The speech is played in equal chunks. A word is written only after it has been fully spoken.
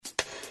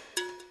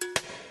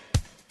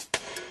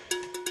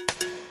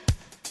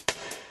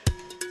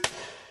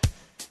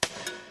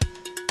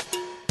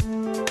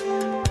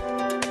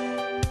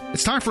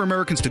time for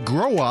Americans to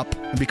grow up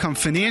and become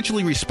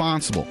financially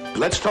responsible.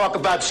 Let's talk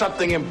about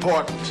something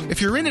important. If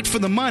you're in it for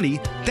the money,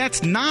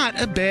 that's not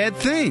a bad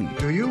thing.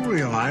 Do you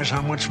realize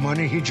how much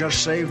money he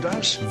just saved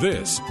us?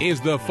 This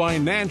is The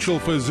Financial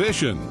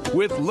Physician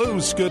with Lou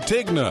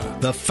Scotigna.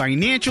 The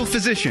Financial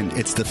Physician.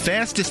 It's the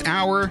fastest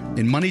hour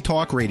in Money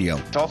Talk Radio.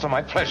 It's also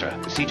my pleasure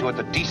to see to it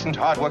that decent,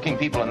 hard-working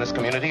people in this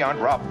community aren't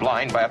robbed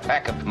blind by a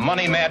pack of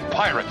money-mad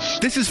pirates.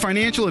 This is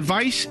financial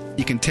advice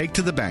you can take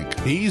to the bank.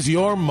 He's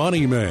your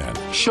money man.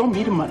 Show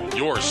me the money.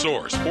 Your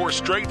source for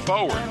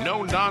straightforward,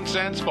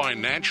 no-nonsense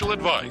financial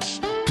advice.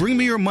 Bring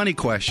me your money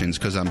questions,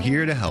 because I'm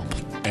here to help.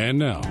 And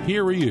now,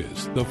 here he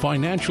is, the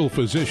Financial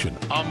Physician,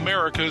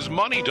 America's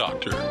money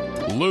doctor,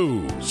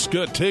 Lou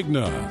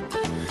Scotigna.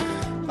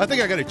 I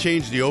think I got to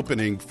change the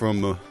opening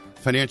from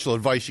financial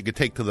advice you could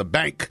take to the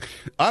bank.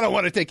 I don't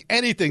want to take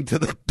anything to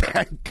the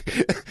bank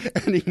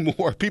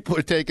anymore. People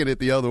are taking it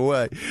the other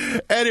way.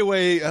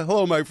 Anyway,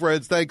 hello, my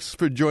friends. Thanks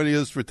for joining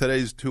us for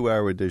today's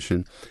 2-hour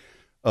edition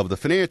of The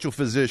Financial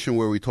Physician,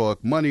 where we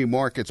talk money,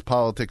 markets,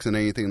 politics, and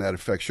anything that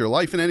affects your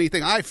life and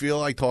anything I feel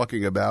like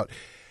talking about.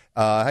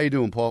 How you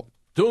doing, Paul?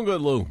 Doing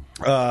good, Lou.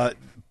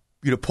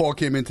 Paul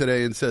came in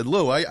today and said,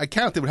 Lou, I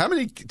counted. How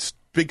many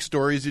big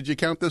stories did you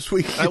count this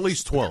week? At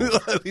least 12.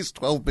 At least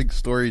 12 big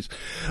stories.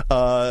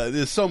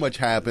 There's so much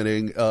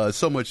happening,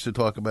 so much to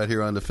talk about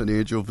here on The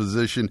Financial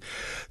Physician.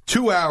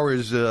 2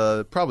 hours,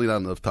 probably not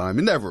enough time.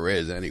 It never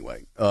is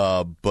anyway.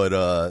 But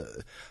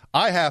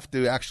I have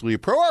to actually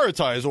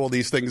prioritize all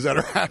these things that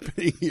are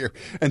happening here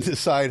and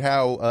decide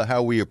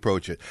how we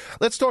approach it.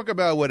 Let's talk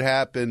about what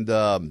happened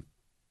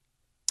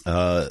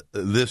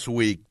this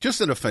week, just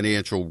in a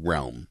financial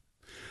realm.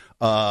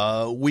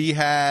 We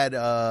had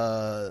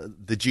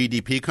the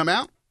GDP come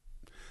out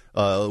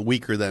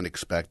weaker than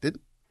expected.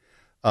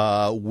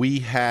 We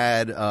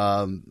had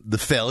the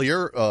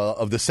failure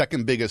of the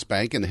second biggest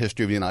bank in the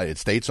history of the United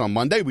States on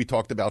Monday. We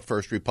talked about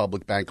First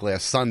Republic Bank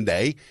last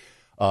Sunday.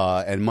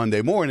 And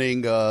Monday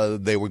morning,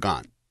 they were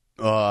gone.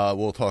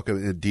 We'll talk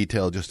in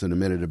detail just in a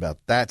minute about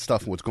that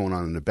stuff and what's going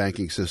on in the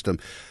banking system.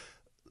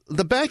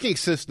 The banking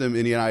system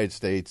in the United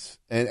States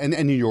and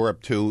in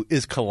Europe, too,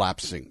 is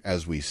collapsing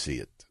as we see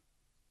it.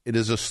 It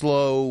is a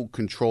slow,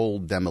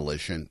 controlled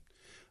demolition,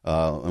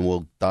 and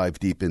we'll dive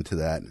deep into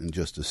that in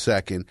just a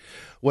second.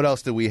 What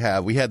else did we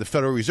have? We had the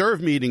Federal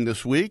Reserve meeting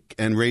this week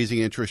and raising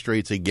interest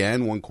rates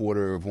again,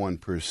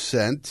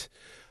 0.25%.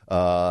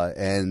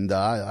 And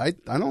I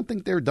don't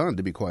think they're done,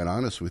 to be quite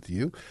honest with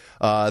you.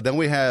 Then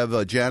we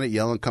have Janet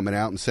Yellen coming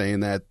out and saying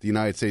that the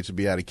United States will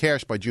be out of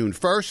cash by June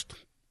 1st,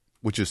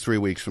 which is 3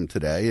 weeks from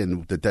today,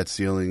 and the debt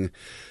ceiling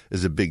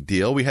is a big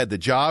deal. We had the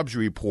jobs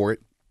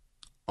report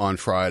on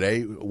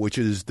Friday, which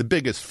is the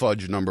biggest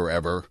fudge number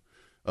ever.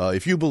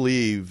 If you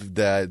believe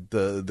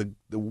that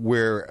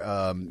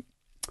we're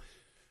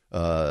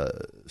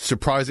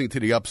surprising to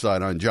the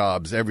upside on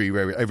jobs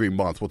every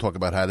month. We'll talk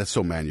about how that's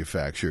so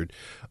manufactured.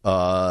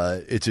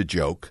 It's a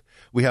joke.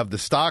 We have the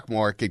stock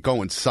market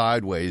going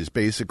sideways,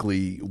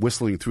 basically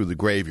whistling through the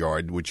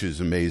graveyard, which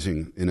is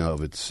amazing in and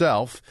of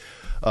itself.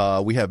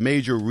 We have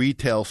major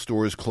retail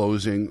stores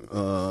closing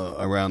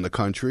around the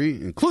country,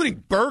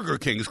 including Burger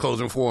King's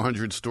closing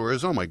 400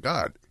 stores. Oh, my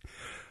God.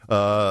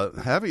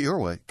 Have it your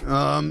way.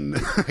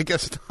 I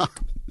guess not.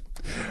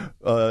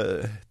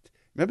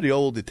 Remember the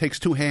old, it takes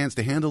two hands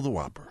to handle the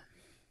Whopper.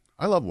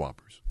 I love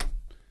Whoppers.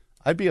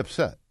 I'd be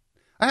upset.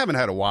 I haven't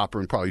had a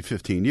Whopper in probably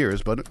 15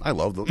 years, but I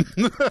love them.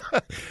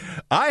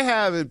 I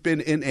haven't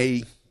been in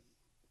a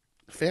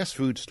fast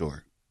food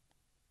store.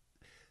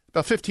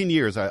 About 15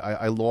 years,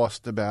 I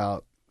lost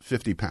about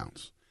 50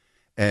 pounds.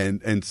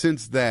 And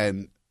since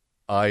then,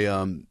 I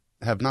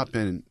have not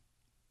been,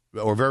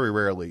 or very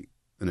rarely,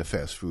 in a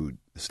fast food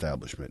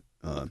establishment.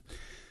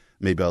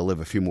 Maybe I'll live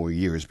a few more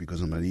years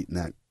because I'm not eating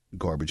that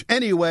garbage.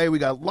 Anyway, we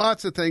got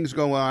lots of things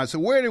going on. So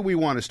where do we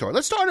want to start?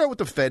 Let's start out with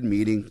the Fed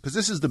meeting because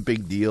this is the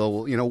big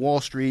deal. You know, Wall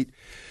Street,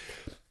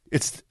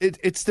 it's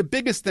the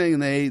biggest thing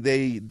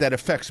that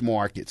affects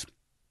markets.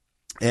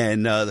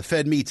 And the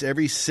Fed meets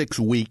every 6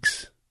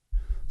 weeks.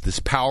 This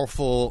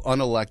powerful,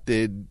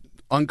 unelected,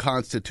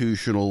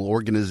 unconstitutional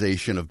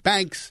organization of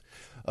banks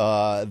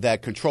that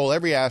control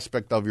every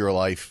aspect of your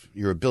life,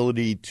 your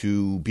ability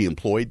to be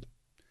employed,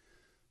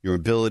 your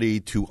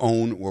ability to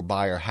own or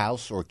buy a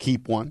house or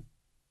keep one,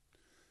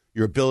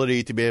 your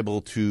ability to be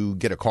able to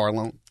get a car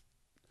loan,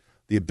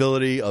 the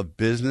ability of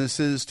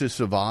businesses to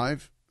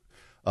survive,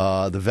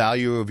 the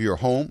value of your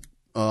home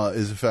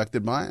is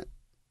affected by it.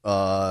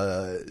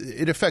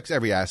 It affects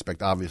every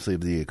aspect, obviously,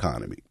 of the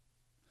economy.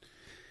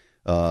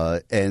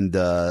 And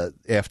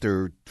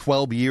after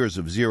 12 years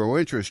of zero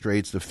interest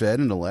rates, the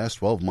Fed in the last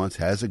 12 months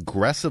has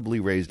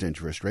aggressively raised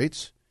interest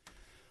rates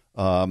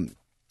in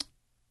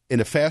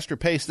a faster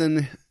pace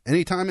than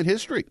any time in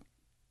history.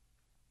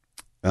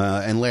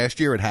 And last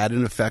year, it had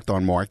an effect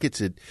on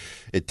markets. It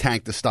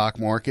tanked the stock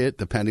market,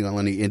 depending on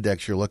any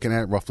index you're looking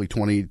at, roughly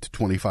 20 to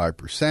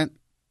 25%.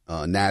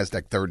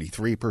 NASDAQ,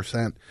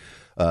 33%.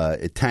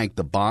 It tanked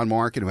the bond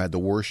market, who had the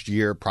worst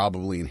year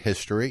probably in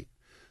history,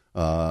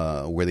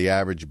 where the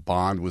average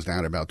bond was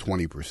down about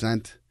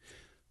 20%.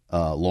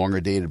 longer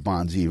dated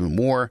bonds even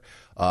more.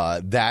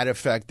 That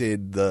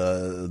affected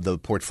the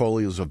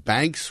portfolios of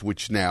banks,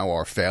 which now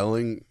are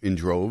failing in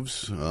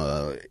droves.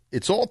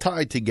 It's all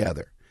tied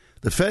together.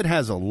 The Fed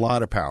has a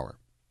lot of power,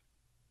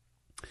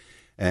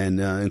 and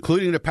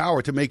including the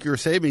power to make your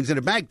savings in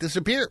a bank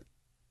disappear.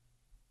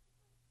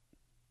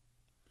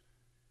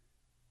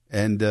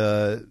 And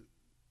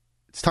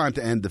it's time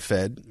to end the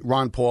Fed.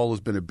 Ron Paul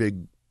has been a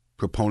big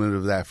proponent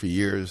of that for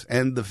years.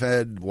 End the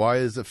Fed. Why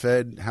does the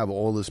Fed have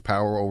all this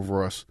power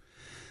over us?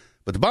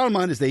 But the bottom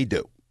line is they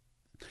do.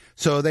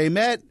 So they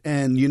met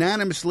and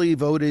unanimously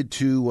voted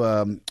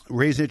to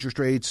raise interest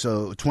rates.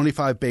 So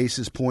 25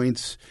 basis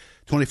points.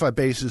 25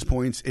 basis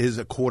points is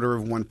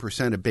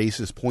 0.25%. A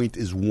basis point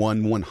is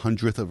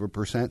 1/100th of a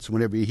percent. So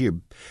whenever you hear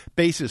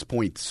basis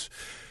points,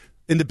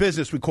 in the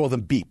business we call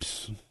them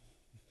beeps.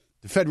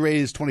 The Fed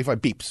raised 25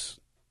 beeps.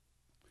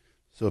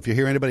 So if you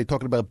hear anybody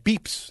talking about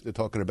beeps, they're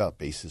talking about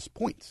basis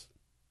points.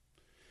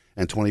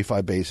 And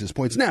 25 basis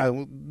points.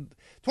 Now,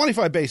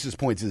 25 basis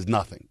points is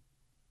nothing.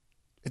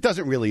 It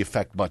doesn't really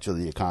affect much of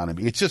the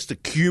economy. It's just a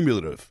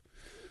cumulative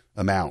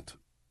amount.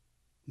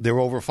 They're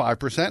over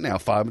 5% now,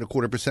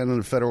 5.25% on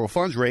the federal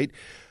funds rate,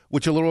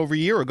 which a little over a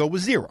year ago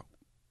was 0.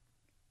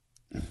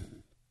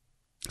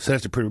 So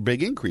that's a pretty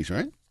big increase,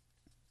 right?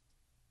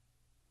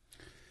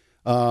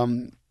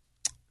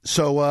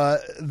 So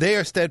they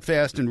are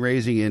steadfast in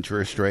raising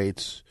interest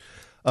rates.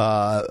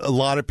 A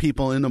lot of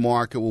people in the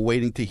market were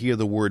waiting to hear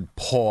the word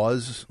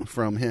pause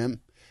from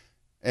him.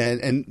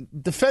 And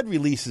the Fed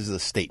releases a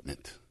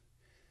statement.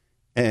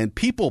 And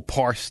people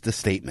parse the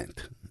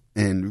statement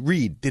and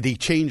read, did he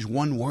change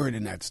one word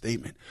in that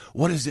statement?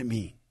 What does it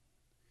mean?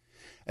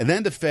 And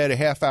then the Fed, a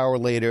half hour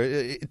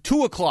later,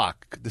 2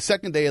 o'clock, the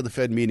second day of the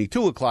Fed meeting,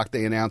 2 o'clock,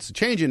 they announced a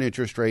change in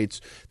interest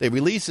rates. They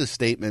release a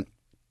statement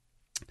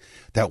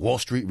that Wall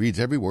Street reads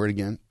every word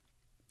again.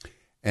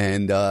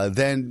 And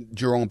then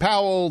Jerome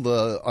Powell,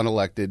 the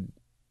unelected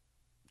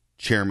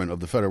chairman of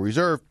the Federal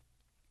Reserve,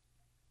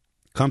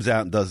 comes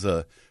out and does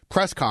a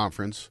press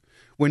conference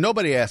where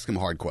nobody asks him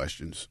hard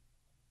questions.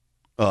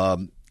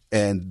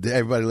 And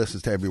everybody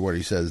listens to every word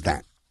he says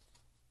that.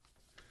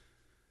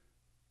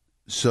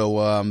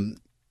 So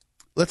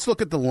let's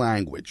look at the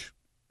language.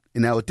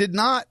 Now, it did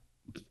not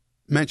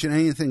mention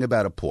anything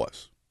about a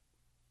pause.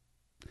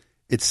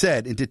 It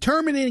said, in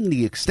determining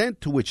the extent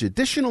to which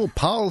additional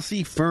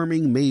policy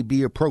firming may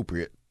be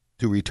appropriate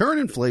to return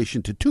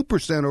inflation to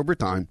 2% over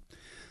time,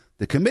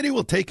 the committee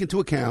will take into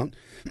account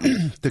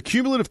the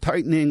cumulative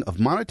tightening of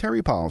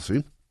monetary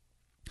policy,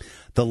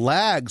 the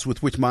lags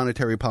with which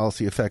monetary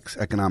policy affects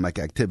economic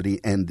activity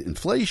and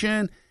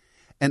inflation,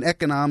 and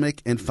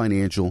economic and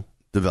financial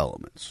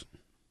developments.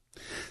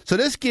 So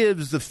this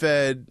gives the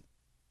Fed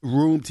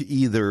room to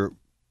either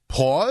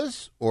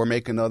pause or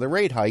make another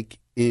rate hike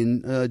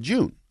in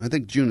June. I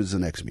think June is the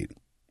next meeting.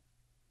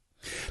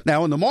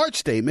 Now, in the March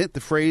statement, the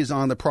phrase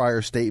on the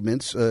prior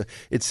statements,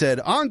 it said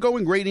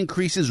ongoing rate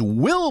increases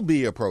will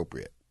be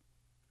appropriate.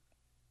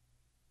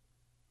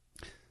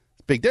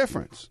 Big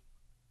difference.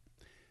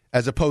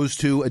 As opposed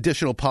to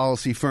additional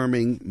policy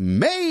firming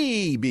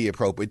may be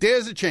appropriate.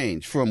 There's a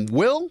change from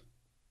will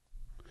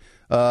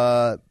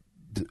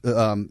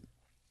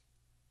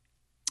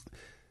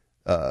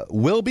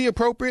be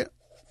appropriate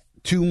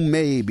to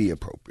may be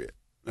appropriate.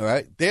 All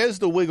right. There's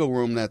the wiggle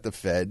room that the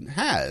Fed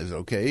has.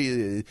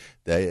 Okay.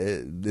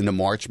 In the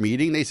March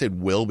meeting, they said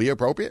will be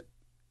appropriate,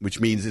 which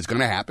means it's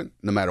going to happen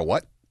no matter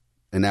what.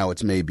 And now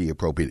it's may be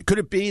appropriate. Could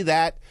it be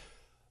that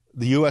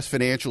the U.S.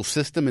 financial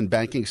system and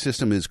banking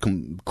system is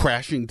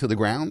crashing to the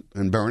ground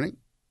and burning?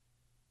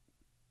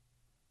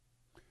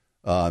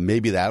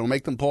 Maybe that'll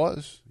make them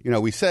pause.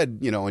 We said,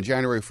 on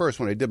January 1st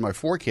when I did my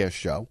forecast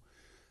show,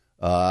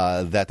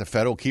 that the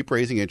Fed will keep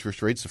raising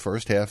interest rates the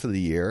first half of the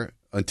year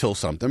until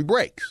something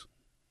breaks,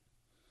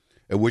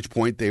 at which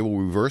point they will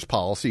reverse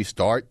policy,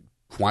 start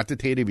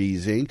quantitative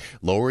easing,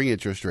 lowering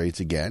interest rates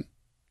again.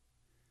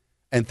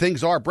 And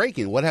things are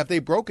breaking. What have they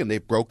broken?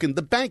 They've broken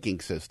the banking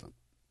system.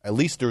 At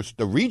least there's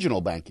the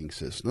regional banking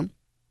system.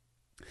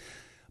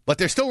 But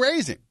they're still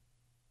raising,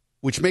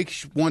 which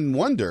makes one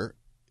wonder,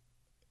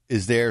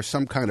 is there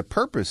some kind of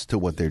purpose to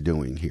what they're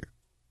doing here?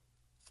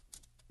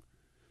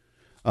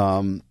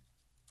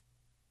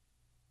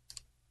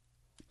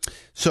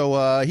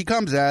 So he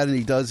comes out and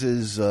he does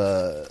his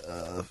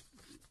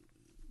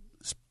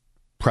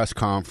press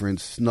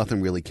conference.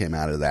 Nothing really came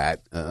out of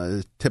that.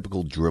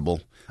 Typical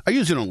dribble. I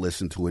usually don't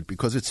listen to it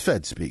because it's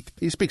Fed speak.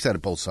 He speaks out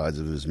of both sides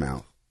of his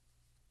mouth.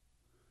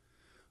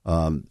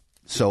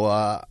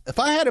 So if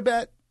I had a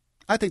bet,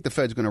 I think the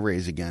Fed's going to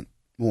raise again,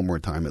 one more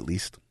time at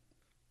least.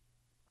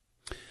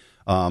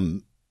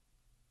 And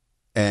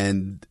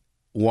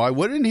why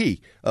wouldn't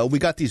he? We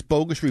got these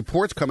bogus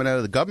reports coming out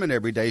of the government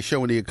every day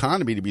showing the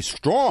economy to be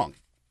strong,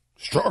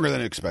 stronger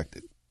than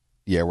expected.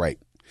 Yeah, right.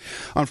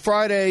 On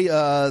Friday,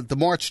 the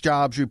March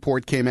jobs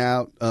report came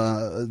out.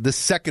 The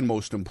second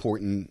most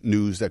important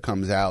news that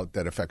comes out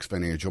that affects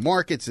financial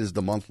markets is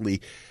the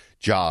monthly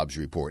jobs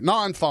report,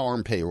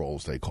 non-farm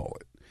payrolls, they call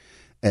it.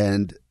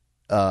 And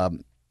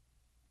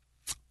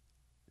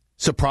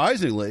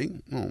Surprisingly,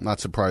 well,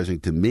 not surprising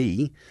to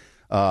me,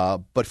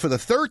 but for the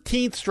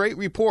 13th straight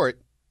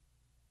report,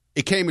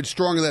 it came in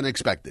stronger than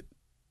expected.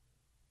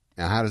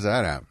 Now, how does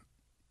that happen?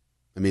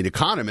 I mean,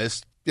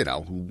 economists,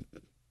 who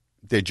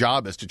their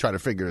job is to try to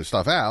figure this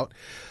stuff out,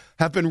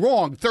 have been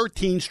wrong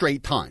 13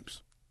 straight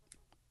times.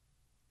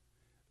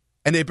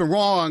 And they've been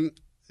wrong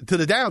to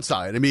the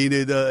downside. I mean,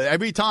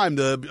 every time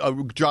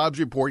the jobs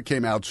report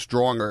came out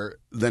stronger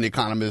than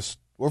economists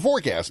were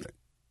forecasting.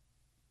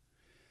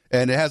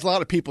 And it has a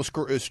lot of people,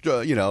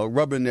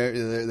 rubbing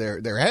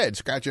their head,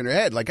 scratching their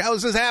head, like, how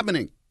is this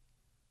happening?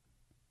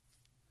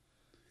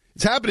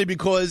 It's happening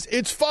because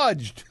it's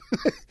fudged.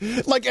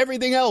 Like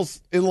everything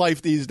else in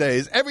life these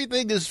days.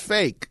 Everything is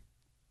fake.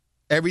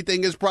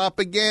 Everything is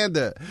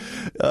propaganda.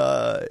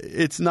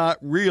 It's not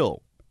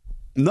real.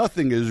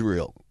 Nothing is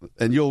real.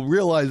 And you'll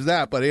realize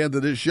that by the end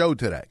of this show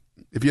today,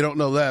 if you don't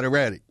know that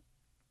already.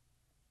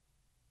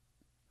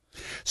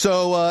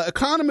 So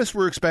economists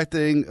were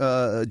expecting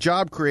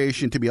job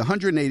creation to be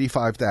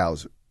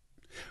 185,000,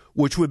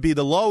 which would be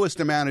the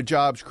lowest amount of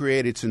jobs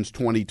created since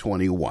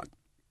 2021.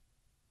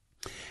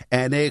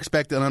 And they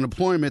expected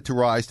unemployment to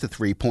rise to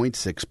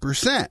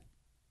 3.6%.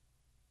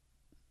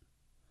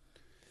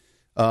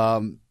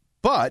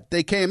 But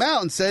they came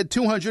out and said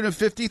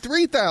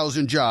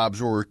 253,000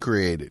 jobs were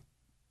created,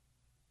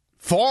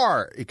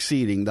 far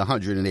exceeding the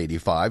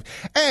 185.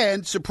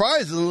 And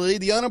surprisingly,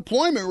 the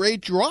unemployment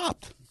rate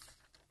dropped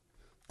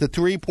to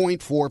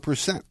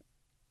 3.4%.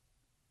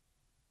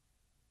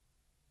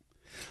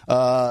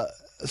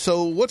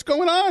 So what's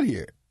going on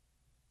here?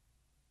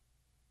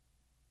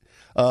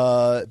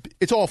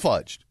 It's all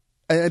fudged,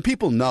 and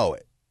people know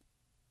it.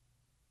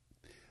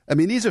 I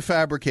mean, these are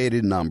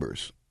fabricated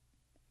numbers.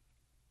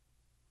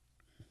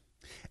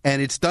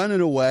 And it's done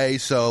in a way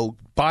so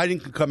Biden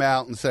can come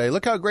out and say,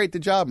 look how great the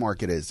job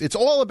market is. It's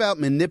all about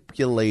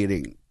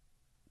manipulating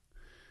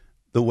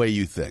the way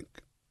you think.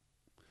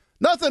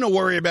 Nothing to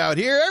worry about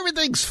here.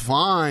 Everything's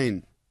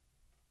fine.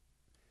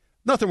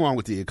 Nothing wrong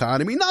with the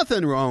economy.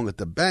 Nothing wrong with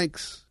the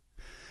banks.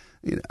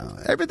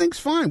 Everything's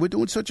fine. We're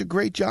doing such a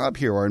great job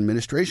here, our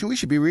administration. We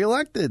should be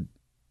reelected.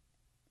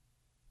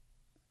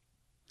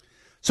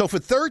 So for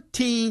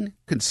 13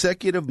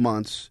 consecutive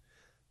months,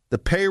 the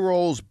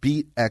payrolls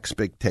beat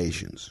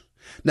expectations.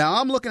 Now,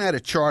 I'm looking at a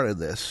chart of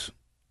this,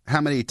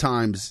 how many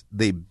times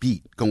they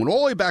beat, going all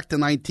the way back to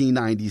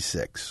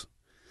 1996.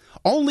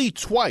 Only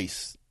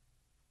twice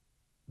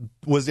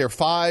was there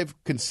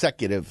 5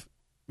 consecutive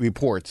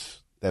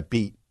reports that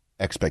beat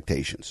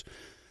expectations.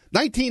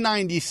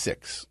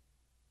 1996.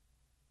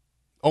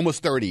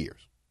 Almost 30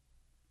 years.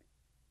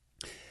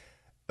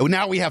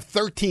 Now we have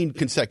 13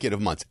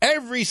 consecutive months.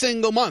 Every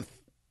single month,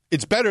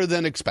 it's better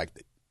than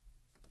expected.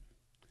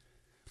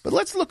 But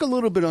let's look a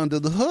little bit under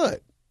the hood.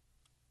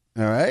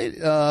 All right?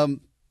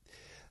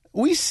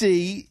 We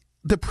see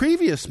the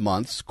previous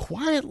months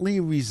quietly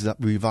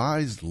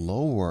revised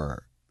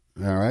lower.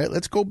 All right?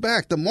 Let's go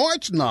back. The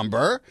March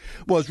number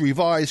was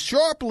revised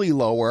sharply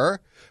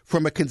lower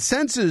from a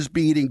consensus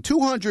beating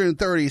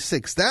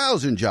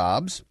 236,000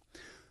 jobs.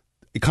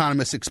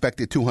 Economists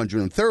expected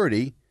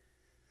 230,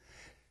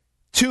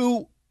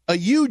 to a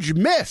huge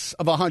miss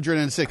of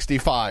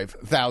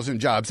 165,000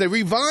 jobs. They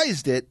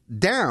revised it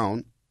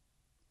down,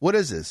 what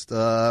is this,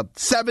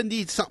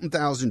 70-something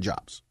thousand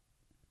jobs.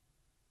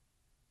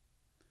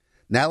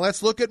 Now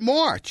let's look at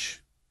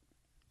March.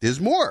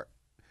 There's more.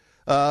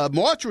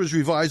 March was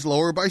revised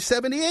lower by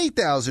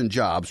 78,000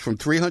 jobs, from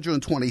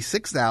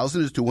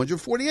 326,000 to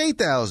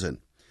 248,000,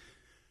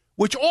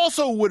 which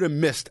also would have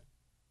missed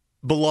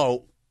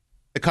below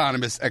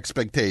economists'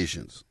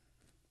 expectations.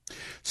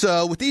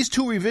 So with these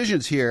two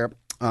revisions here,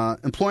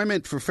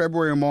 employment for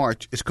February and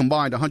March is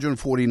combined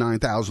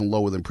 149,000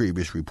 lower than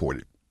previous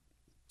reported.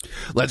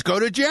 Let's go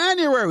to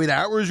January.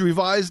 That was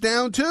revised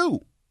down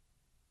too.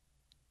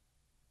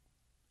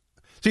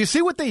 So you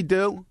see what they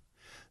do?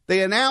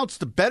 They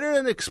announced a better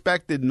than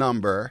expected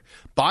number.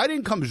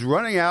 Biden comes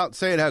running out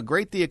saying how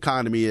great the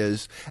economy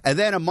is, and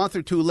then a month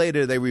or two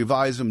later they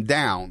revise them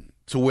down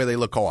to where they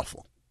look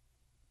awful.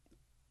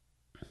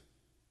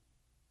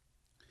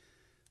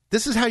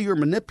 This is how you're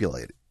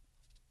manipulated.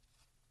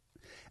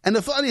 And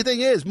the funny thing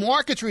is,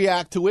 markets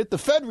react to it. The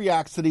Fed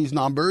reacts to these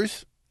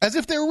numbers as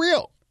if they're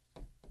real.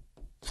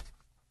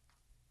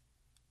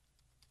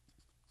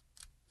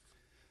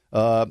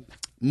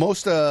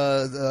 Most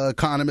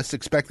economists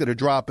expected a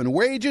drop in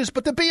wages,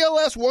 but the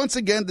BLS once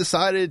again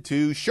decided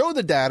to show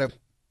the data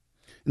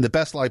in the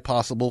best light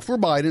possible for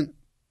Biden,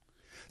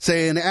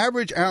 saying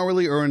average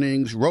hourly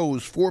earnings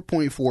rose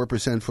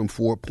 4.4% from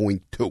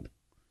 4.2%.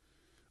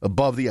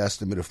 Above the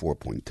estimate of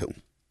 4.2.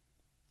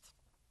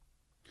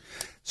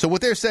 So what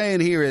they're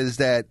saying here is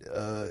that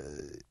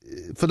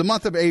for the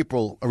month of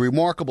April, a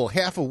remarkable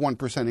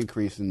 0.5%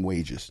 increase in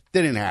wages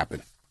didn't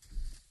happen.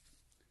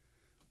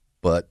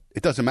 But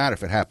it doesn't matter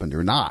if it happened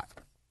or not.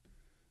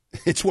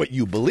 It's what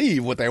you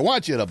believe, what they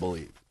want you to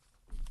believe.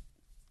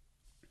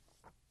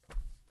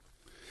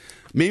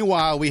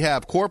 Meanwhile, we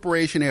have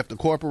corporation after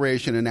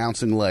corporation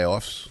announcing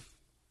layoffs.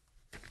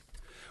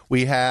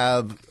 We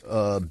have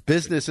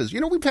businesses.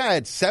 We've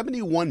had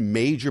 71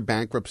 major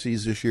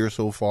bankruptcies this year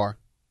so far.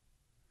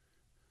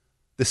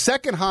 The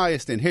second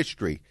highest in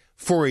history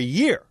for a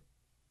year.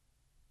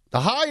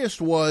 The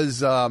highest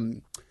was, I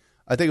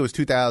think it was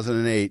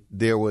 2008.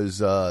 There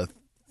was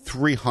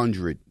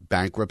 300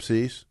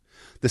 bankruptcies.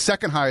 The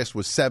second highest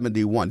was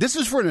 71. This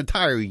is for an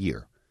entire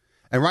year.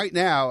 And right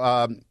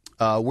now,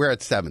 we're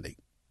at 70.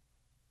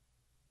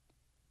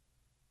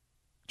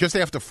 Just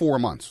after 4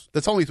 months.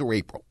 That's only through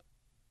April.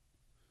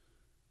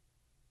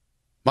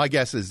 My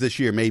guess is this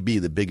year may be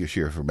the biggest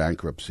year for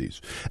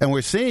bankruptcies. And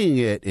we're seeing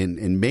it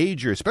in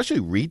major, especially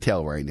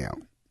retail right now.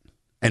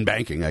 And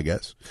banking, I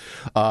guess.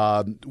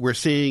 We're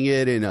seeing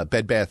it in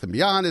Bed Bath &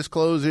 Beyond is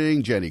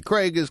closing. Jenny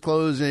Craig is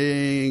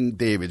closing.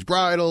 David's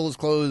Bridal is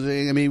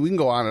closing. I mean, we can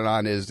go on and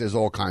on. There's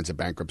all kinds of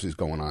bankruptcies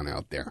going on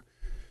out there.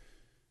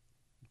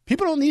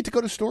 People don't need to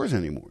go to stores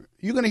anymore.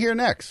 You're going to hear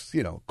next,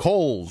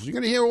 Kohl's. You're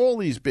going to hear all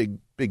these big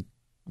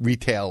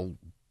retail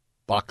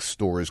box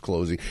stores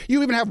closing.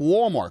 You even have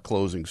Walmart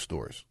closing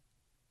stores.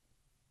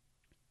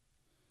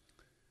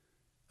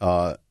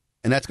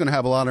 And that's going to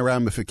have a lot of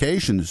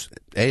ramifications,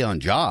 on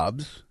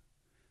jobs,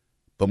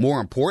 but more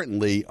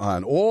importantly,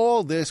 on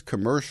all this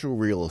commercial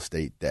real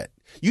estate debt.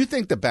 You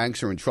think the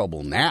banks are in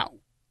trouble now.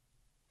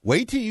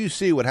 Wait till you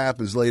see what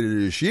happens later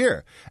this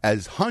year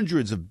as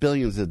hundreds of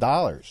billions of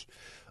dollars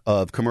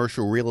of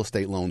commercial real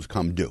estate loans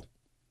come due.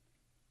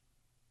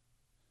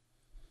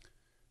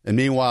 And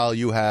meanwhile,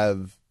 you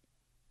have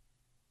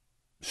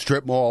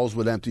strip malls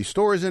with empty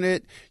stores in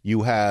it.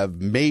 You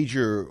have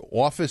major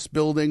office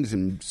buildings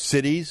in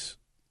cities,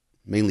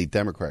 mainly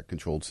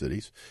Democrat-controlled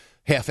cities,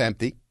 half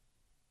empty.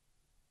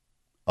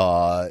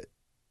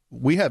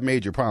 We have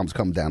major problems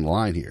coming down the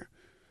line here.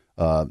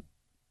 And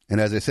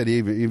as I said,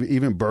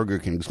 even Burger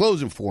King is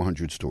closing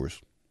 400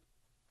 stores.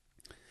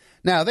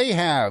 Now, they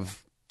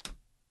have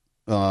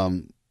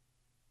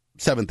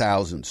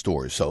 7,000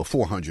 stores, so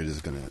 400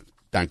 is going to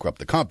bankrupt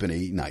the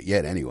company. Not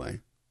yet,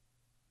 anyway.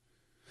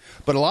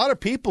 But a lot of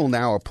people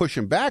now are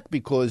pushing back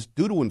because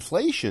due to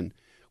inflation,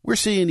 we're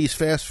seeing these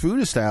fast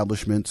food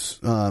establishments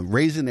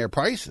raising their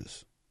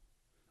prices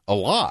a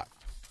lot.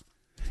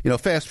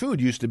 Fast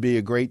food used to be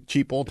a great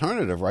cheap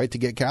alternative, right, to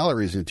get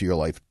calories into your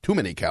life. Too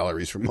many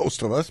calories for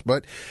most of us,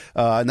 but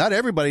not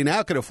everybody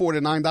now can afford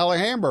a $9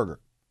 hamburger.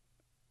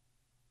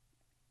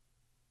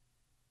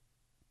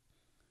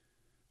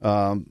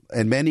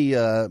 And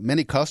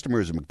many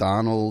customers of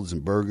McDonald's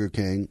and Burger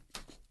King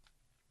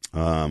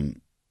are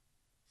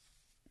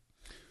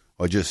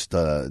just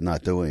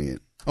not doing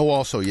it. Oh,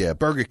 also, yeah,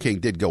 Burger King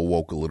did go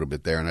woke a little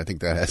bit there, and I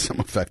think that has some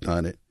effect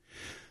on it.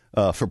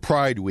 For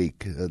Pride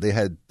Week, they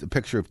had a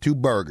picture of two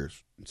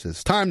burgers. It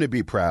says, "Time to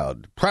be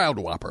proud. Proud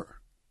Whopper."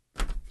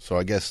 So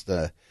I guess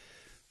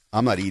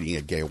I'm not eating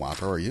a gay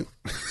Whopper, are you?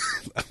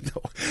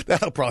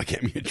 That'll probably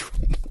get me in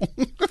trouble.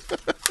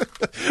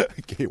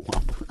 Gay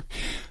Whopper.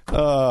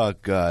 Oh,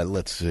 God,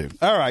 let's see.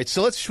 All right,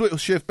 so let's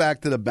shift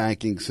back to the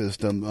banking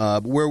system.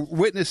 We're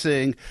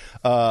witnessing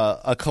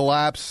a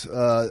collapse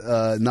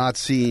not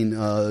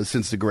seen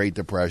since the Great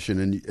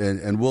Depression,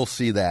 and we'll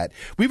see that.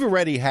 We've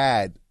already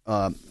had,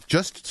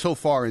 just so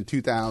far in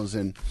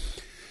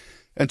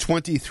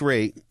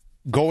 2023,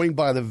 going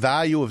by the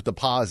value of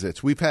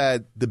deposits, we've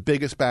had the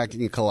biggest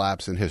banking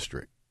collapse in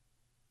history.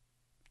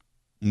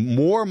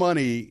 More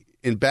money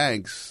in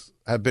banks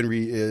have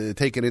been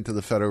taken into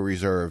the Federal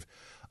Reserve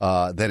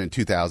than in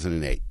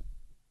 2008.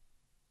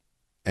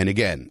 And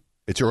again,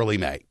 it's early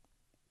May.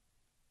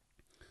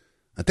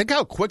 I think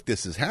how quick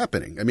this is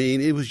happening. I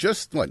mean, it was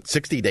just,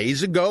 60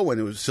 days ago when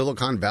it was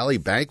Silicon Valley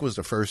Bank was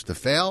the first to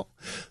fail.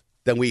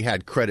 Then we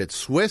had Credit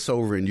Suisse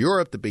over in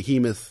Europe, the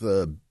behemoth,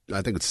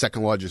 I think it's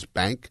second largest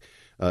bank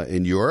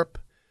in Europe.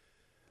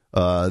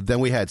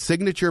 Then we had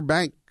Signature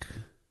Bank.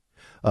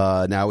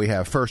 Now we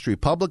have First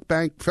Republic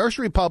Bank. First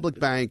Republic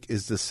Bank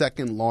is the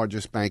second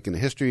largest bank in the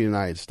history of the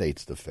United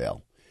States to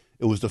fail.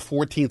 It was the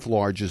 14th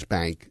largest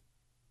bank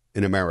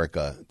in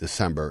America,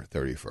 December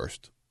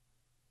 31st,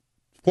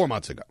 4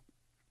 months ago.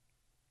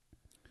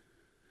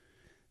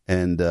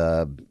 And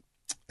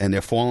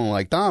they're falling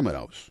like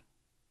dominoes.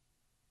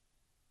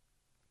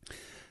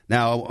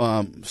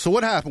 Now, so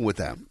what happened with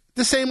them?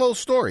 The same old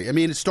story. I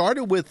mean, it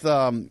started with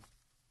let's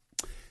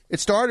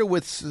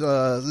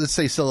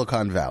say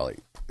Silicon Valley.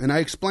 And I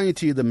explained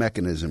to you the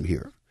mechanism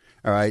here.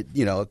 All right,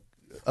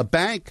 a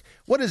bank,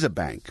 what is a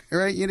bank? All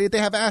right, they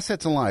have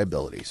assets and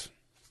liabilities.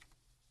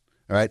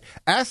 All right,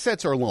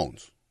 assets are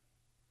loans.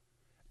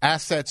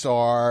 Assets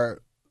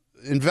are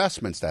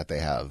investments that they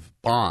have,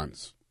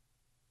 bonds,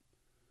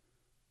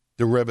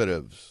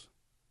 derivatives,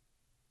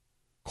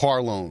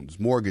 car loans,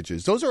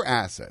 mortgages. Those are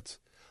assets.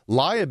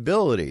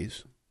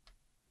 Liabilities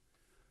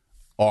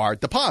are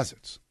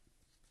deposits.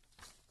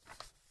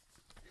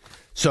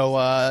 So,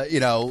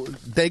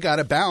 they got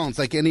to balance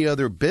like any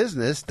other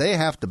business. They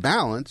have to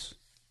balance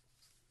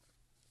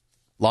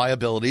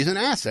liabilities and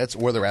assets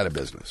or they're out of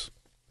business.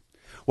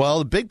 Well,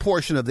 the big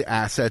portion of the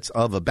assets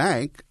of a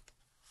bank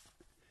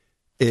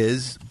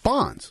is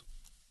bonds.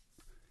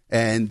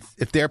 And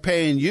if they're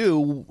paying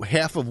you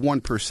half of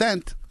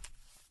 1%,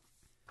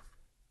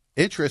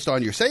 interest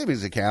on your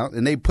savings account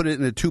and they put it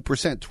in a 2%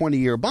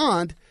 20-year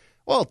bond,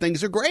 well,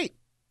 things are great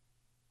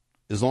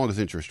as long as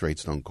interest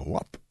rates don't go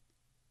up.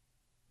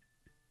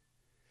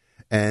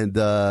 And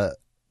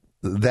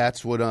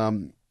that's what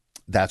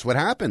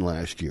happened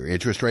last year.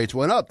 Interest rates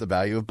went up. The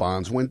value of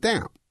bonds went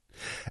down.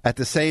 At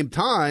the same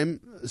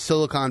time,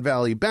 Silicon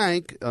Valley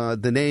Bank,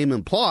 the name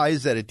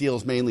implies that it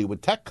deals mainly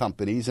with tech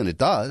companies, and it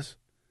does,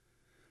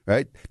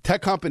 right?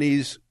 Tech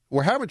companies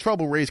were having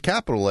trouble raise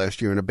capital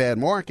last year in a bad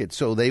market,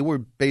 so they were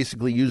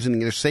basically using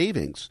their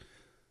savings.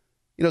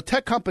 You know,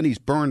 tech companies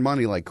burn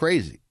money like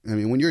crazy. I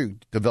mean, when you're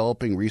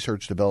developing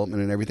research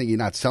development and everything, you're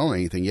not selling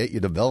anything yet. You're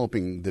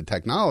developing the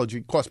technology.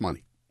 It costs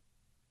money.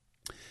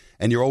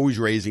 And you're always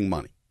raising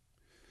money.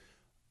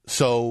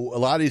 So a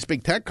lot of these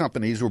big tech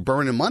companies were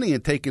burning money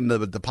and taking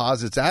the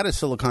deposits out of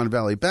Silicon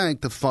Valley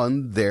Bank to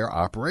fund their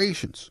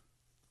operations.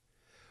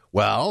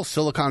 Well,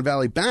 Silicon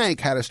Valley Bank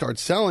had to start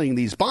selling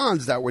these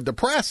bonds that were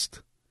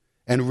depressed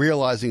and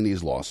realizing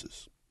these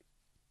losses.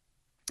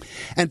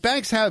 And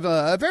banks have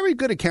a very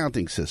good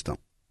accounting system.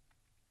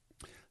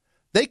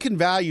 They can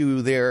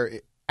value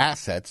their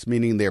assets,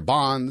 meaning their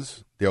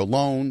bonds, their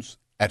loans,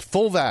 at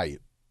full value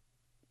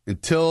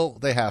until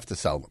they have to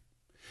sell them.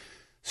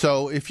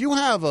 So if you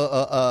have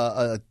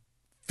a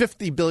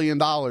 $50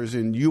 billion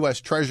in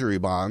U.S. Treasury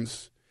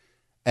bonds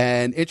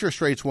and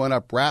interest rates went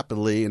up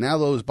rapidly and now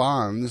those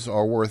bonds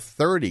are worth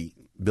 $30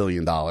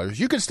 billion,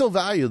 you can still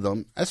value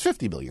them as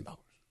 $50 billion.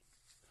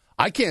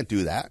 I can't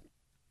do that.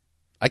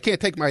 I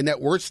can't take my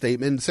net worth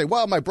statement and say,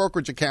 well, my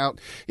brokerage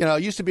account,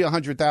 it used to be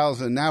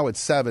 $100,000, now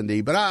it's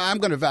 $70, but I'm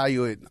going to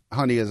value it,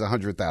 honey, as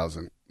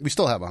 $100,000. We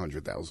still have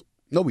 $100,000.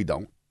 No, we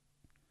don't.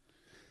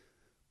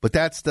 But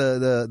that's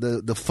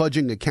the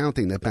fudging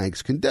accounting that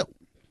banks can do.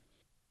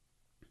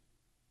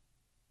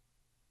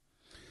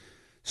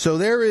 So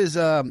there is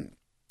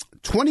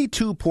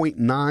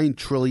 $22.9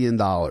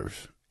 trillion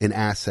in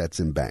assets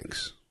in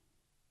banks.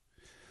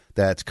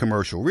 That's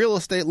commercial real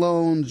estate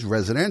loans,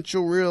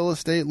 residential real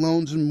estate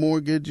loans and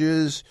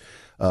mortgages,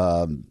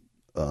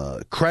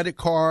 credit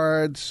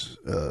cards,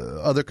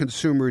 other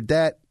consumer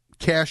debt,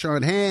 cash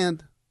on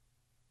hand,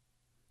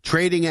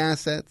 trading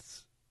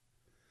assets.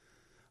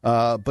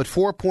 But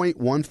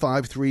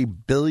 $4.153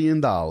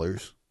 billion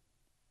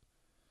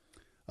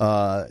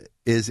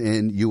is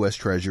in U.S.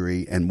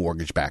 Treasury and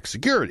mortgage-backed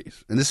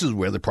securities. And this is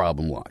where the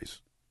problem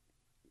lies.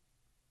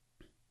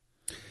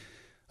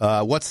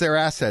 What's their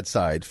asset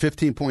side?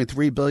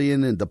 $15.3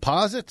 billion in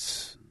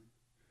deposits,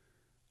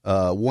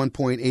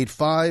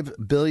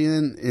 $1.85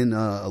 billion in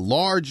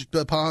large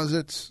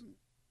deposits,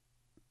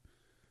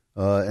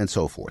 and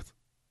so forth.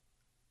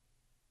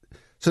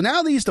 So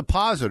now these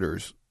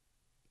depositors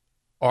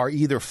are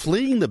either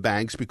fleeing the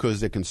banks because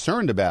they're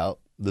concerned about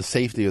the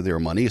safety of their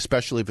money,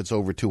 especially if it's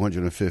over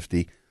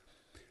 $250,000,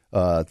 the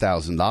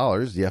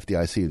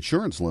FDIC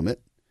insurance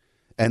limit,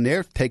 and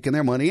they're taking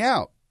their money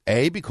out,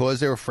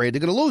 because they're afraid they're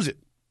going to lose it.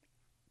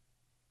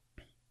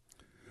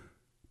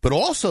 But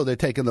also they're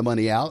taking the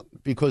money out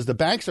because the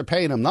banks are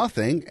paying them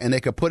nothing, and they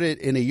could put it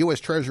in a U.S.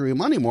 Treasury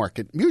money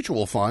market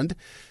mutual fund,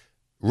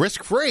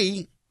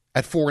 risk-free,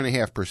 at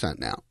 4.5%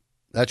 now.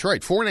 That's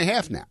right,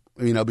 4.5% now.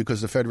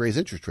 Because the Fed raised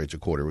interest rates a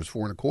quarter. It was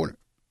 4.25%.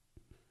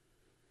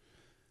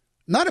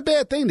 Not a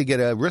bad thing to get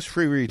a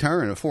risk-free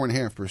return of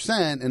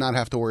 4.5% and not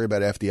have to worry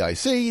about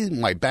FDIC.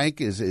 My bank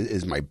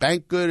is my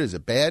bank good? Is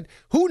it bad?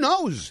 Who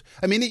knows?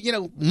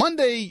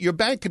 Monday your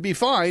bank could be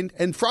fine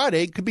and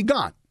Friday could be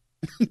gone.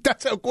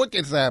 That's how quick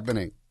it's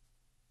happening.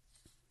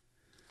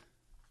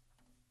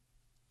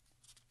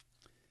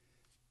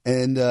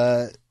 And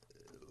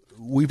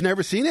we've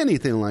never seen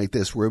anything like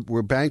this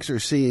where banks are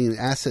seeing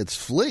assets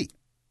flee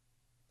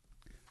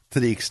to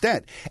the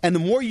extent. And the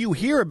more you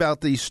hear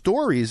about these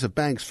stories of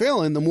banks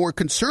failing, the more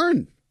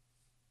concerned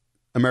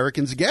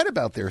Americans get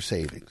about their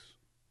savings.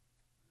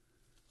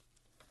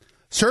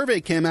 Survey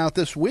came out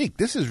this week.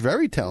 This is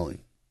very telling.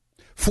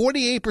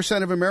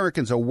 48% of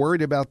Americans are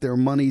worried about their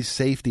money's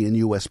safety in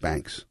U.S.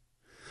 banks,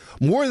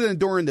 more than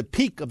during the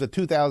peak of the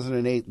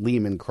 2008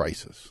 Lehman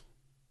crisis.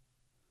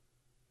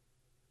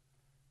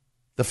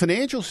 The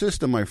financial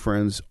system, my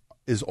friends,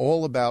 is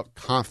all about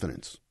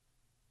confidence.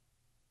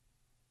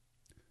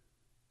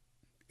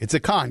 It's a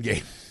con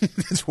game.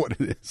 That's what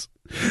it is.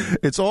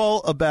 It's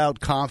all about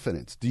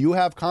confidence. Do you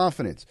have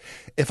confidence?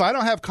 If I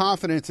don't have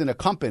confidence in a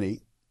company,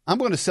 I'm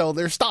going to sell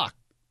their stock.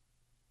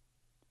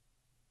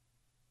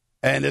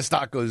 And the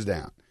stock goes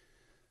down.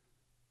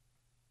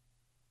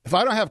 If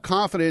I don't have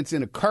confidence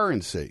in a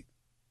currency,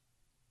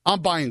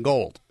 I'm buying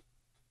gold.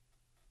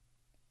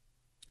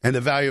 And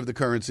the value of the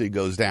currency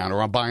goes down.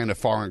 Or I'm buying a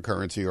foreign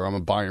currency, or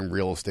I'm buying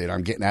real estate.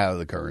 I'm getting out of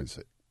the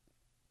currency.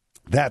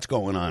 That's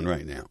going on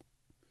right now.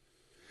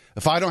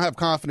 If I don't have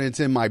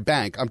confidence in my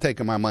bank, I'm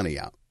taking my money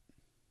out.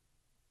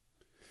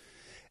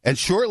 And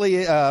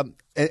shortly, and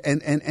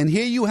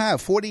here you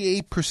have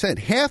 48%,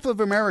 half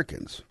of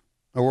Americans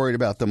are worried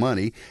about the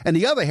money, and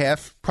the other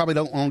half probably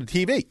don't own a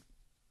TV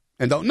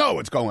and don't know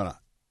what's going on.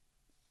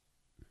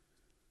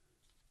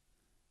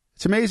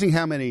 It's amazing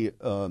how many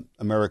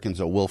Americans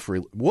are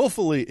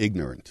willfully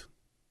ignorant.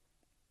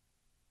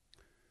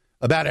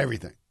 about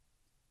everything,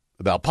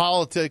 about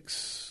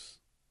politics,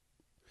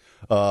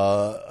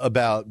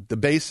 about the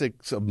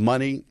basics of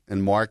money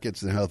and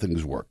markets and how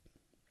things work.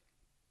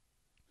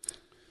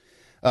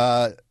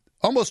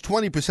 Almost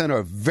 20%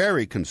 are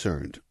very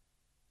concerned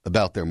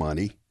about their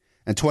money,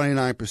 and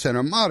 29%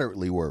 are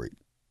moderately worried.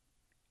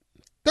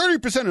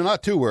 30% are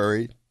not too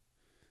worried,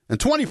 and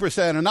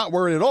 20% are not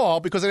worried at all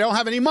because they don't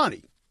have any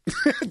money.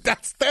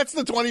 That's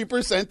the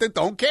 20% that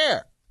don't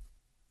care.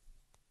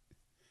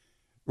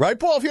 Right,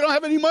 Paul? If you don't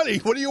have any money,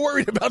 what are you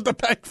worried about the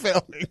bank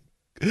failing?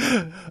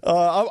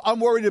 I'm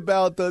worried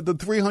about the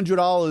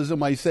 $300 in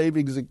my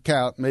savings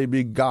account may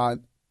be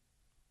gone.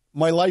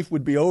 My life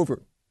would be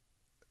over.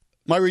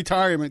 My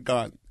retirement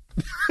gone.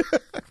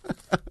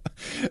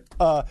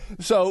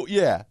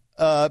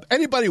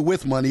 Anybody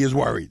with money is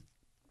worried.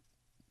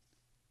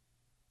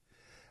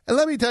 And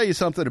let me tell you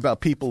something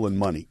about people and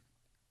money.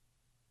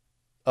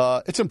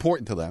 It's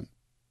important to them,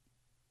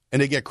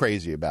 and they get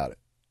crazy about it.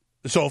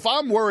 So if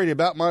I'm worried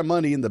about my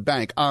money in the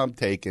bank, I'm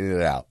taking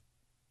it out.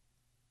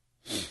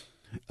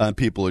 And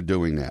people are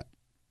doing that.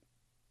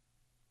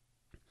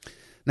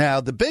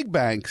 Now, the big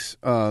banks,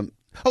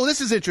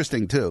 this is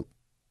interesting, too.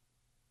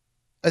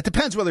 It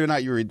depends whether or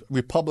not you're a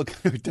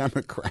Republican or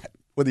Democrat,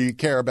 whether you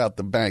care about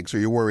the banks or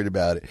you're worried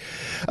about it.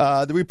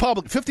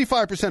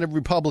 55% of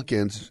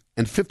Republicans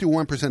and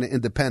 51% of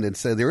independents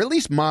say they're at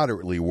least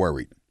moderately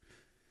worried.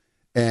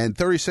 And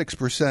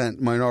 36%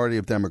 minority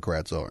of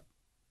Democrats are.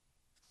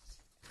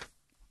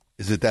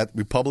 Is it that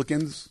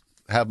Republicans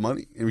have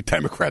money and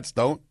Democrats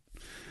don't?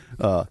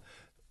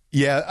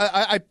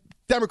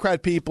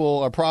 Democrat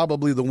people are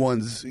probably the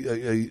ones,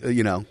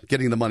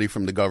 getting the money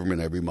from the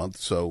government every month,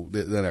 so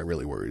they're not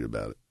really worried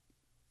about it.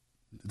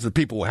 It's the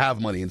people who have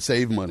money and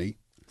save money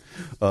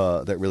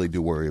that really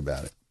do worry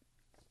about it.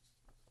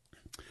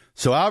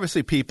 So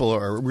obviously people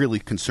are really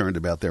concerned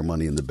about their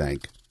money in the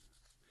bank.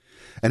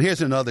 And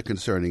here's another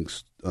concerning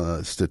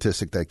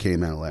statistic that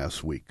came out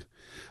last week.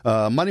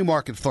 Money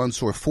market funds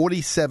saw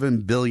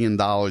 $47 billion in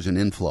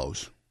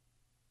inflows,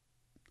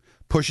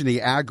 pushing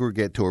the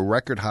aggregate to a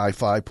record high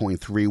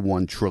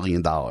 $5.31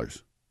 trillion.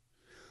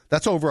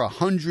 That's over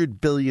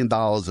 $100 billion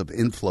of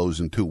inflows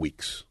in 2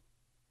 weeks.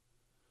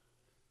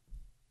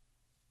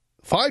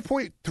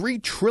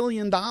 $5.3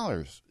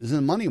 trillion is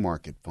in money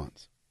market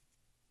funds.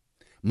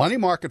 Money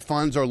market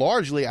funds are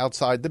largely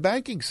outside the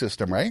banking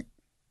system, right?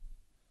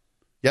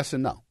 Yes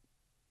and no.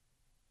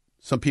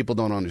 Some people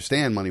don't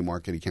understand money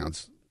market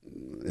accounts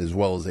as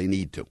well as they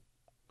need to.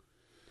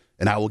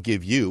 And I will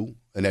give you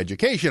an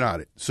education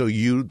on it so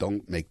you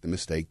don't make the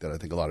mistake that I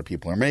think a lot of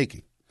people are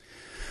making.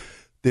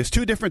 There's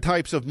two different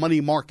types of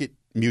money market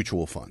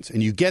mutual funds,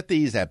 and you get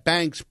these at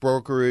banks,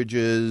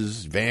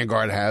 brokerages.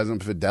 Vanguard has them,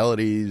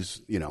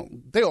 Fidelity's.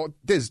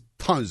 There's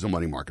tons of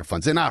money market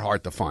funds. They're not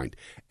hard to find.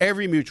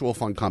 Every mutual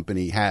fund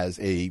company has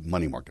a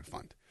money market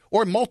fund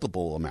or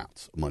multiple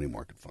amounts of money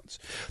market funds.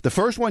 The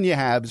first one you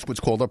have is what's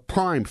called a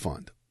prime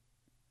fund,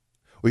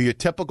 or your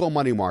typical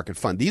money market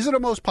fund. These are the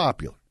most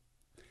popular.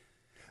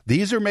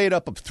 These are made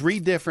up of three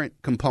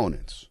different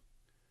components: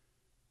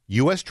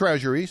 U.S.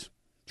 Treasuries,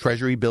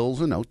 Treasury bills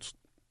and notes,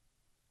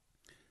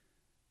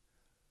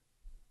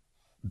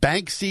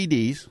 bank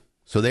CDs.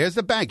 So there's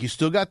the bank. You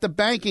still got the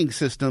banking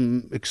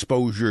system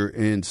exposure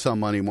in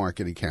some money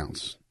market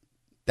accounts.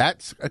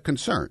 That's a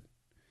concern.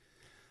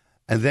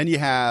 And then you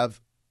have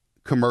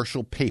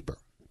commercial paper.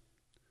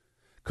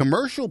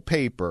 Commercial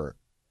paper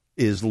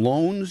is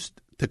loans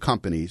to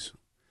companies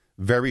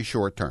very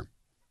short term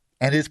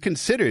and is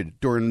considered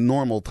during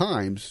normal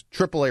times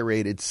AAA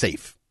rated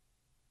safe.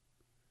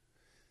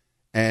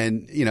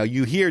 And,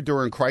 you hear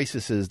during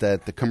crises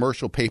that the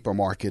commercial paper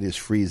market is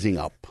freezing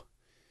up,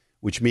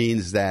 which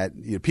means that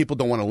people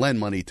don't want to lend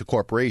money to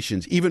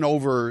corporations even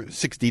over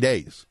 60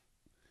 days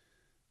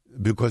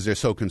because they're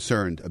so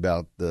concerned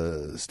about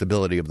the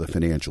stability of the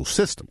financial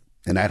system.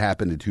 And that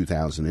happened in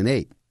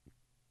 2008.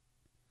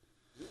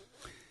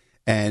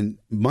 And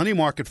money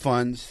market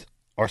funds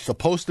are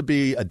supposed to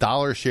be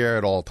 $1 share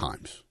at all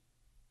times.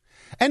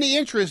 And the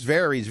interest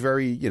varies it's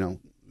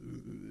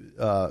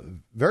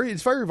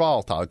very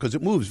volatile because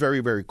it moves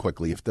very, very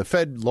quickly. If the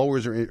Fed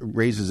lowers or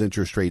raises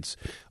interest rates,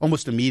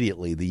 almost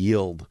immediately the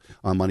yield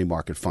on money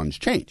market funds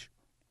change.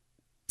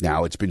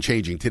 Now, it's been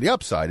changing to the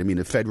upside. I mean,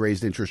 the Fed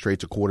raised interest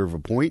rates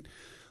 0.25 point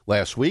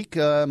last week.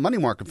 Money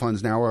market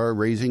funds now are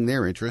raising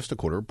their interest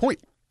 0.25 point.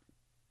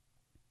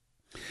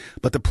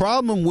 But the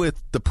problem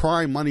with the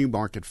prime money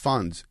market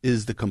funds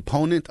is the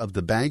component of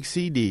the bank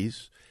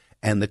CDs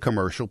and the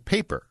commercial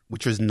paper,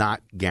 which is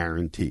not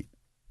guaranteed.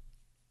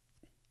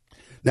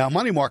 Now,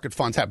 money market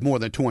funds have more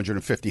than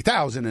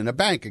 $250,000 in a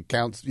bank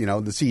accounts, the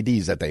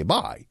CDs that they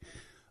buy.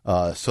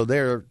 So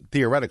they're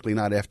theoretically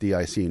not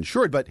FDIC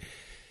insured. But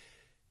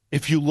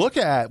if you look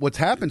at what's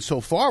happened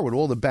so far with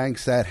all the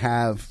banks that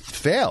have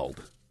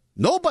failed,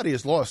 nobody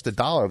has lost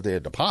 $1 of their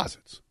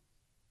deposits.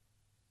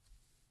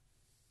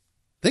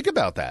 Think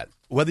about that.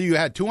 Whether you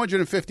had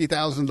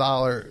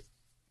 $250,000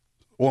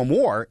 or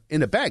more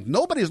in a bank,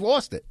 nobody's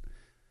lost it.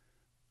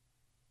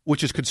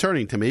 which is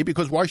concerning to me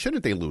because why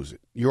shouldn't they lose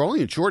it? You're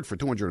only insured for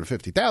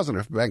 $250,000.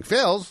 If the bank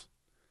fails,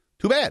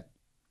 too bad.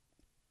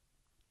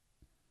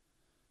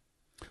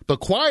 But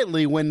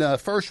quietly, when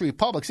First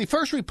Republic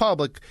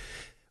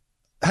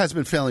has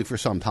been failing for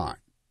some time,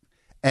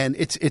 and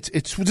it's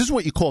this is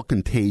what you call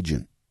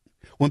contagion.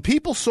 When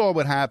people saw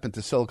what happened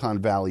to Silicon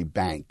Valley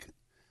Bank,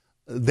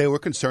 they were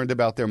concerned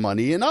about their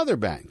money in other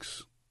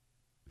banks.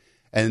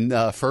 And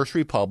First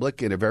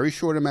Republic, in a very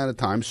short amount of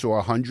time,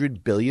 saw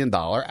 $100 billion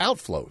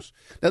outflows.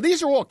 Now,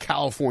 these are all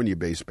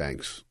California-based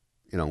banks,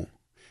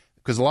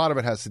 because a lot of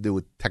it has to do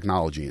with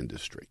technology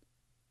industry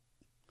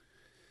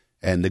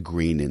and the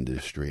green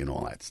industry and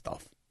all that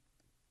stuff.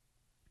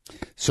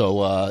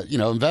 So,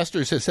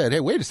 investors have said,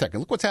 hey, wait a second,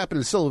 look what's happened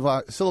in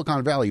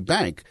Silicon Valley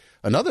Bank,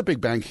 another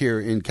big bank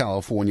here in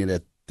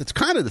California that's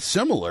kind of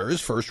similar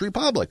as First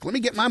Republic. Let me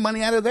get my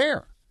money out of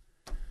there.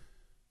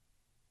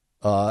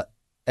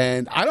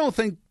 And I don't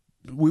think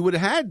we would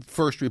have had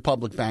First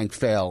Republic Bank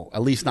fail,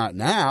 at least not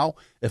now,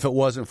 if it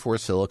wasn't for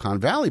Silicon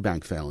Valley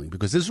Bank failing,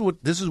 because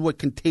this is what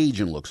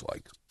contagion looks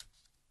like.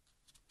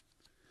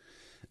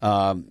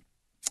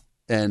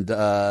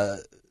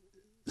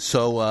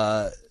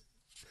 So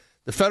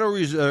the Federal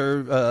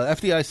Reserve,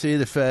 FDIC,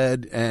 the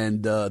Fed,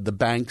 and the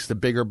banks, the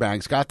bigger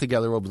banks, got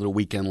together over the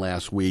weekend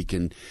last week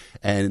and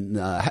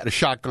had a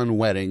shotgun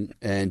wedding,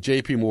 and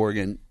J.P.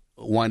 Morgan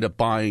wound up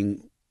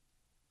buying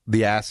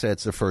the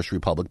assets of First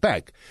Republic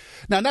Bank.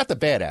 Now, not the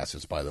bad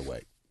assets, by the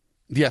way.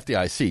 The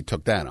FDIC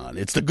took that on.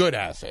 It's the good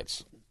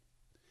assets.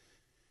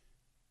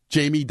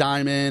 Jamie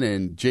Dimon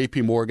and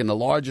J.P. Morgan, the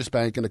largest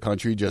bank in the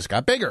country, just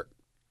got bigger.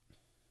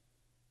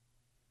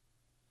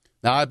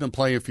 Now, I've been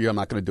playing for you. I'm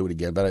not going to do it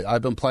again, but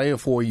I've been playing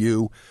for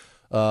you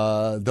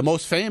the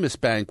most famous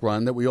bank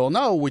run that we all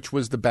know, which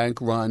was the bank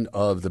run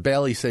of the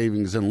Bailey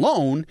Savings and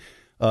Loan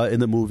in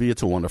the movie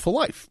It's a Wonderful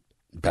Life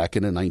back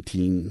in the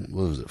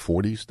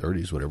 40s,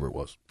 30s, whatever it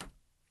was,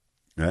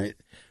 right?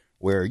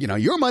 Where,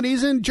 your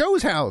money's in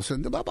Joe's house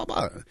and blah, blah,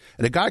 blah.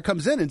 And a guy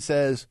comes in and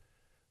says,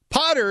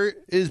 Potter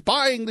is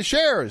buying the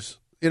shares,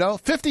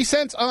 50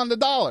 cents on the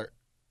dollar.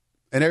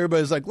 And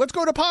everybody's like, let's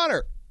go to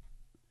Potter.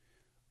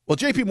 Well,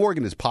 J.P.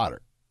 Morgan is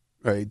Potter,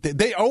 right?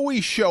 They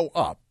always show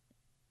up,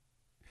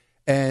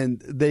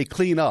 and they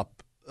clean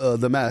up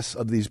the mess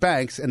of these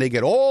banks, and they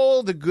get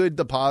all the good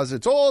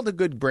deposits, all the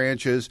good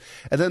branches,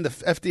 and then the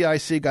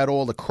FDIC got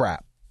all the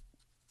crap.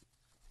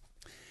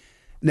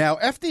 Now,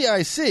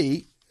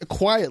 FDIC,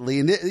 quietly,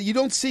 and you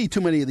don't see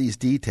too many of these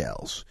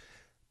details,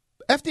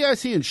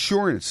 FDIC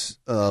Insurance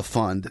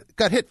Fund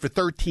got hit for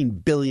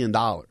 $13 billion.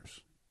 And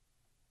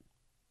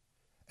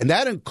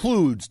that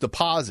includes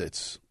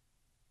deposits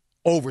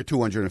over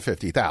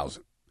 $250,000.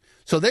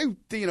 So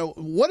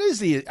what is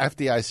the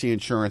FDIC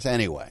insurance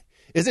anyway?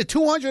 Is it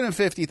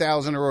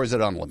 $250,000 or is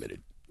it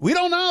unlimited? We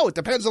don't know. It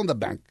depends on the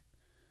bank.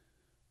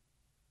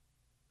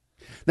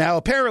 Now,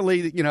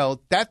 apparently,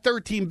 that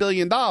 $13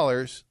 billion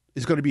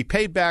is going to be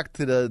paid back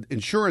to the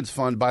insurance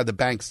fund by the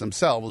banks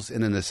themselves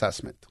in an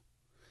assessment.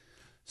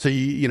 So,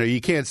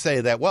 you can't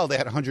say that, well, they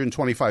had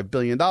 $125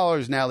 billion.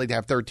 Now they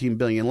have $13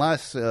 billion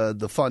less.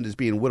 The fund is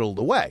being whittled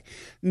away.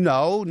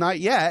 No, not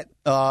yet.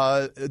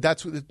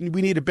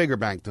 We need a bigger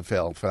bank to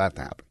fail for that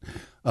to happen.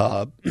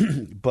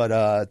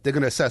 But they're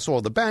going to assess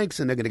all the banks,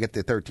 and they're going to get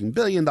their $13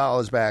 billion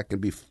back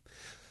and be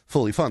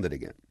fully funded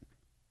again.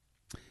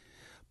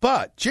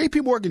 But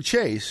J.P. Morgan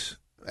Chase,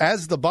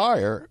 as the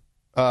buyer,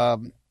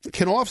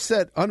 can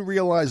offset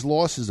unrealized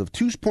losses of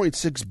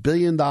 $2.6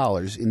 billion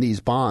in these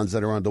bonds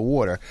that are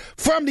underwater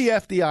from the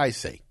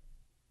FDIC.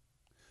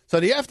 So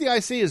the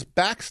FDIC is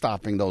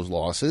backstopping those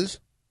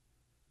losses,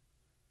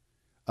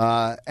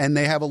 and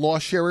they have a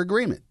loss share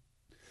agreement.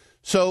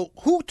 So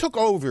who took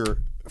over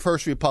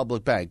First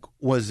Republic Bank?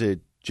 Was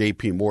it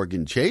J.P.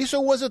 Morgan Chase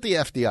or was it the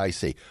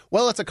FDIC?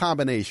 Well, it's a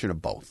combination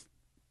of both.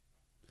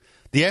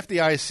 The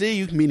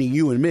FDIC, meaning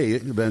you and me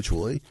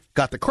eventually,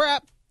 got the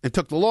crap and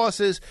took the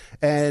losses,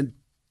 and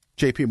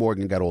J.P.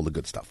 Morgan got all the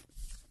good stuff.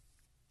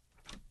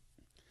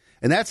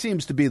 And that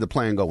seems to be the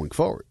plan going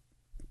forward.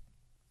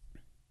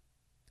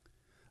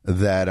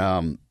 That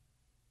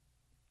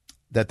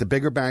the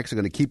bigger banks are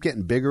going to keep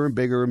getting bigger and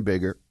bigger and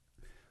bigger,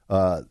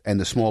 and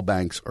the small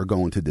banks are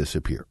going to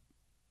disappear.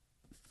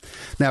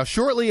 Now,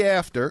 shortly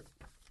after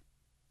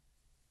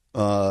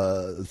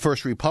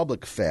First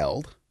Republic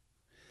failed,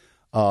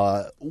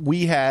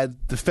 we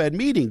had the Fed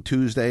meeting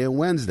Tuesday and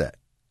Wednesday.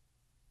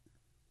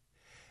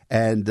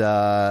 And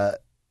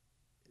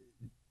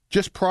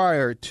just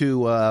prior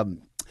to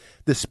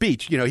the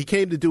speech, he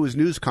came to do his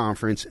news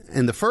conference,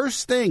 and the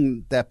first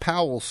thing that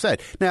Powell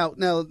said. Now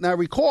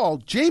recall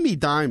Jamie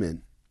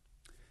Dimon.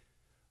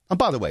 And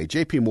by the way,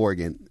 J.P.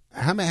 Morgan,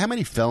 how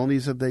many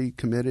felonies have they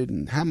committed,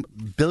 and how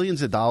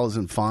billions of dollars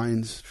in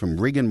fines from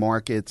rigging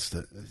markets?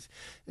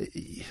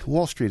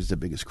 Wall Street is the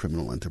biggest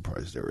criminal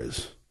enterprise there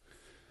is.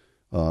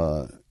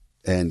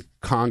 And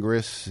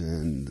Congress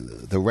and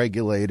the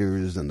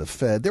regulators and the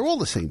Fed, they're all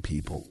the same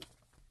people.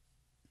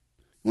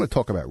 I want to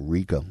talk about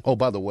RICO. Oh,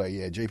 by the way,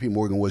 yeah, J.P.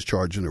 Morgan was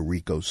charged in a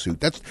RICO suit.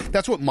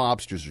 That's what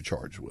mobsters are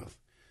charged with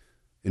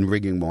in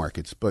rigging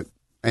markets. But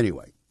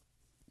anyway,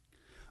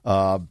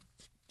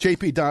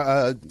 JP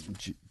Diamond.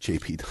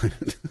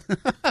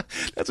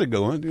 That's a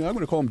good one. I'm going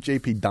to call him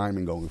JP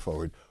Diamond going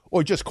forward,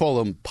 or just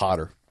call him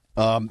Potter.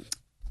 Anyway,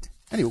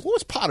 what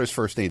was Potter's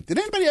first name? Did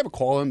anybody ever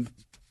call him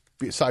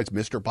besides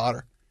Mr.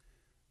 Potter?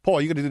 Paul,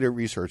 you're going to do the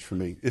research for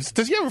me.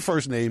 Does he have a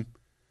first name?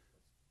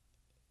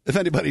 If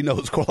anybody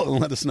knows, call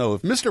and let us know.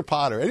 If Mr.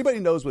 Potter, anybody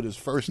knows what his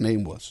first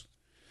name was?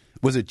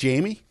 Was it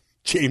Jamie?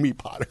 Jamie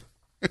Potter.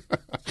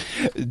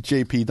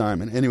 JP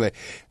Diamond. Anyway,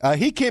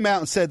 he came out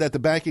and said that the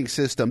banking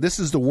system, this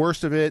is the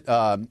worst of it.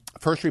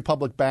 First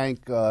Republic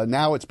Bank,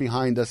 now it's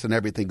behind us and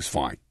everything's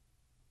fine.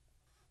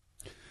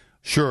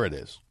 Sure it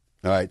is.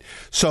 All right.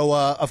 So,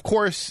 of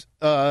course,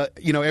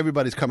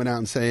 everybody's coming out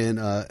and saying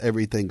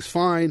everything's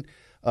fine.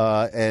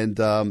 And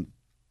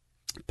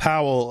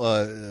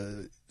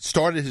Powell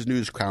started his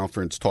news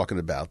conference talking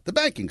about the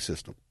banking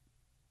system.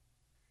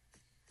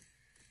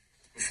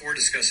 Before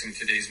discussing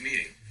today's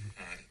meeting,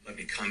 let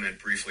me comment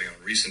briefly on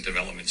recent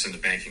developments in the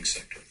banking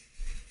sector.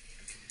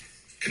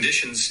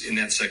 Conditions in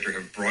that sector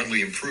have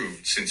broadly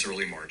improved since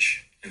early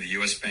March, and the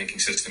U.S. banking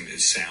system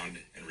is sound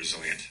and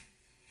resilient.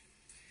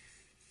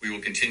 We will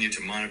continue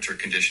to monitor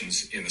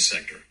conditions in the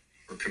sector.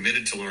 We're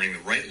committed to learning the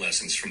right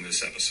lessons from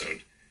this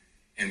episode,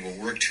 and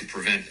will work to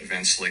prevent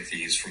events like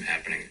these from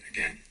happening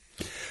again.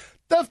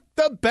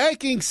 The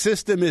banking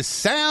system is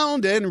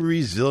sound and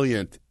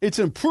resilient. It's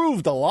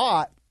improved a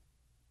lot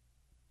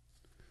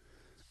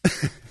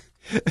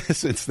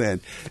since then.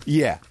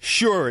 Yeah,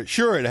 sure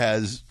it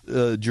has,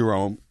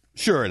 Jerome.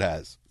 Sure it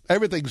has.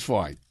 Everything's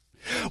fine.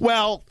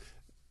 Well,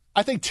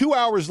 I think 2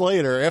 hours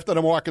later, after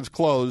the markets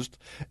closed,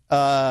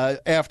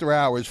 after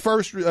hours,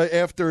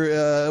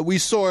 after we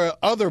saw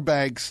other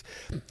banks,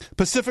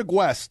 Pacific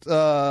West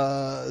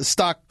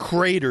stock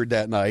cratered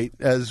that night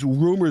as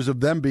rumors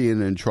of them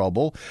being in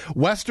trouble.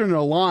 Western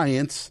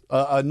Alliance,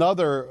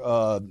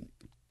 another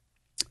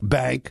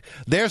bank,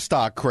 their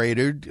stock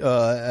cratered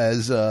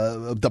as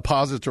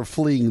deposits are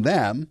fleeing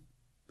them.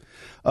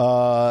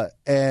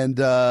 And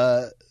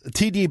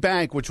TD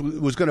Bank, which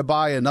was going to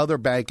buy another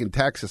bank in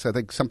Texas, I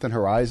think something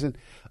Horizon,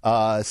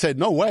 said,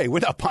 no way, we're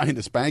not buying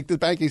this bank. The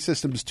banking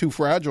system is too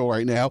fragile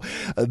right now.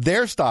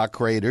 Their stock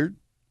cratered.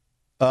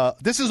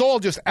 This is all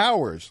just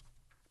hours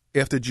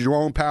after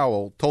Jerome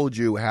Powell told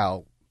you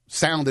how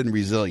sound and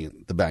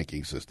resilient the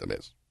banking system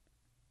is.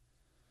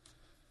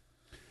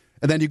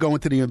 And then you go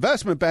into the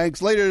investment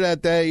banks. Later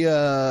that day,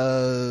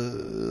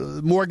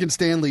 Morgan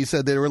Stanley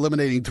said they were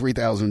eliminating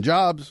 3,000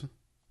 jobs.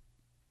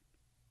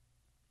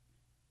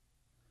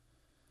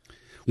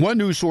 One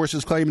news source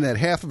is claiming that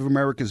half of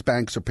America's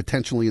banks are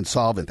potentially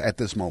insolvent at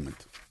this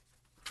moment.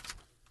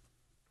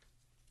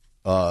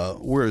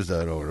 Where is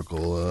that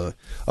article?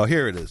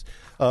 Here it is.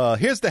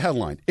 Here's the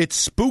headline. It's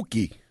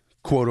spooky,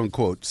 quote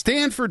unquote.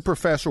 Stanford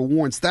professor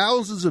warns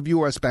thousands of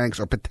U.S. banks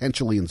are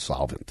potentially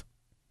insolvent.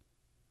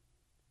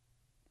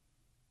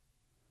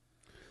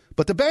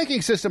 But the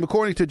banking system,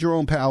 according to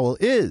Jerome Powell,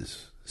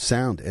 is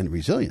sound and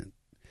resilient.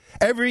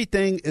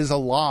 Everything is a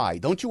lie.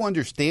 Don't you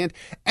understand?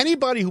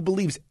 Anybody who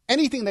believes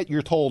anything that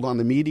you're told on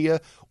the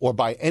media or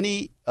by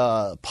any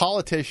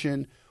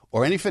politician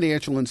or any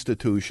financial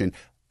institution,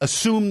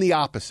 assume the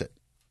opposite.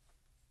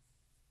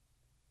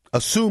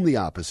 Assume the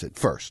opposite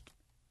first.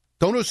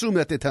 Don't assume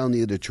that they're telling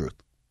you the truth.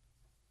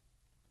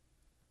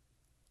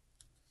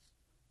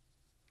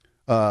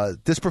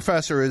 This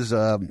professor is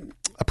a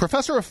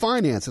professor of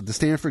finance at the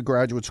Stanford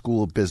Graduate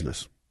School of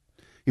Business.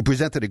 He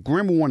presented a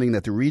grim warning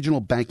that the regional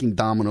banking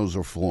dominoes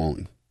are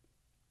falling.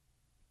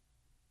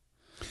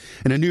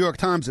 In a New York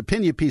Times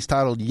opinion piece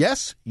titled,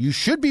 "Yes, you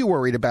should be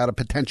worried about a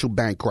potential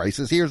bank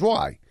crisis. Here's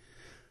why."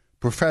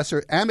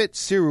 Professor Amit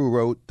Siru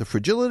wrote, "The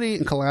fragility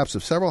and collapse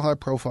of several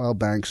high-profile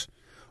banks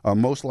are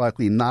most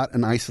likely not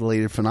an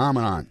isolated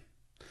phenomenon.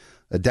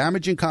 A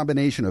damaging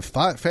combination of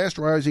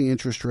fast-rising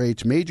interest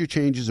rates, major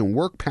changes in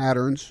work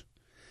patterns,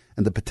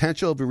 and the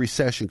potential of a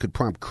recession could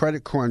prompt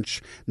credit crunch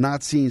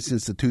not seen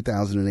since the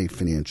 2008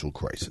 financial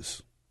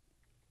crisis."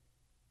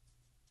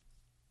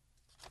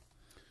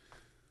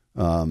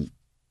 I've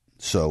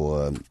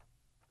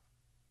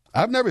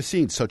never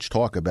seen such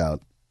talk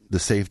about the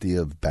safety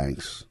of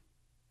banks.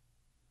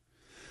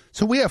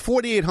 So we have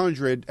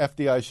 4,800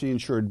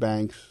 FDIC-insured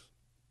banks,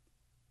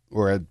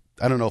 or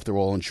I don't know if they're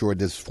all insured.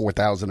 There's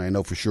 4,000 I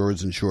know for sure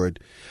is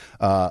insured.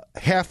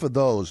 Half of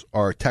those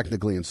are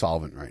technically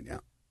insolvent right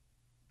now.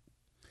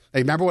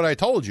 Hey, remember what I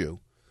told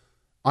you?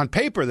 On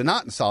paper, they're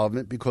not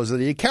insolvent because of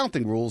the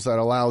accounting rules that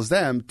allows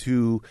them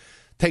to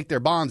take their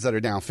bonds that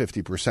are down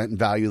 50% and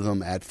value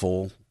them at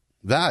full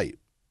value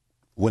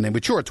when they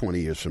mature 20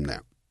 years from now.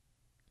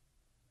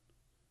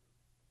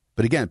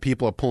 But again,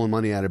 people are pulling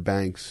money out of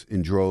banks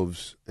in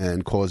droves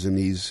and causing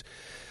these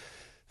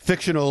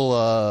fictional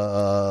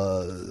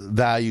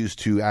values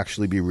to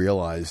actually be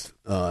realized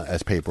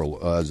as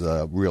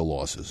real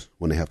losses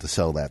when they have to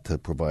sell that to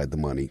provide the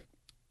money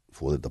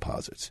for the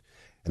deposits.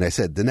 And I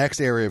said the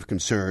next area of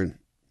concern,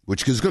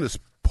 which is going to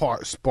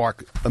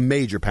spark a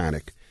major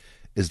panic,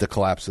 is the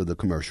collapse of the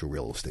commercial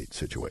real estate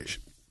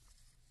situation.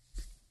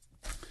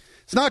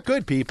 It's not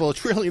good, people.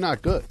 It's really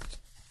not good.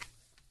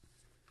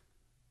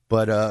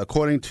 But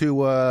according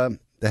to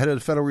the head of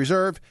the Federal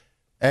Reserve,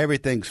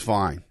 everything's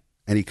fine.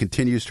 And he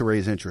continues to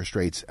raise interest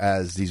rates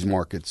as these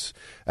markets,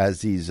 as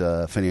these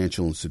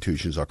financial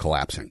institutions are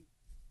collapsing.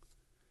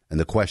 And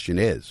the question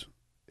is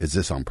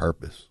this on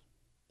purpose?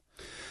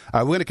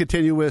 We're going to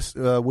continue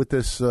with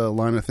this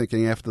line of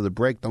thinking after the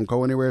break. Don't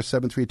go anywhere.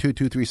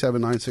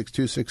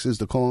 732-237-9626 is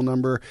the call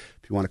number.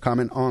 If you want to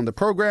comment on the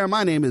program,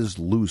 my name is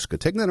Lou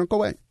Scatigna. Don't go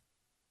away.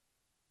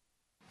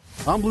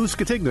 I'm Lou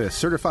Scatigna,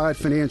 certified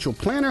financial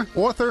planner,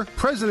 author,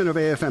 president of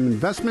AFM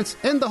Investments,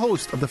 and the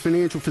host of The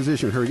Financial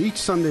Physician, heard each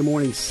Sunday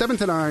morning 7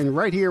 to 9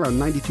 right here on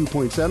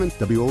 92.7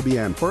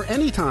 WOBM or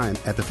anytime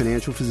at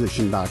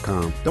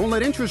thefinancialphysician.com. Don't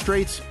let interest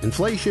rates,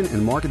 inflation,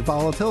 and market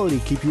volatility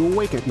keep you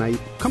awake at night.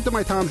 Come to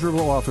my Toms River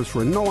office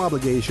for a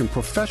no-obligation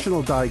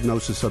professional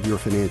diagnosis of your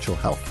financial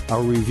health.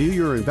 I'll review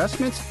your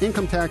investments,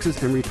 income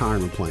taxes, and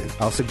retirement plan.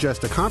 I'll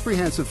suggest a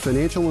comprehensive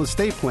financial and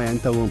estate plan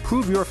that will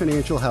improve your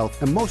financial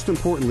health and, most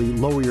importantly,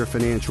 lower your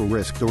financial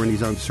risk during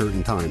these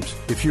uncertain times.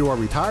 If you are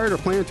retired or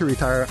plan to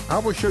retire, I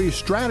will show you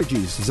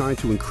strategies designed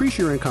to increase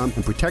your income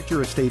and protect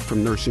your estate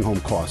from nursing home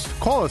costs.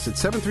 Call us at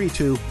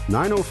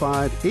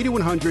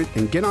 732-905-8100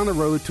 and get on the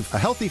road to a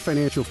healthy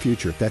financial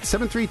future. That's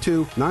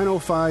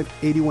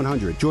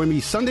 732-905-8100. Join me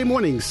Sunday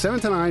mornings 7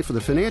 to 9 for The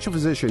Financial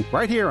Physician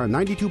right here on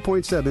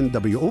 92.7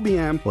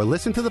 WOBM or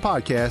listen to the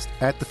podcast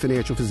at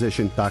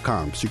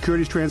thefinancialphysician.com.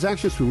 Securities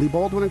transactions through Lee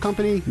Baldwin &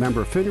 Company,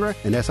 member of FINRA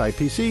and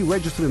SIPC,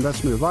 registered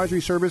investment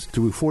advisory service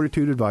through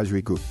Fortitude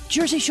Advisory Group.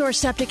 Jersey Shore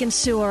Septic and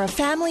Sewer, a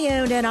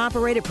family-owned and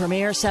operated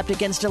premier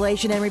septic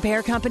installation and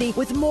repair company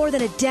with more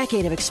than a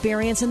decade of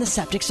experience in the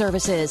septic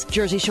services.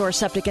 Jersey Shore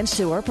Septic and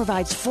Sewer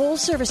provides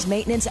full-service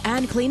maintenance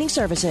and cleaning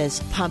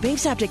services, pumping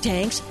septic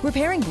tanks,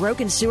 repairing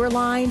broken sewer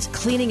lines,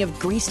 cleaning of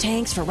grease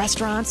tanks for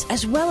restaurants,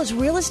 as well as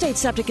real estate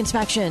septic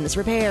inspections,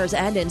 repairs,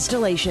 and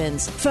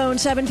installations. Phone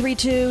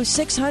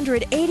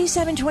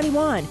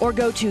 732-600-8721 or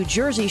go to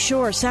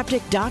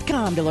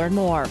jerseyshoreseptic.com to learn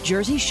more.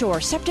 Jersey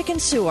Shore Septic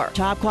and Sewer.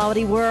 Top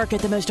quality work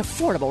at the most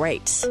affordable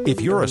rates.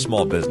 If you're a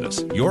small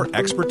business, your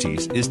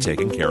expertise is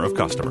taking care of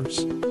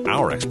customers.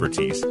 Our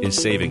expertise is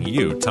saving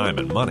you time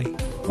and money.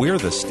 We're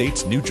the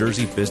state's New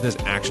Jersey Business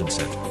Action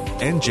Center,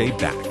 NJ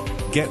BAC.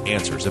 Get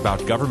answers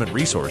about government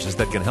resources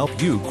that can help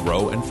you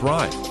grow and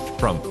thrive.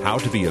 From how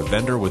to be a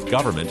vendor with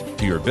government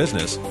to your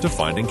business to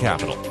finding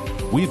capital.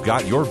 We've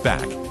got your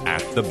back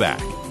at the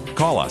back.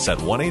 Call us at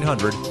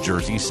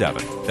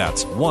 1-800-JERSEY-7.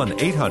 That's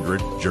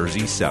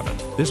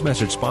 1-800-JERSEY-7. This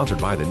message sponsored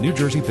by the New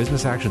Jersey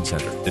Business Action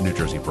Center, the New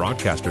Jersey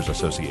Broadcasters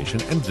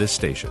Association, and this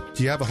station.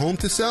 Do you have a home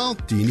to sell?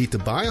 Do you need to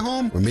buy a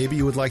home? Or maybe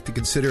you would like to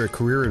consider a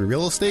career in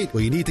real estate?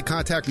 Well, you need to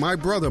contact my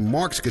brother,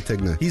 Mark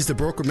Scatigna. He's the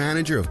broker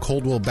manager of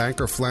Coldwell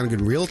Banker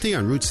Flanagan Realty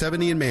on Route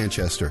 70 in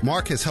Manchester.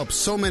 Mark has helped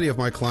so many of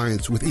my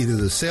clients with either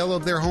the sale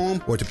of their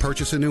home or to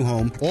purchase a new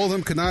home. All of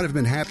them could not have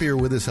been happier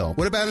with his help.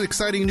 What about an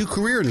exciting new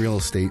career in real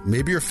estate?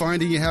 Maybe you're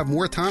finding you have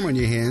more time on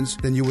your hands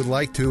than you would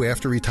like to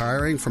after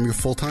retiring from your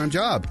full-time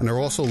job and are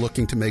also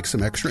looking to make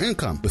some extra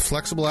income. With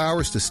flexible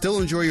hours to still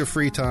enjoy your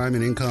free time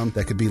and income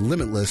that could be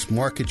limitless,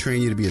 Mark could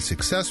train you to be as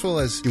successful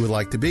as you would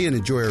like to be and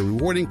enjoy a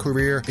rewarding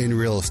career in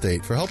real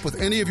estate. For help with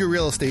any of your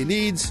real estate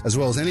needs, as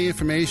well as any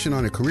information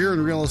on a career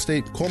in real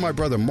estate, call my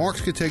brother Mark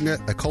Scatigna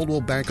at Coldwell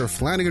Banker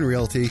Flanagan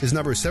Realty. His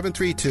number is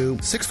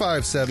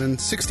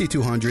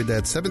 732-657-6200.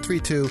 That's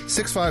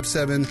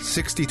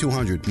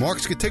 732-657-6200. Mark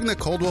Scatigna,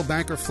 Coldwell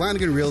Banker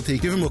Flanagan Realty.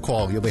 Give him a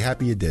call. You'll be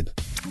happy you did.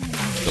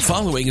 The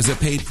following is a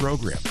paid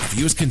program.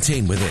 Views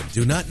contained within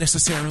do not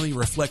necessarily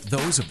reflect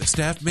those of the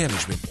staff,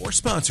 management, or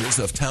sponsors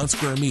of Town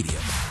Square Media.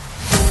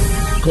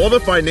 Call the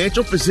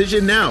Financial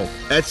Physician now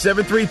at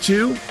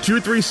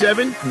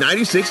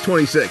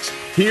 732-237-9626.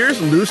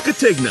 Here's Lou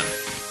Scatigna.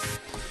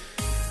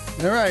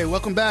 All right,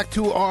 welcome back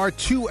to our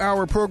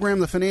 2-hour program,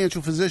 The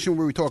Financial Physician,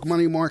 where we talk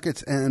money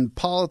markets and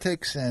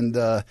politics. And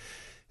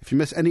if you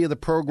miss any of the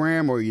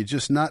program or you're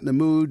just not in the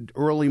mood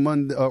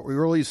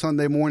early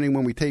Sunday morning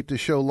when we tape the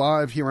show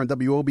live here on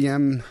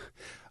WOBM,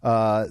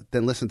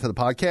 then listen to the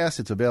podcast.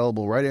 It's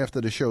available right after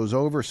the show's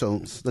over.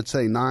 So let's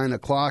say 9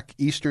 o'clock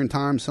Eastern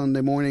time Sunday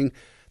morning.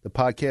 The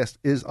podcast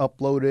is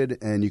uploaded,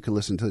 and you can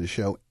listen to the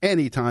show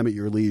anytime at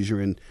your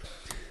leisure. And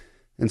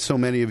so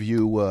many of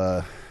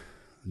you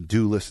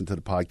do listen to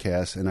the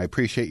podcast, and I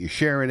appreciate you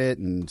sharing it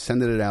and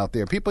sending it out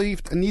there. People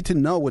need to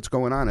know what's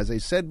going on. As I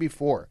said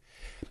before,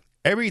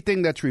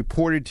 everything that's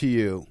reported to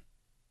you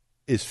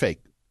is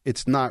fake.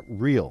 It's not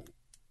real.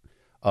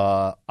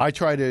 I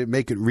try to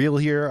make it real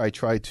here. I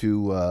try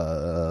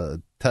to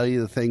tell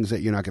you the things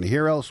that you're not going to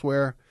hear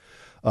elsewhere,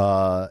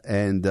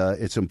 and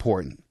it's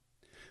important.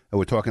 And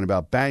we're talking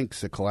about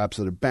banks, the collapse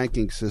of the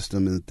banking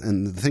system,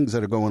 and the things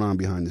that are going on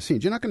behind the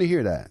scenes. You're not going to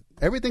hear that.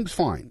 Everything's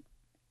fine.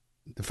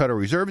 The Federal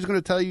Reserve is going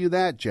to tell you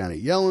that. Janet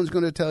Yellen's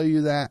going to tell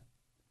you that.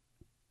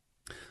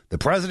 The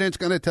president's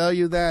going to tell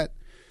you that.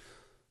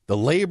 The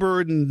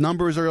labor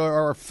numbers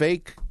are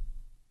fake.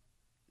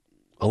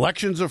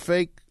 Elections are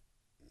fake.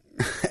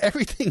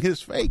 Everything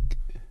is fake.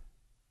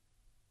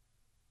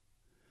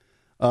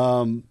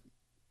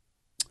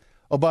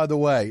 Oh, by the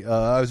way,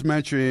 I was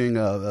mentioning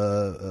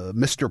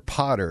Mr.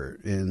 Potter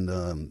in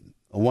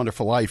A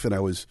Wonderful Life, and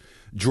I was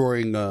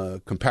drawing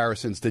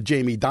comparisons to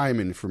Jamie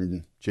Dimon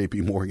from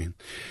J.P. Morgan.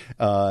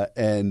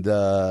 And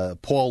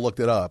Paul looked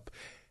it up.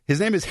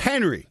 His name is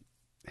Henry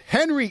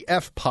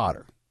F.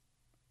 Potter.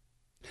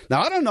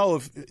 Now, I don't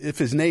know if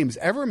his name's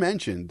ever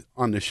mentioned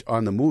on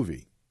the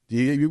movie. Do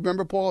you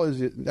remember, Paul? Is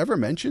it ever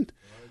mentioned?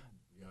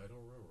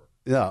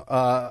 Yeah,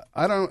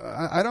 I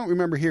don't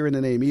remember hearing the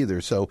name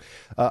either. So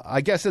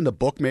I guess in the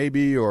book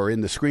maybe or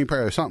in the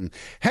screenplay or something.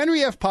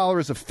 Henry F. Potter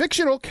is a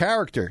fictional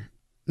character.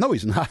 No,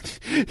 he's not.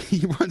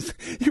 He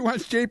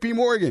runs J.P.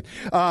 Morgan.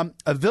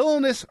 A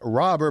villainous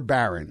robber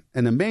baron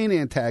and the main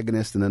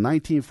antagonist in the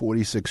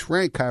 1946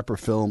 Frank Capra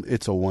film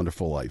It's a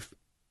Wonderful Life.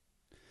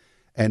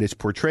 And it's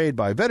portrayed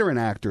by veteran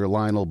actor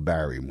Lionel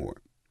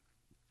Barrymore.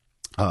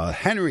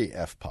 Henry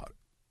F.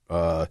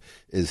 Potter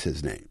is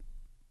his name.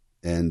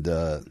 And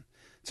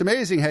it's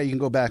amazing how you can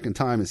go back in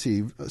time and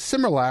see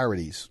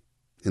similarities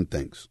in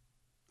things.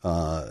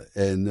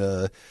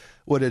 And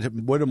what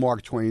did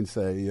Mark Twain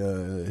say?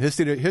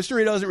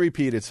 History doesn't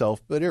repeat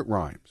itself, but it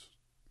rhymes.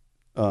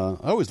 I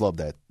always love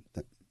that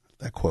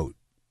quote.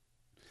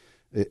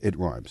 It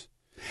rhymes.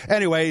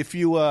 Anyway, if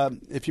you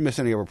miss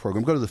any of our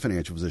program, go to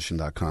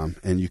thefinancialphysician.com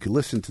and you can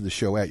listen to the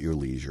show at your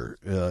leisure.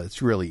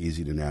 It's really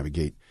easy to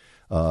navigate.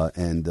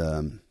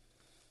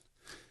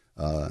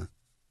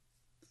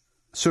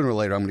 Sooner or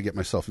later, I'm going to get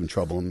myself in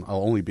trouble, and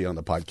I'll only be on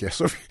the podcast.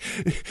 So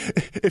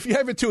if you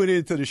haven't tuned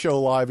into the show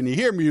live and you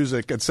hear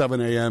music at 7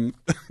 a.m.,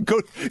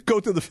 go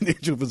to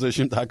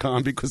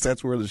thefinancialphysician.com because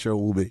that's where the show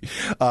will be.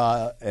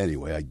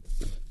 Anyway, I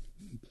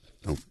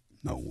don't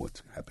know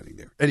what's happening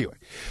there. Anyway,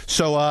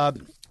 so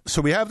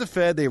we have the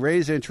Fed. They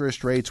raise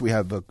interest rates. We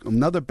have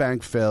another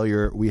bank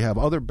failure. We have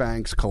other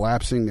banks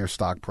collapsing their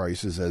stock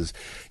prices. As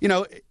you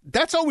know,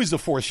 that's always the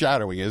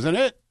foreshadowing, isn't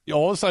it?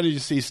 All of a sudden, you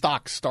see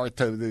stocks start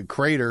to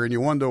crater, and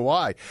you wonder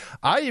why.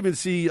 I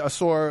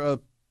saw a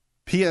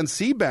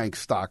PNC Bank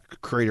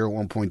stock crater at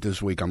one point this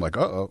week. I'm like,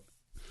 uh-oh.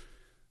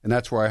 And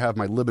that's where I have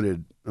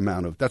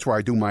that's where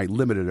I do my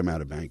limited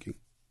amount of banking,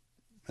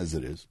 as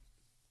it is.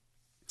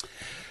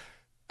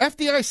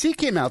 FDIC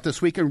came out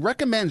this week and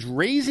recommends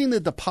raising the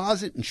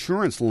deposit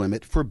insurance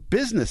limit for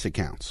business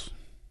accounts.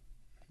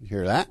 You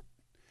hear that?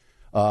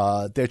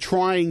 They're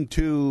trying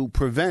to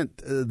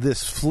prevent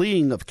this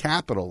fleeing of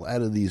capital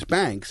out of these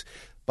banks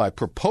by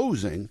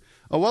proposing,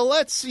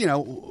 what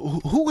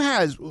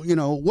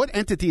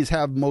entities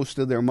have most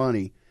of their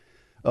money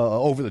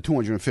over the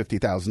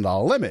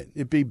 $250,000 limit?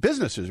 It'd be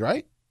businesses,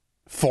 right?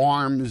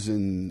 Farms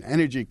and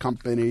energy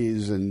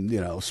companies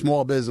and,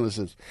 small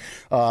businesses,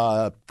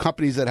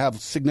 companies that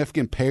have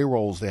significant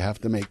payrolls they have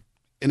to make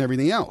and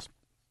everything else.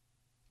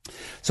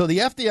 So the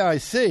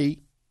FDIC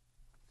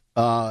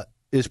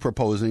is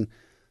proposing.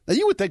 Now,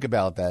 you would think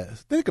about that.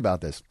 Think about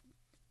this.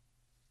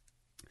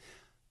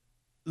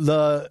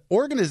 The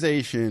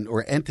organization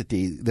or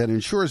entity that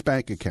insures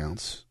bank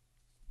accounts,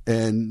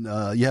 and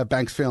you have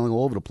banks failing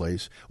all over the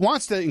place,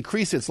 wants to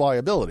increase its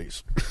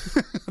liabilities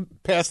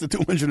past the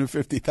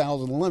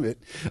 $250,000 limit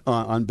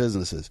on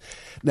businesses.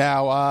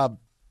 Now,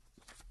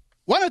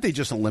 why don't they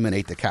just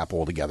eliminate the cap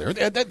altogether?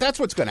 That's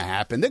what's going to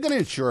happen. They're going to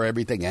insure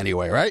everything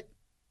anyway, right?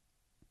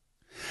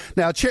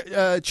 Now,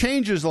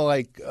 changes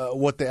like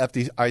what the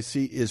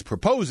FDIC is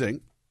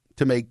proposing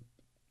to make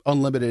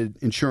unlimited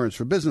insurance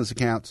for business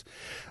accounts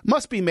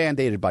must be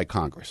mandated by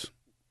Congress,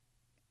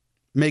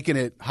 making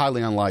it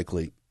highly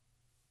unlikely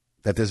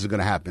that this is going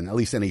to happen, at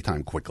least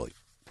anytime quickly.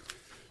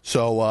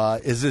 So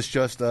is this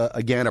just,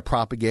 again, a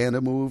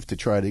propaganda move to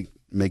try to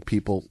make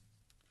people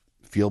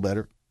feel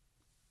better?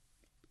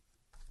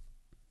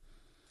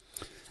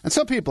 And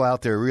some people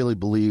out there really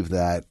believe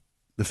that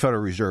the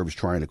Federal Reserve is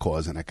trying to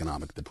cause an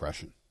economic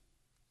depression.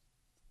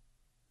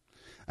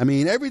 I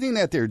mean, everything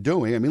that they're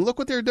doing, look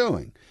what they're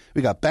doing.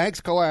 We got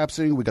banks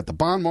collapsing. We got the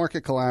bond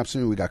market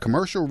collapsing. We got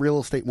commercial real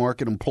estate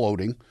market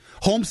imploding.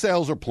 Home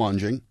sales are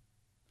plunging.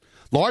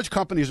 Large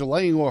companies are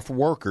laying off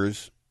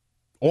workers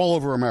all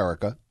over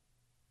America.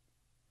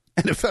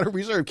 And the Federal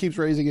Reserve keeps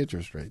raising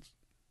interest rates.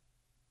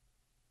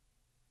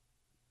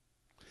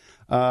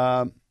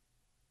 I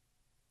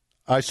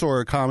saw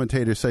a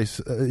commentator say,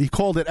 he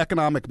called it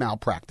economic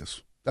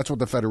malpractice. That's what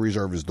the Federal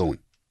Reserve is doing.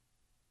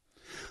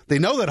 They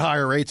know that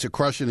higher rates are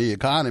crushing the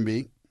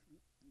economy,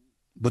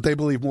 but they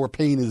believe more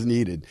pain is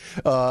needed.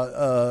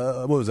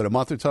 What was it, a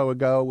month or so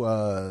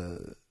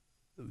ago?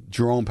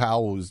 Jerome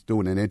Powell was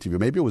doing an interview.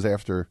 Maybe it was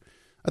after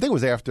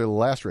the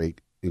last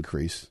rate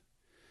increase.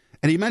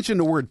 And he mentioned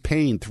the word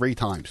pain 3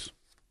 times.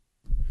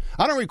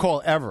 I don't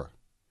recall ever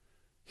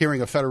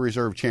hearing a Federal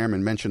Reserve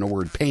chairman mention the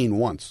word pain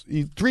once.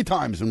 3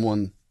 times in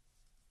one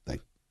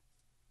thing.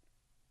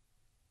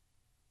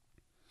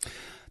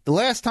 The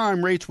last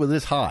time rates were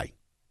this high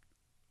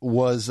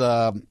was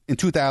in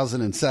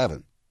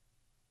 2007.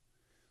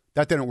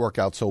 That didn't work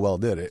out so well,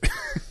 did it?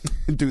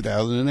 In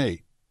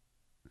 2008.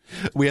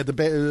 We had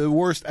the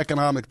worst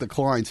economic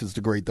decline since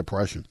the Great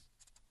Depression.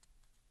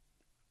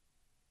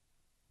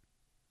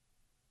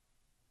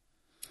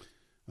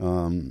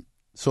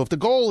 So if the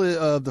goal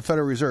of the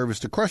Federal Reserve is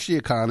to crush the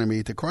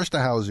economy, to crush the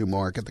housing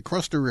market, to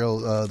crush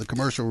the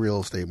commercial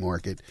real estate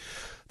market,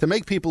 to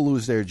make people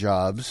lose their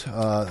jobs,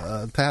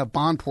 to have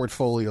bond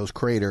portfolios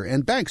crater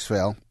and banks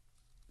fail,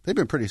 they've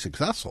been pretty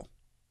successful.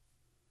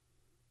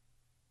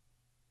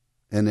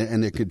 And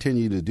they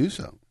continue to do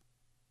so.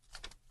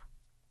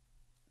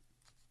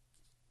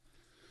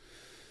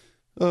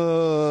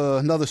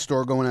 Another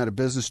store going out of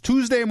business.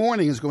 Tuesday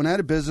Morning is going out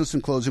of business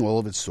and closing all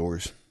of its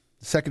stores.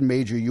 The second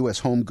major U.S.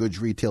 home goods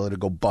retailer to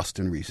go bust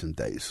in recent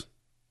days.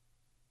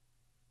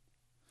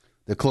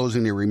 They're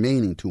closing their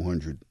remaining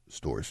 200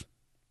 stores.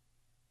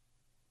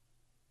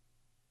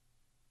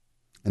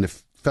 And the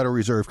Federal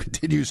Reserve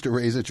continues to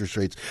raise interest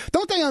rates.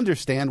 Don't they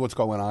understand what's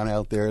going on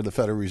out there, the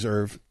Federal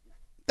Reserve?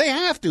 They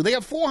have to. They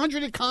have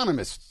 400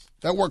 economists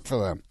that work for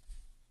them.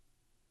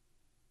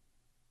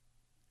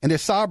 And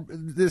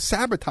they're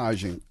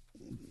sabotaging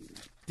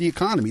the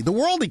economy, the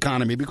world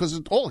economy, because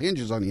it all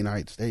hinges on the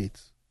United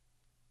States.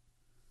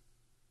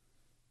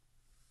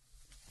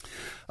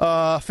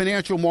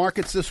 Financial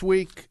markets this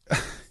week,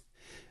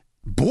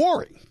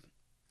 boring.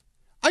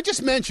 I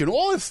just mentioned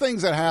all the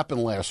things that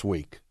happened last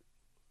week.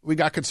 We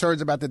got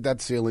concerns about the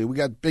debt ceiling. We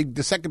got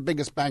the second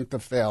biggest bank to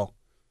fail.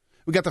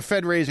 We got the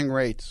Fed raising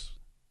rates.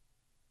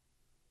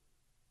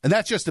 And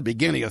that's just the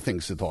beginning of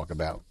things to talk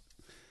about.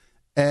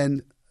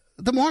 And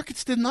the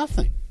markets did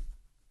nothing.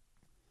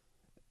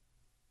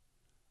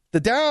 The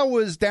Dow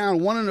was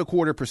down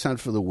 1.25%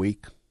 for the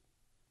week.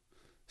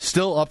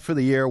 Still up for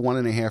the year,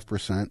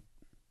 1.5%.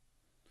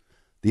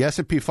 The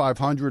S&P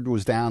 500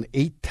 was down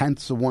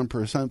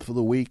 0.8% for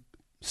the week.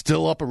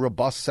 Still up a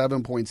robust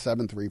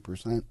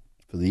 7.73%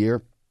 for the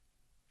year.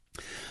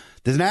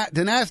 The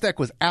NASDAQ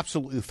was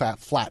absolutely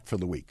flat for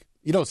the week.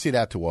 You don't see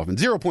that too often.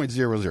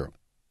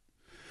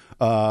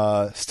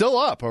 0.00. Still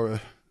up,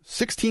 or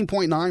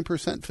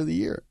 16.9% for the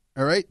year.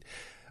 All right?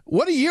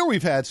 What a year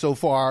we've had so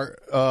far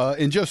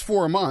in just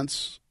 4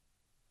 months.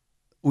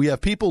 We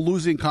have people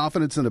losing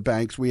confidence in the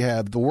banks. We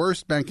have the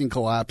worst banking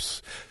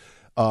collapse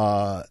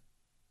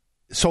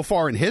so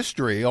far in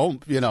history,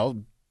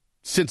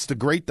 since the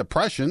Great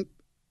Depression,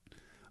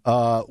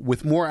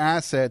 with more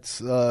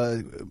assets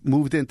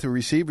moved into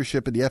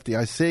receivership at the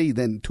FDIC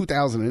than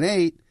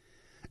 2008,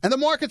 and the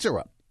markets are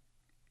up.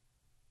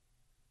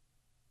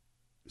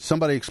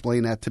 Somebody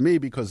explain that to me,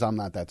 because I'm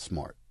not that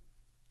smart.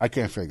 I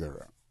can't figure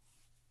it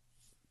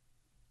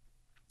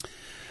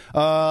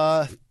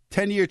out.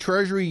 10-year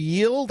Treasury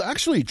yield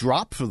actually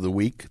dropped for the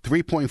week,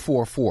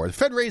 3.44. The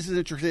Fed raises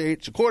interest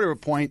rates a quarter of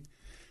a point,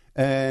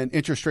 and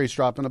interest rates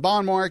dropped in the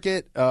bond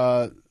market.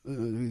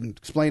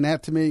 Explain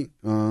that to me.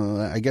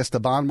 I guess the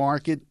bond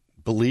market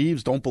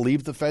don't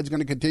believe the Fed's going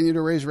to continue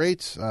to raise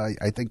rates.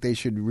 I think they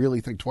should really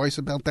think twice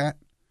about that.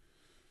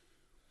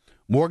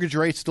 Mortgage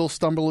rates still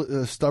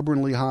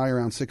stubbornly high,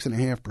 around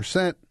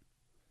 6.5%.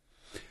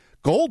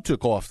 Gold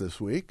took off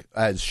this week,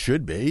 as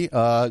should be.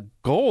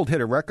 Gold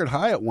hit a record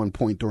high at one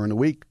point during the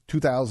week,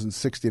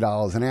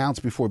 $2,060 an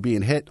ounce, before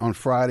being hit on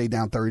Friday,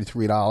 down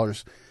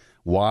 $33.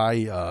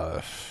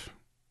 Why?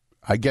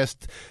 I guess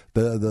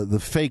the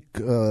fake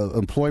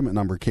employment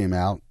number came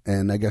out,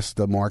 and I guess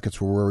the markets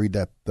were worried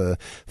that the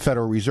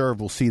Federal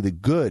Reserve will see the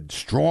good,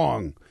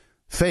 strong,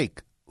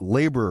 fake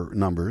labor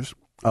numbers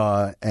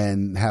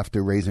and have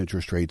to raise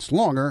interest rates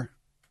longer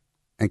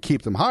and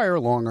keep them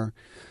higher longer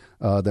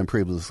than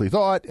previously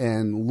thought.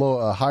 And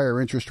higher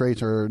interest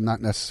rates are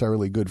not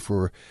necessarily good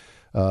for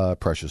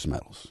precious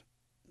metals.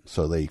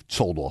 So they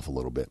sold off a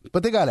little bit.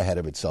 But they got ahead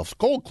of itself.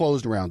 Gold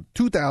closed around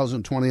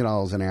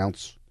 $2,020 an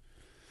ounce.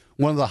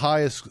 One of the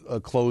highest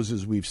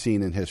closes we've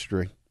seen in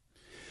history.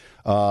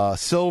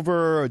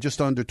 Silver, just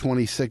under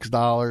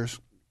 $26.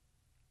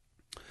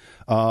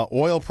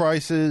 Oil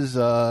prices,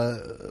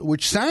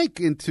 which sank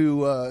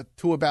to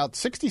about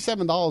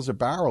 $67 a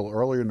barrel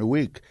earlier in the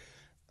week,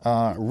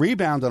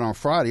 rebounded on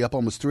Friday, up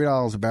almost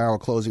 $3 a barrel,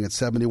 closing at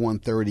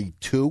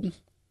 $71.32.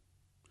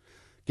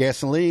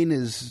 Gasoline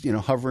is,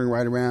 hovering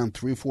right around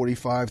 $3.45,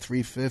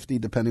 $3.50,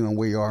 depending on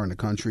where you are in the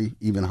country,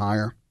 even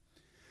higher.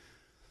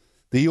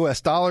 The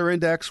U.S. dollar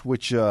index,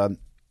 which I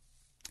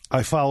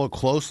follow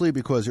closely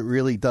because it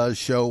really does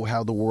show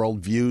how the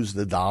world views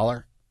the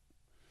dollar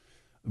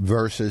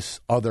versus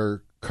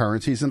other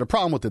currencies. And the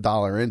problem with the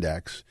dollar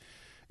index,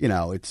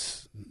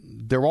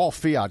 they're all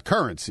fiat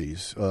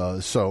currencies.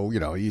 So,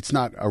 it's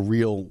not a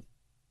real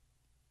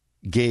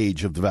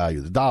gauge of the value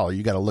of the dollar.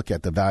 You got to look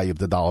at the value of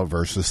the dollar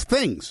versus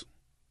things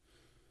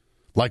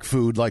like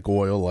food, like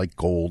oil, like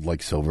gold,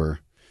 like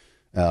silver.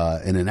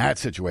 And in that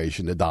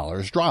situation, the dollar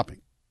is dropping.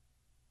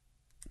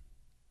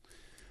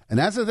 And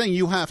that's the thing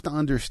you have to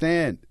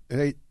understand.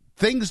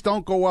 Things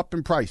don't go up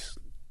in price.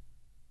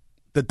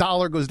 The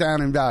dollar goes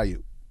down in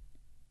value.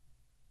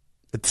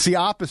 It's the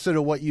opposite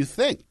of what you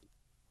think.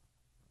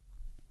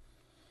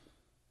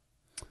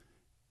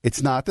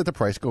 It's not that the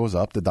price goes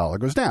up, the dollar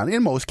goes down,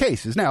 in most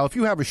cases. Now, if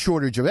you have a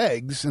shortage of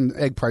eggs and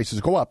egg prices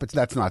go up,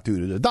 that's not due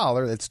to the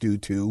dollar. That's due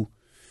to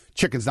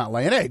chickens not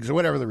laying eggs or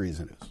whatever the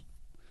reason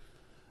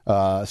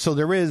is. So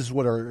there is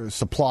what are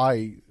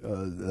supply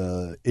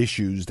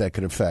issues that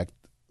could affect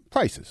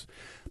prices.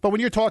 But when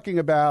you're talking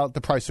about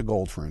the price of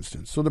gold, for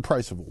instance, or the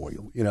price of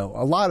oil,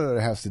 a lot of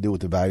it has to do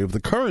with the value of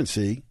the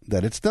currency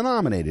that it's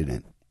denominated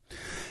in.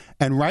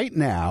 And right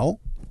now,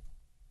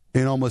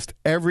 in almost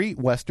every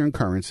Western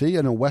currency,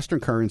 and a Western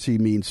currency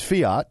means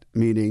fiat,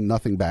 meaning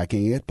nothing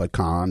backing it but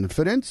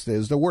confidence.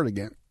 There's the word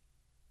again.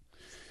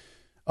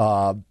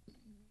 Gold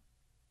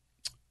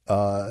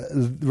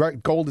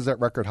is at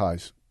record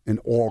highs in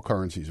all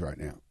currencies right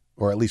now,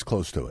 or at least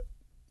close to it.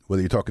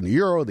 Whether you're talking the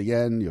euro, the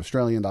yen, the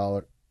Australian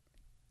dollar,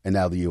 and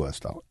now the U.S.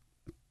 dollar.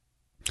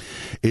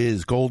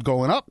 Is gold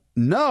going up?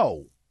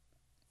 No,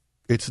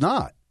 it's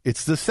not.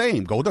 It's the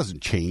same. Gold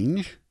doesn't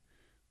change.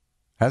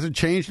 Hasn't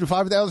changed in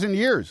 5,000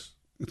 years.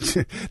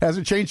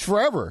 Hasn't changed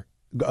forever.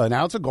 An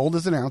ounce of gold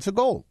is an ounce of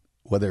gold,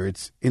 whether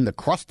it's in the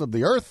crust of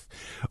the earth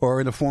or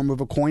in the form of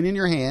a coin in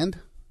your hand.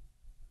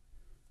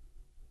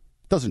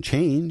 Doesn't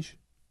change.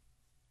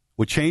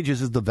 What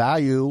changes is the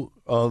value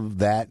of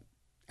that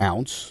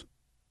ounce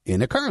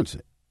in a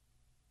currency.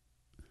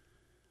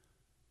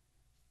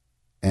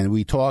 And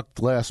we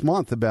talked last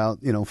month about,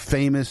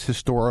 famous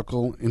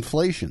historical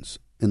inflations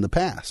in the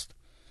past.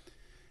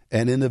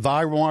 And in the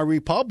Weimar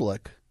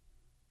Republic,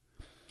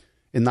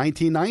 in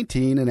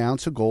 1919, an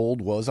ounce of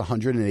gold was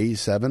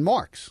 187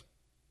 marks.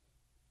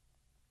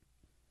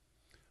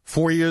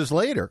 4 years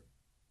later,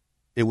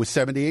 it was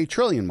 78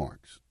 trillion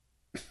marks.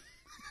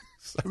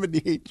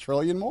 78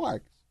 trillion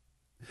marks.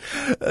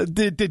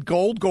 Did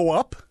gold go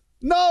up?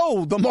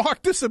 No, the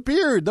mark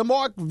disappeared. The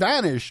mark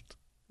vanished.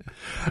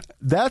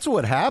 That's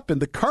what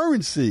happened. The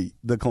currency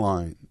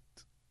declined.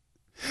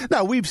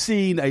 Now, we've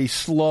seen a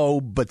slow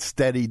but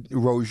steady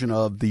erosion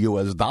of the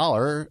U.S.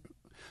 dollar.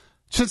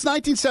 Since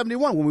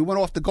 1971, when we went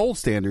off the gold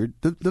standard,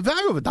 the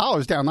value of a dollar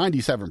is down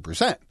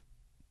 97%.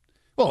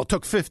 Well, it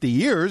took 50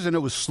 years, and it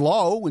was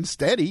slow and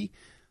steady,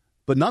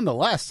 but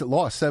nonetheless, it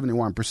lost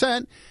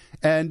 71%.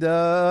 And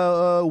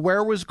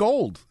where was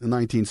gold in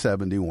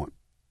 1971?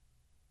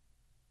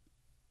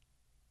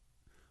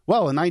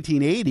 Well, in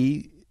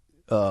 1980,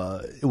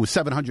 it was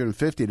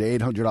 $750 to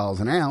 $800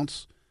 an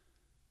ounce.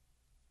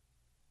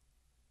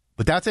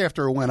 But that's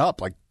after it went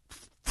up like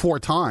 4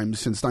 times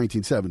since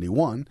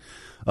 1971.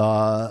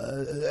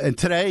 And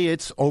today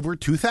it's over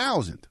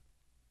 2,000.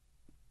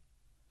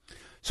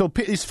 So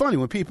it's funny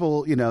when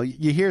people,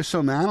 you hear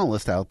some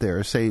analyst out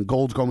there saying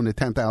gold's going to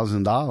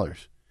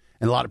 $10,000.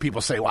 And a lot of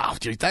people say, wow,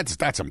 geez,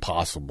 that's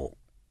impossible.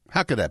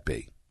 How could that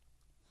be?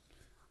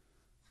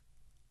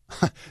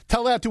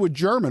 Tell that to a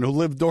German who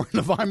lived during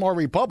the Weimar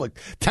Republic.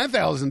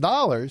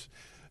 $10,000,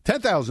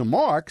 10,000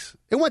 marks.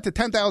 It went to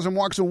 10,000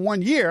 marks in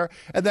 1 year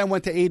and then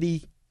went to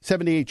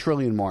 78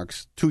 trillion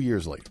marks 2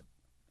 years later.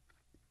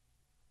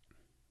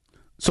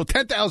 So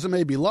 10,000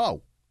 may be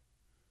low.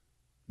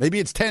 Maybe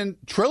it's 10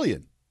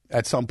 trillion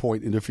at some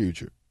point in the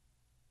future.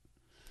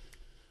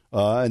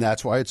 And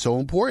that's why it's so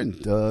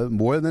important,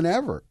 more than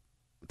ever,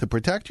 to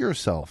protect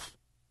yourself.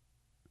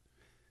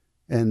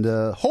 And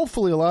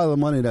hopefully a lot of the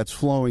money that's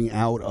flowing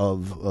out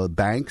of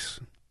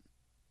banks,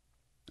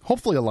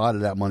 hopefully a lot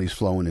of that money is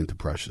flowing into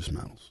precious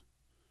metals.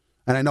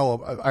 And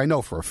I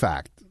know for a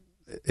fact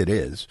it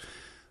is.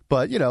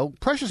 But,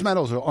 precious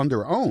metals are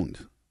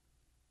under-owned.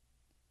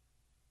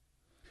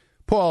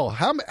 Paul,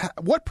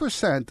 what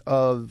percent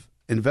of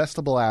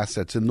investable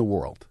assets in the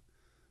world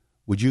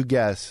would you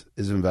guess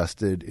is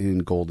invested in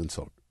gold and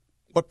silver?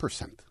 What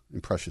percent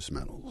in precious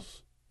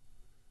metals?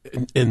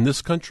 In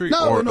this country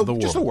or the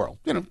world? Just the world.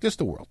 Just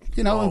the world.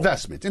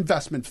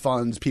 Investment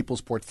funds,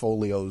 people's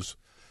portfolios,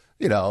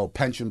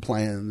 pension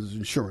plans,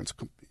 insurance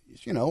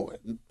companies,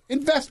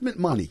 investment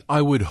money.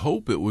 I would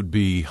hope it would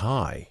be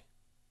high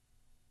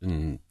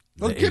in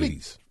the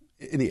 80s.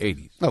 In the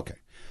 80s. Okay.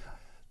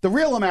 The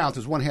real amount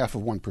is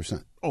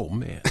 0.5%. Oh,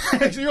 man.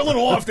 So you're a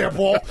little off there,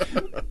 Paul.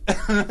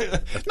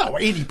 No,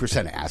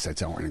 80% of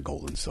assets aren't in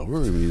gold and silver.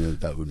 I mean,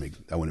 that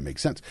wouldn't make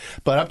sense.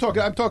 But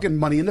I'm talking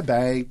money in the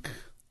bank,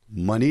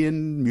 money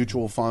in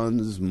mutual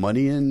funds,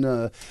 money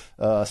in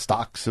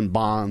stocks and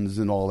bonds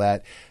and all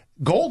that.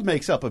 Gold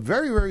makes up a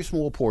very, very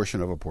small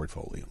portion of a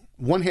portfolio,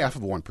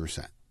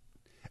 0.5%.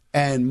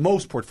 And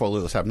most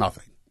portfolios have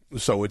nothing.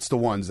 So it's the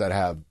ones that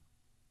have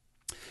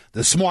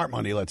the smart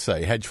money, let's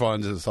say, hedge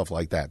funds and stuff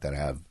like that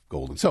have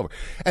gold and silver.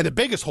 And the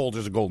biggest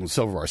holders of gold and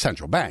silver are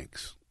central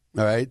banks,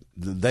 all right?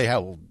 They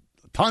have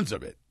tons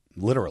of it,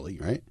 literally,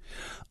 right?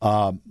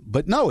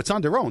 But no, it's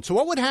on their own. So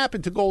what would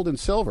happen to gold and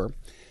silver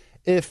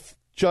if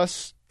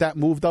just that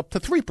moved up to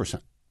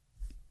 3%?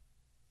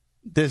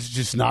 There's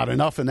just not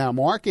enough in that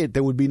market.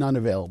 There would be none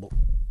available.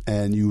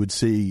 And you want to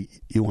see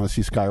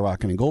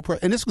skyrocketing gold price.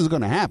 And this is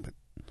going to happen.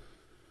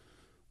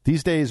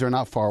 These days are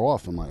not far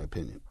off, in my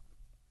opinion.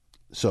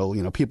 So,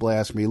 people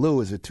ask me,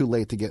 Lou, is it too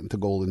late to get into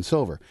gold and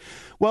silver?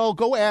 Well,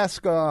 go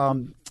ask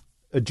a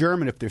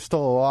German, if they're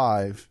still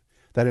alive,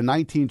 that in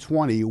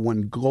 1920,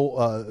 when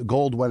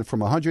gold went from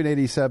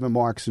 187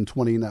 marks in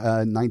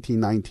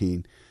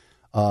 1919,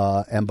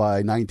 and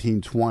by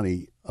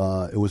 1920,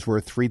 it was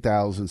worth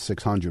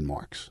 3,600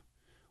 marks.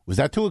 Was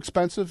that too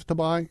expensive to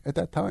buy at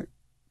that time?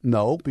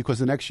 No, because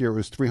the next year it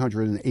was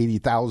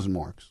 380,000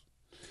 marks.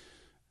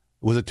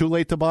 Was it too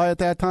late to buy at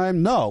that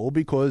time? No,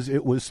 because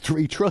it was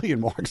 3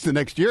 trillion marks the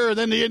next year.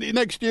 Then the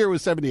next year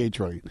was 78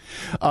 trillion.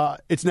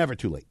 It's never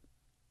too late.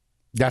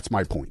 That's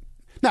my point.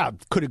 Now,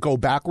 could it go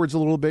backwards a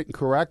little bit and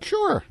correct?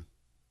 Sure.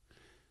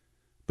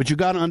 But you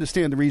got to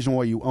understand the reason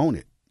why you own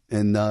it.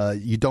 And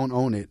you don't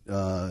own it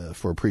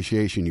for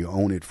appreciation. You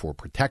own it for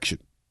protection.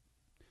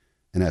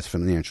 And that's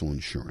financial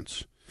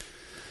insurance.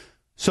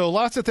 So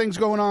lots of things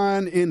going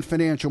on in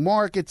financial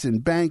markets, in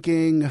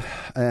banking,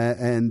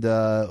 and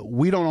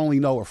we don't only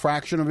know a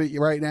fraction of it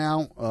right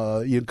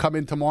now. You come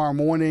in tomorrow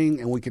morning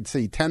and we could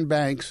see 10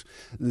 banks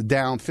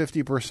down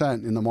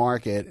 50% in the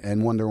market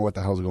and wonder what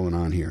the hell's going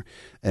on here.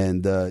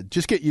 And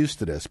just get used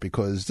to this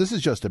because this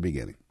is just the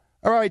beginning.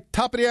 All right,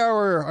 top of the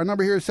hour. Our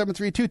number here is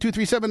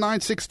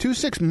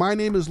 732-237-9626. My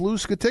name is Lou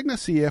Scatigna.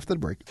 See you after the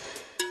break.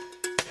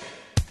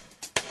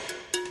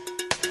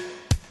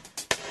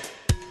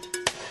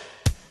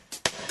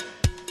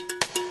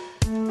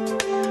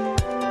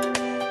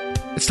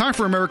 It's time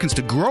for Americans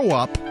to grow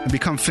up and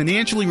become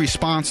financially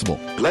responsible.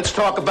 Let's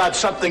talk about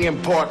something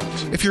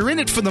important. If you're in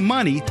it for the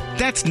money,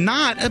 that's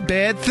not a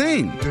bad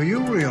thing. Do you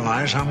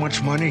realize how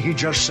much money he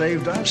just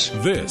saved us?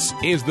 This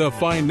is The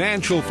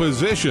Financial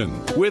Physician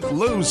with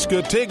Lou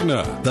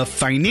Scatigna. The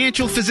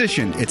Financial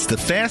Physician. It's the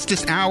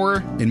fastest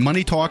hour in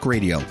Money Talk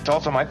Radio. It's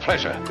also my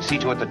pleasure to see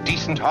to it that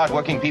decent,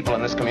 hardworking people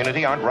in this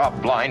community aren't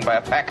robbed blind by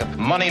a pack of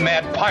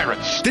money-mad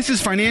pirates. This is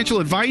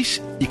financial advice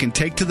you can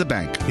take to the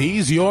bank.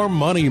 He's your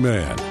money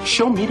man.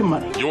 Show me the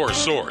money. Your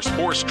source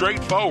for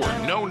straightforward,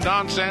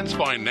 no-nonsense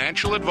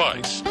financial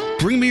advice.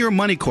 Bring me your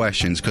money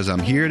questions because I'm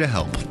here to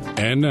help.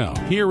 And now,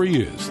 here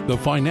he is, the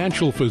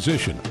Financial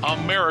Physician,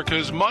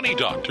 America's money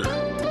doctor,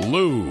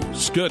 Lou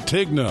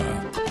Scatigna.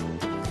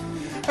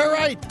 All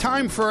right,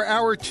 time for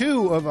hour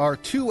 2 of our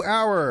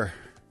 2-hour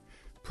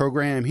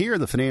program here,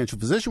 The Financial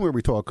Physician, where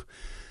we talk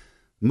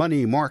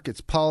money, markets,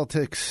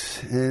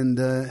 politics, and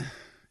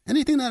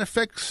anything that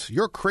affects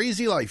your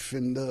crazy life.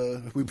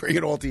 And we bring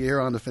it all to you here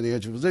on The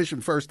Financial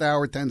Physician. First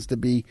hour tends to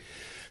be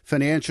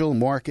financial,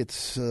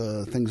 markets,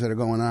 things that are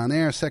going on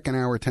there. Second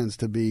hour tends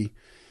to be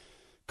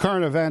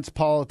current events,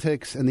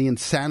 politics, and the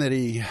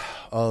insanity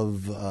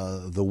of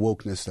the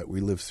wokeness that we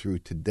live through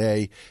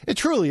today. It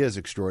truly is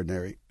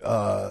extraordinary,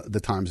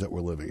 the times that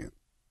we're living in.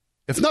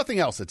 If nothing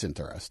else, it's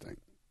interesting.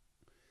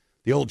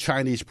 The old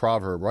Chinese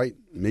proverb, right?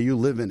 May you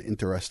live in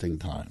interesting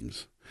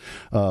times.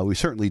 We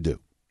certainly do.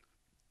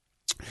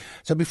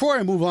 So before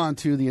I move on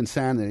to the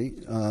insanity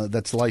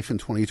that's life in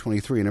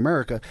 2023 in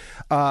America,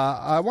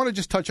 I want to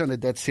just touch on the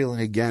debt ceiling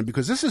again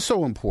because this is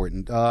so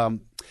important.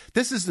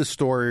 This is the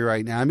story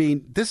right now. I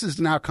mean, this is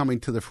now coming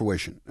to the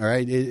fruition. All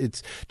right,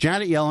 it's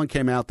Janet Yellen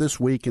came out this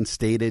week and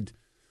stated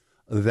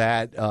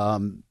that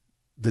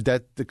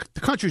the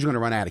country's going to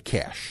run out of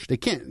cash. They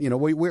can't. You know,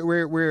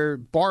 we're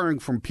borrowing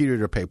from Peter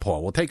to pay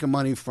Paul. We're taking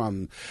money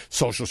from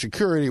Social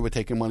Security. We're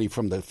taking money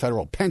from the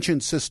federal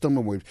pension system,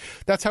 and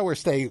that's how we're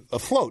staying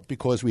afloat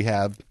because we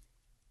have.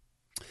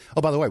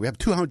 Oh, by the way, we have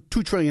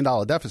 $2 trillion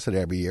deficit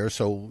every year,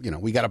 so you know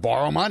we got to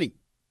borrow money.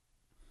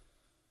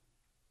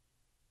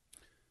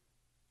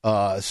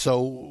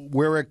 So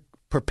we're a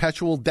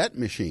perpetual debt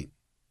machine.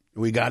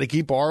 We got to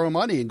keep borrowing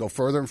money and go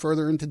further and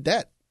further into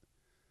debt.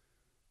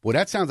 Well,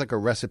 that sounds like a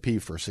recipe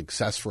for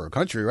success for a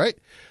country, right?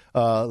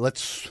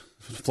 Let's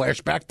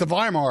flash back to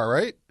Weimar,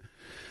 right?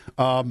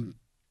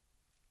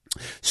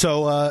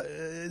 So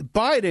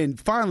Biden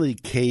finally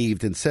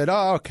caved and said,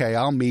 oh, okay,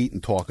 I'll meet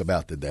and talk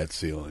about the debt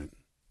ceiling.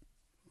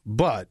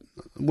 But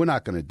we're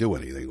not going to do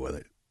anything with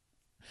it.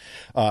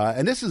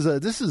 And this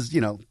is,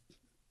 you know,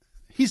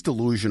 he's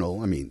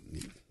delusional. I mean,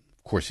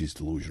 of course he's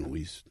delusional.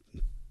 He's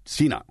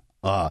senile.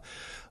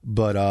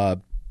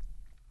 But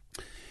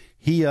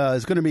he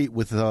is going to meet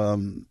with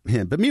him.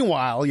 But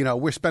meanwhile, you know,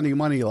 we're spending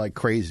money like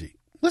crazy.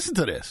 Listen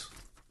to this.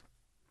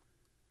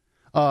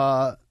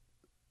 Biden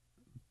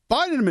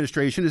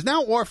administration is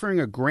now offering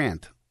a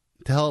grant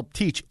to help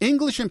teach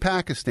English in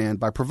Pakistan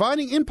by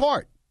providing, in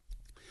part,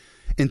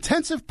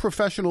 intensive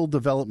professional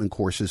development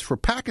courses for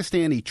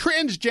Pakistani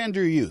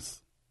transgender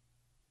youth.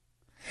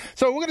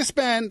 So we're going to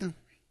spend...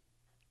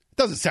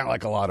 Doesn't sound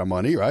like a lot of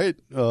money, right?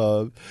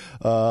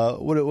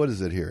 What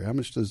is it here? How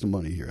much does the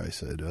money here? I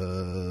said,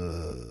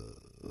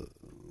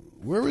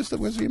 where's the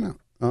amount?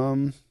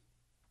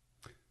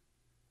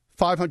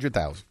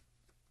 $500,000.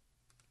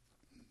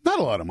 Not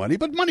a lot of money,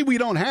 but money we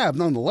don't have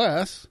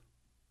nonetheless.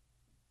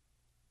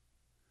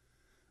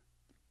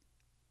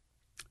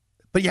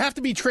 But you have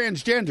to be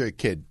transgender,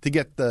 kid, to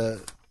get the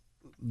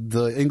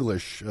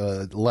English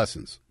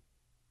lessons.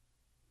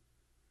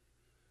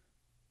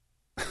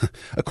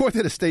 According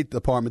to the State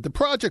Department, the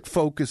project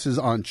focuses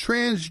on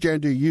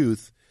transgender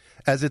youth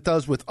as it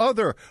does with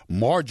other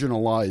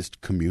marginalized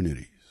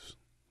communities.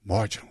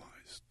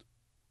 Marginalized.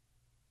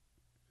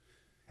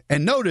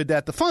 And noted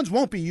that the funds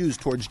won't be used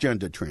towards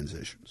gender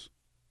transitions.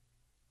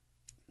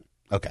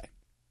 Okay.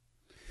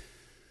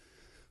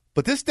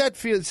 But this debt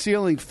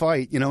ceiling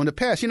fight, you know, in the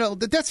past, you know,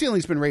 the debt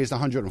ceiling's been raised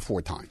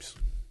 104 times.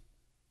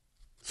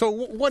 So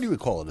what do you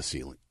call it a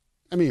ceiling?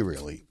 I mean,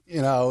 really,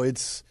 you know,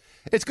 it's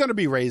It's going to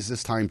be raised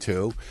this time,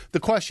 too. The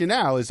question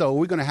now is, are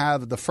we going to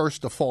have the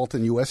first default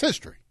in U.S.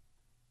 history?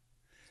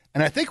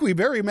 And I think we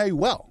very may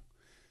well.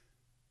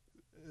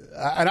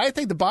 And I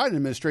think the Biden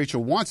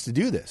administration wants to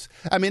do this.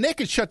 I mean, they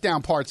could shut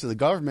down parts of the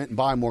government and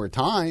buy more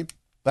time,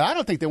 but I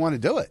don't think they want to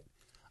do it.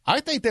 I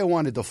think they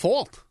want to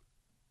default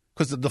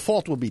because the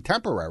default will be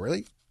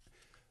temporarily.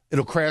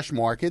 It'll crash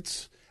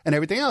markets and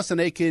everything else, and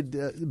they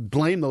could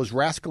blame those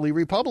rascally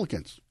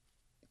Republicans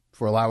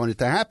for allowing it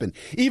to happen,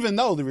 even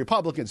though the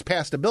Republicans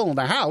passed a bill in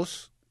the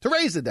House to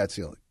raise the debt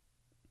ceiling.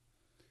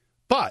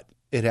 But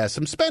it has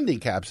some spending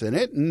caps in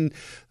it, and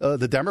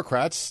the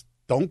Democrats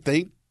don't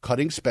think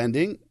cutting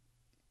spending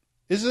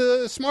is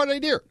a smart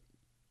idea.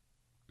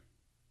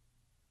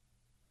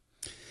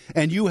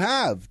 And you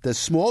have the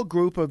small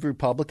group of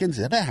Republicans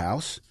in the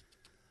House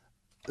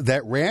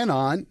that ran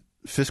on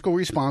fiscal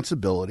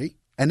responsibility,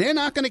 and they're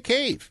not going to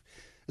cave.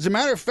 As a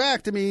matter of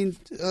fact, I mean,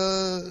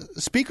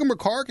 Speaker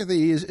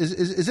McCarthy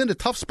is in a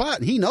tough spot,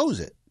 and he knows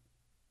it.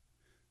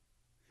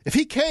 If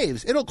he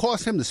caves, it'll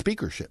cost him the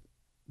speakership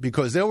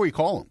because they'll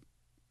recall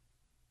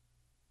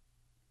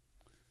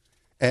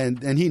him.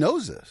 And he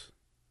knows this.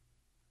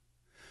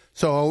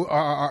 So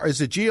is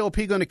the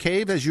GOP going to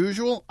cave as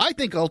usual? I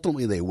think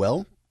ultimately they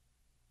will.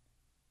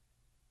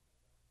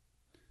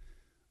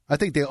 I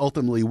think they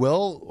ultimately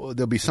will.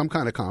 There'll be some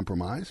kind of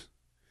compromise.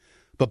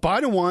 But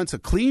Biden wants a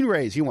clean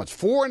raise. He wants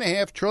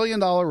 $4.5 trillion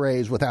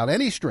raise without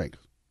any strings.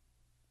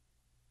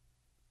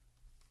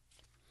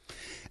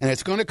 And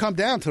it's going to come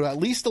down to at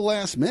least the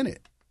last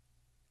minute.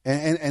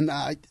 And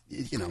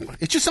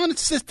it's just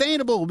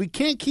unsustainable. We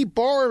can't keep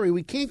borrowing.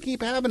 We can't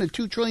keep having a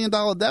 $2 trillion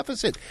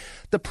deficit.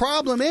 The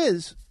problem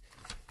is,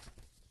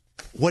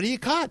 what do you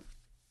cut?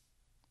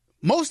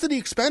 Most of the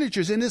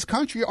expenditures in this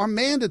country are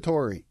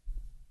mandatory.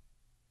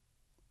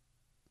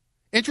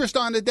 Interest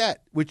on the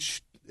debt,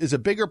 which is a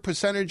bigger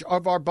percentage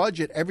of our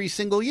budget every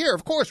single year.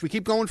 Of course, we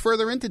keep going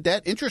further into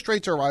debt. Interest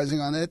rates are rising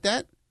on that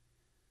debt.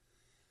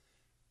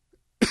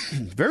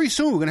 Very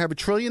soon, we're going to have $1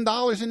 trillion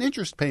in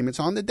interest payments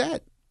on the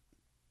debt.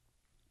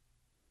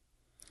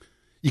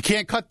 You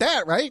can't cut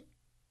that, right?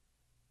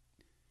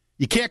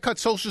 You can't cut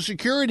Social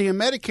Security and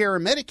Medicare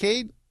and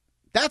Medicaid.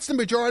 That's the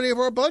majority of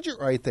our budget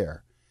right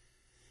there.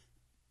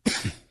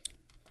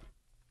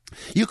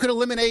 You could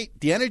eliminate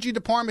the Energy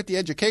Department, the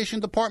Education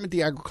Department,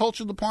 the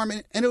Agricultural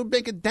Department, and it would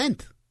make a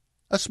dent,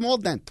 a small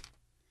dent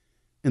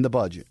in the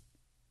budget.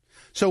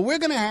 So we're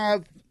going to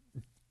have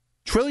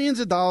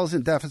trillions of dollars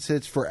in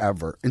deficits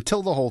forever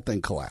until the whole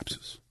thing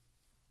collapses.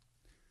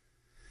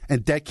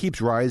 And debt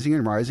keeps rising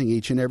and rising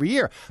each and every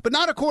year. But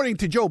not according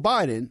to Joe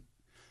Biden.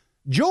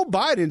 Joe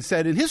Biden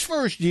said in his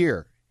first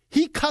year,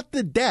 he cut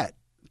the debt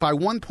by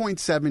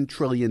 $1.7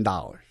 trillion.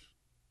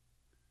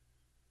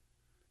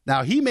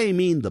 Now, he may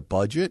mean the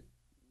budget,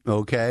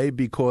 okay,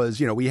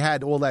 because, we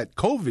had all that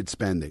COVID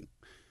spending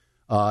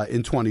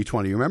in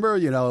 2020. Remember,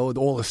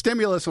 all the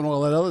stimulus and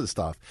all that other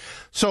stuff.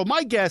 So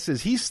my guess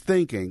is he's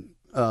thinking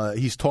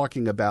he's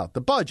talking about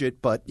the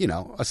budget, but,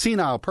 a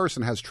senile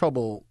person has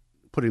trouble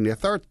putting their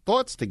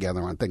thoughts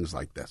together on things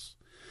like this.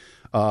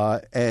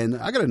 And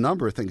I got a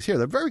number of things here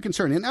that are very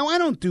concerning. Now, I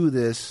don't do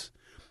this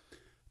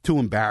to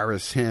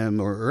embarrass him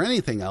or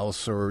anything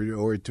else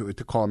or to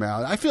call him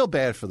out. I feel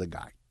bad for the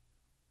guy.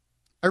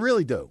 I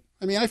really do.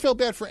 I mean, I feel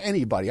bad for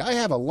anybody. I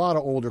have a lot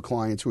of older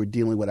clients who are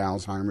dealing with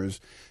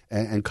Alzheimer's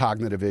and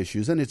cognitive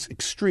issues, and it's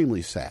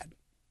extremely sad.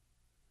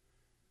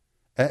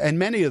 And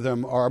many of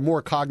them are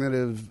more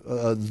cognitive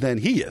than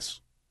he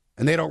is,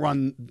 and they don't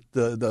run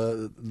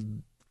the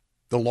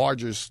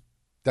largest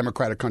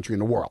democratic country in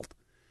the world.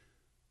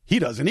 He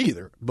doesn't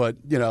either, but,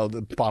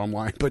 the bottom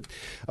line. But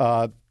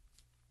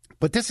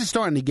this is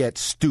starting to get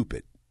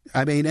stupid.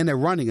 I mean, and they're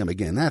running him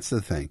again. That's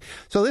the thing.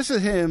 So this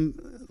is him.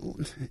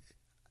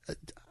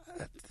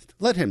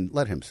 Let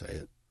him say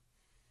it.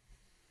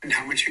 And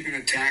how much you're going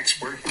to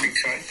tax, where can we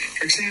cut?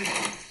 For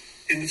example,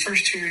 in the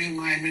first 2 years of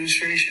my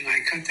administration, I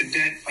cut the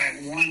debt by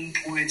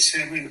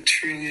 $1.7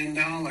 trillion.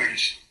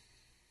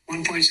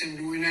 1.7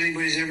 more than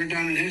anybody's ever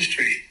done in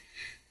history.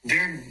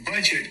 Their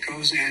budget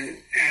goes in,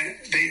 and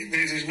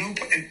there's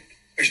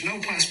no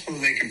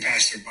possibility they can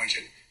pass their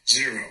budget.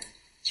 Zero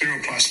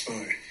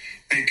possibility.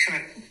 They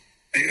cut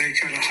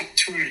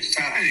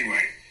 200,000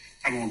 anyway.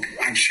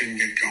 I shouldn't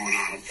get going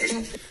on it, but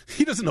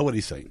he doesn't know what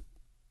he's saying.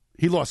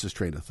 He lost his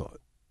train of thought,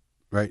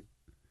 right?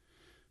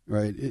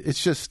 Right.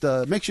 It's just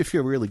makes you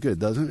feel really good,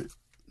 doesn't it?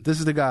 This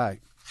is the guy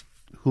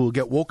who will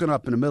get woken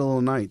up in the middle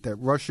of the night that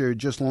Russia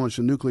just launched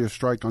a nuclear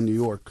strike on New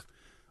York.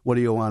 What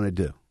do you want to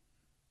do?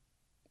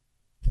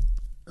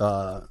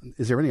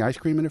 Is there any ice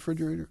cream in the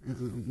refrigerator?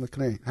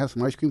 Can I have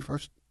some ice cream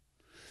first?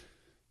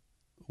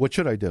 What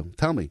should I do?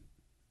 Tell me.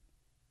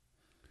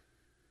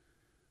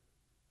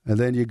 And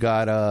then you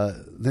got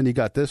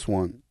this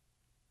one.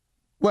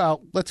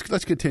 Well, let's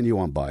continue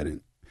on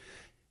Biden.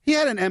 He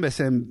had an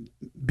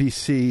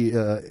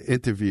MSNBC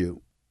interview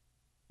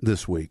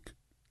this week,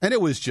 and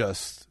it was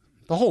just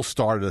the whole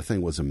start of the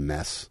thing was a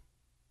mess.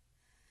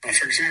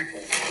 For example,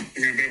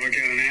 you're going to be able to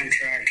get an Amtrak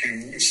track,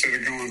 and instead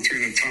of going through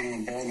the tunnel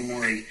of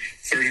Baltimore at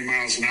 30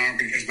 miles an hour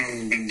because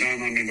nothing's been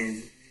done under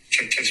the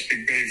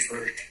Chesapeake Bay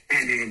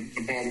under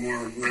the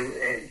Baltimore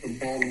River, the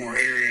Baltimore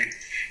area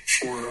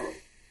for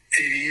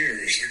 80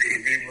 years. They're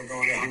going to be able to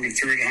go at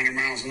 100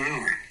 miles an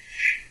hour.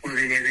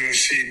 They're going to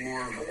see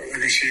more. They're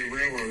going to see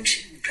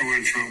railroads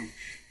going from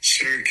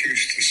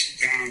Syracuse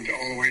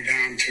all the way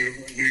down to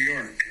New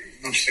York,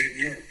 upstate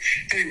New York.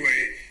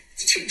 Anyway,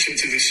 to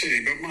the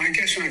city. But I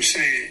guess what I'm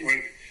saying, what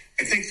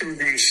I think that we're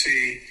going to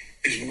see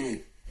is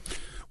movement.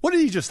 What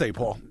did he just say,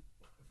 Paul?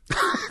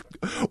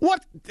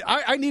 What?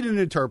 I need an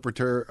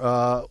interpreter.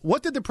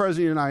 What did the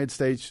President of the United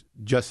States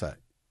just say?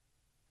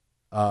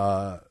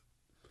 A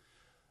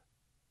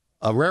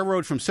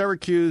railroad from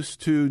Syracuse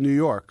to New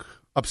York,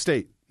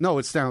 upstate. No,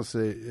 it's down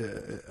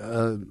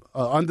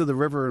under the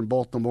river in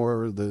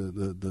Baltimore.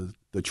 The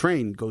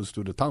train goes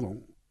through the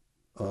tunnel,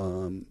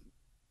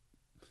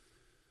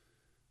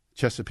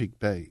 Chesapeake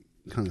Bay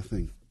kind of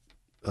thing.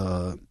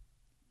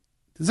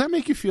 Does that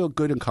make you feel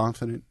good and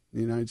confident in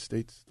the United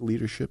States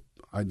leadership?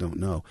 I don't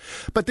know.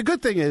 But the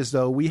good thing is,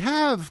 though, we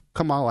have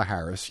Kamala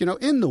Harris,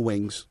 in the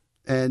wings.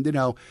 And,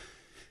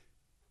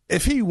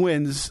 if he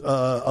wins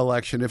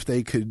election, if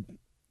they could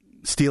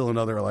steal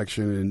another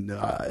election,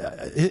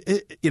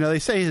 and, they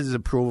say his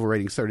approval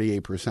rating is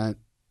 38%.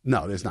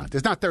 No, there's not.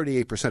 There's not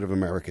 38% of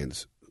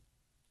Americans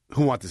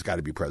who want this guy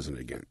to be president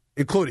again,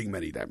 including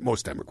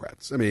most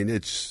Democrats. I mean,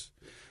 it's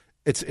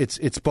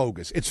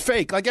bogus. It's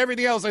fake. Like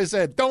everything else I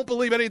said, don't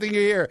believe anything you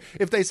hear.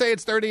 If they say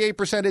it's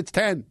 38%, it's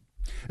 10.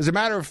 As a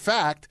matter of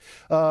fact,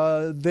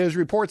 there's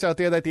reports out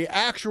there that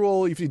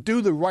if you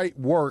do the right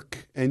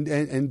work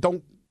and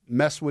don't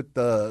mess with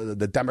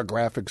the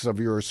demographics of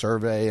your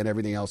survey and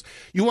everything else,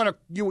 you want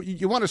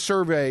to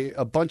survey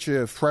a bunch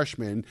of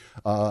freshmen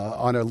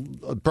on a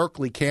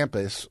Berkeley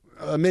campus,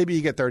 maybe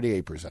you get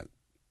 38%.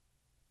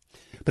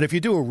 But if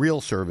you do a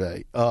real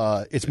survey,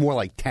 it's more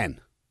like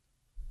 10.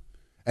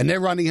 And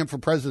they're running him for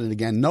president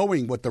again,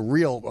 knowing what the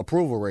real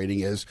approval rating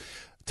is.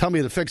 Tell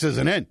me the fix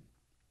isn't in.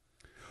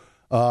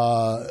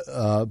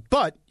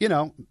 But,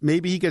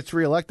 maybe he gets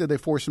reelected, they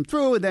force him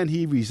through, and then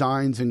he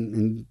resigns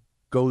and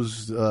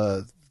goes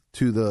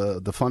to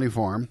the funny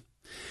farm,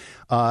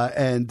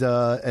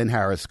 and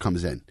Harris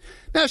comes in.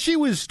 Now, she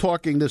was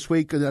talking this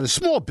week at a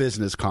small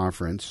business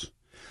conference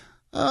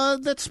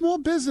that small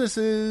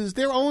businesses,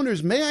 their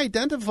owners may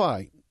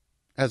identify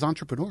as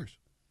entrepreneurs.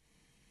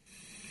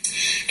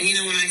 And,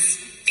 when I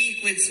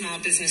speak with small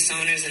business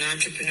owners and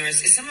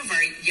entrepreneurs, some of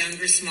our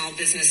younger small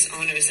business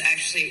owners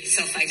actually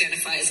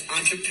self-identify as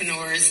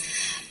entrepreneurs.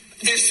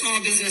 They're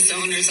small business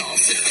owners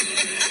also.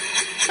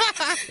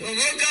 Well,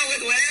 we'll go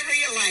with whatever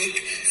you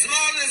like.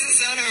 Small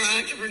business owner or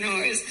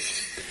entrepreneurs.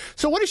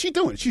 So what is she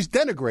doing? She's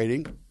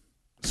denigrating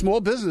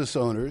small business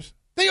owners.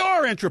 They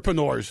are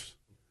entrepreneurs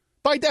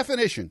by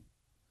definition.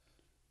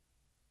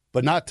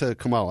 But not to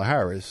Kamala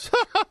Harris.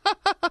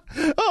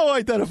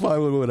 Identify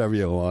with whatever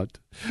you want.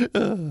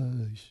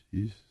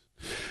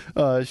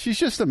 She's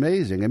just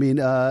amazing. I mean,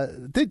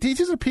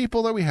 these are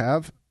people that we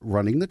have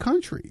running the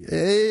country.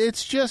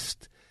 It's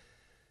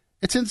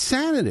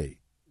insanity.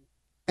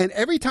 And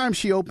every time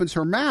she opens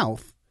her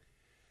mouth,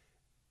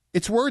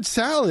 it's word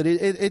salad.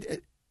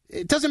 It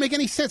doesn't make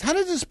any sense. How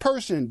does this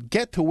person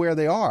get to where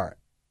they are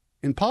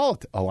in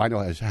politics? Oh, I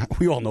know.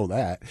 We all know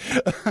that.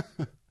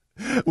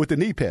 With the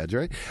knee pads,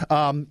 right?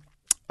 And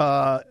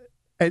I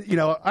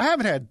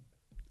haven't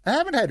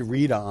had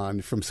Rita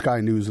on from Sky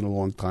News in a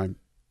long time.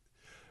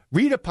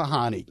 Rita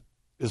Pahani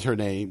is her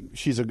name.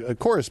 She's a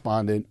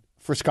correspondent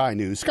for Sky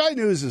News. Sky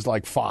News is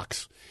like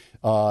Fox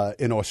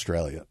in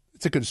Australia.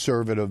 It's a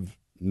conservative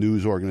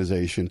news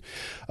organization.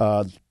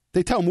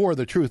 They tell more of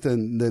the truth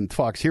than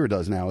Fox here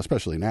does now,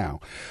 especially now.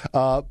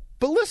 But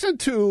listen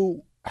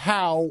to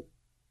how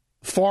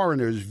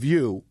foreigners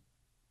view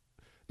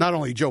not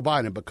only Joe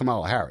Biden, but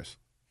Kamala Harris.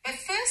 But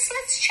first,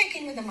 let's check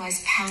in with the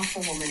most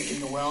powerful woman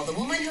in the world, the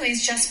woman who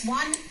is just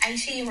one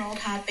 80-year-old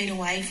heartbeat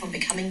away from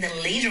becoming the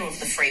leader of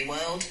the free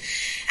world.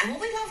 And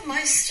what we love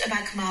most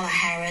about Kamala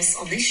Harris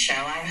on this show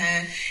are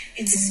her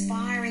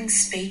inspiring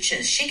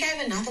speeches. She gave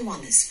another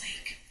one this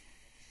week.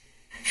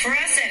 For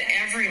us at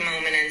every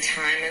moment in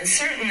time, and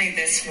certainly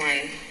this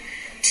one,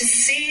 to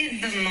see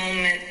the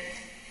moment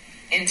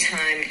in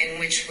time in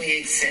which we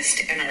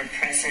exist in our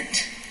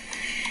present,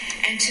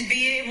 and to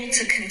be able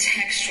to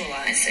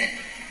contextualize it,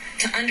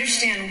 to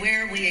understand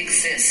where we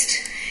exist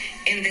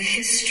in the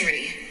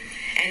history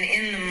and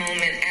in the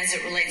moment as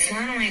it relates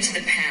not only to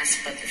the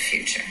past but the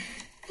future.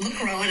 Look,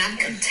 Rowan, I'm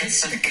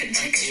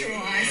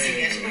contextualizing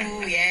it.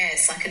 Oh,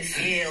 yes, I can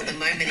feel the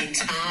moment in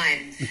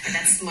time.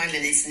 That's the moment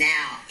is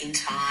now, in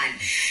time.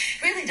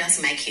 It really does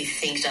make you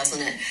think,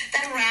 doesn't it?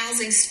 That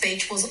rousing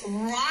speech was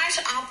right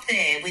up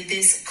there with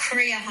this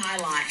career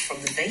highlight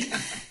from the Beat.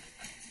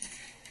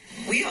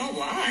 We all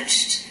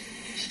watched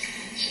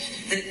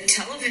the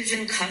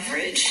television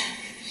coverage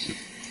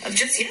of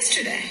just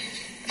yesterday.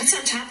 That's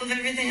on top of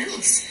everything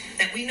else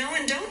that we know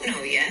and don't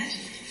know yet,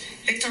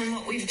 based on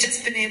what we've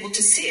just been able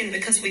to see. And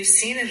because we've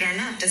seen it or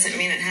not doesn't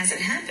mean it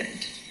hasn't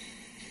happened.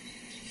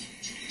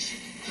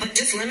 But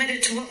just is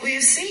limited to what we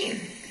have seen.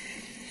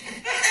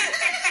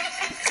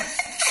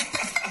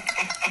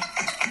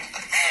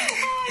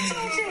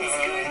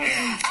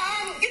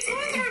 It's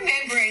worth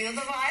remembering that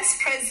the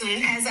Vice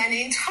President has an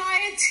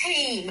entire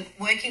team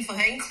working for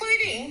her,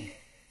 including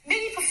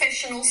many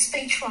professional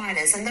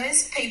speechwriters, and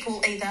those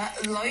people either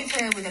loathe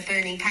her with a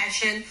burning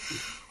passion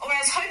or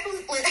as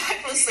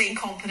hopelessly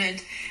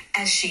incompetent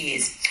as she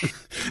is.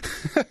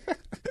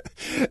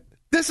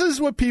 This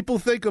is what people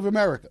think of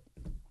America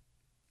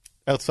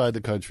outside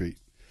the country.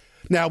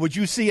 Now, would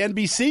you see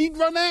NBC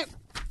run that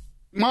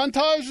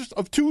montage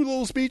of two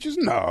little speeches?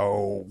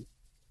 No,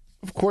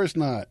 of course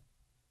not.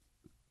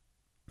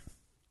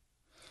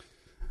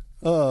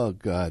 Oh,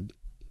 God.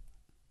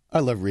 I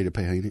love Rita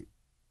Pahaney.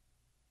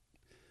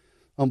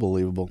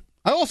 Unbelievable.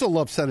 I also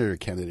love Senator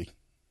Kennedy.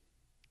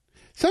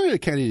 Senator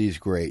Kennedy is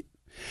great.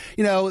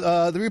 You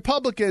know, the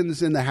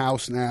Republicans in the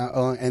House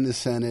now and the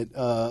Senate,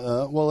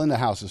 well, in the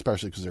House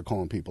especially because they're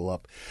calling people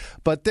up,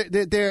 but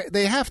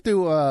they have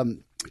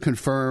to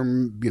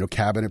confirm, you know,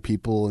 cabinet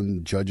people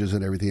and judges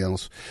and everything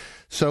else.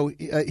 So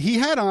he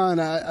had on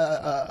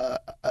a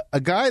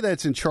guy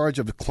that's in charge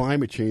of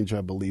climate change,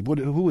 I believe.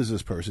 Who is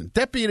this person?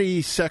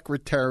 Deputy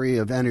Secretary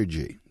of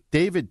Energy,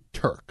 David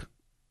Turk.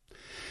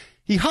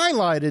 He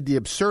highlighted the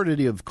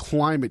absurdity of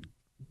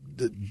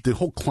the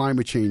whole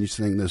climate change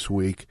thing this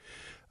week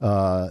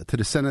to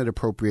the Senate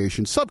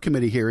Appropriations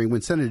Subcommittee hearing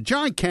when Senator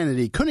John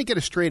Kennedy couldn't get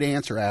a straight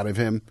answer out of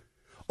him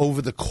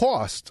over the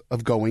cost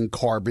of going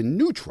carbon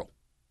neutral.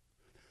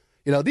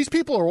 You know, these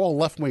people are all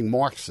left-wing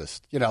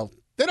Marxists. You know,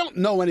 they don't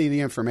know any of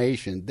the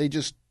information. They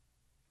just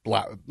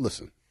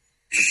listen.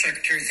 Mr.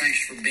 Secretary,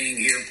 thanks for being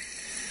here.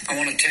 I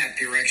want to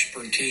tap your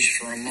expertise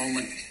for a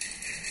moment.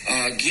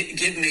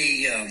 Give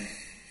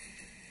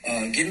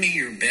me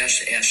your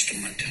best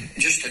estimate,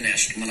 just an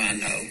estimate, I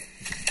know,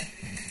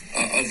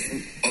 of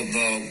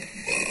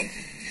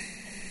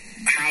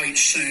how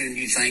soon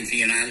you think the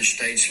United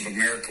States of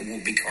America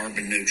will be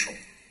carbon neutral.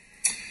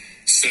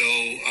 So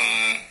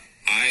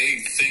I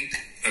think,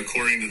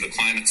 according to the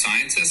climate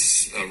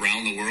scientists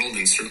around the world,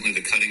 and certainly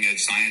the cutting-edge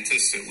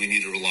scientists that we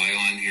need to rely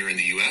on here in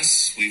the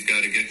U.S., we've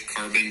got to get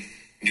carbon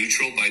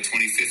neutral by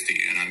 2050,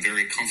 and I'm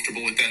very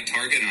comfortable with that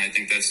target, and I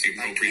think that's the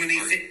appropriate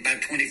target. By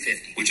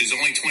 2050. Which is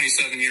only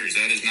 27 years.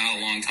 That is not a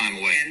long time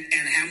away.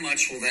 And how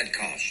much will that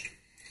cost?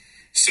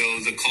 So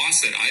the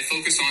cost that I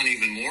focus on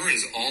even more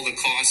is all the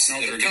costs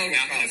that are going to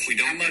happen if we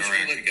don't get our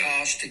act together. How much will it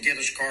cost to get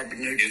us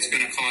carbon neutral? It's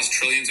going to cost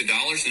trillions of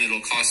dollars, and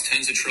it'll cost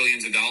tens of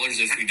trillions of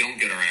dollars if we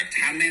don't get our act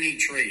together. How many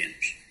trillions?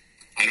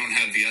 I don't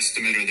have the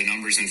estimate or the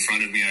numbers in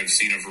front of me. I've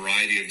seen a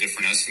variety of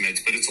different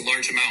estimates, but it's a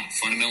large amount.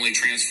 Fundamentally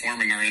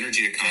transforming our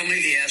energy economy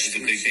is a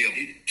big deal.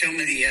 Tell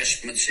me the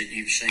estimates that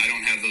you've seen. I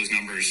don't have those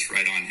numbers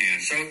right on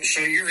hand.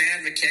 So you're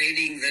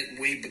advocating that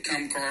we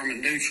become carbon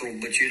neutral,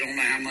 but you don't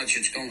know how much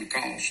it's going to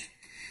cost.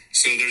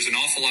 So there's an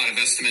awful lot of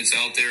estimates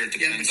out there. It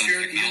depends on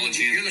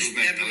technology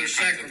improvement and other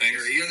kinds of things.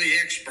 You're the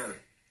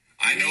expert.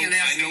 I know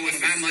with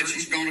how much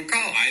it's going to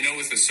cost. I know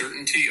with the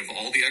certainty of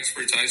all the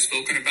experts I've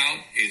spoken about,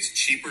 it's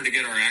cheaper to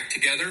get our act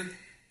together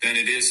than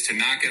it is to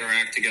not get our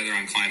act together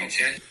on climate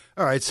change.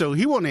 All right, so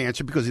he won't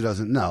answer because he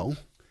doesn't know.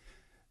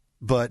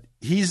 But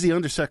he's the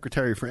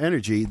Undersecretary for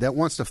Energy that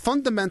wants to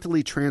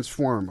fundamentally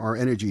transform our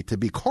energy to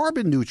be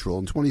carbon neutral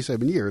in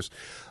 27 years,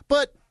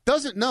 but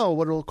doesn't know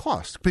what it'll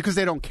cost because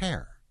they don't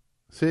care.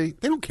 See,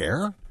 they don't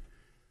care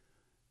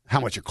how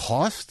much it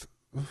costs.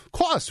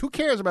 Cost. Who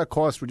cares about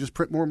cost? We just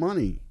print more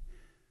money,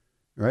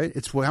 right?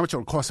 It's how much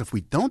it'll cost if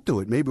we don't do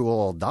it. Maybe we'll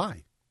all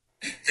die.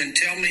 Then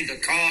tell me the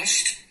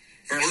cost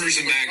versus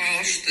the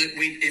cost that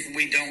if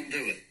we don't do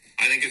it.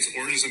 I think it's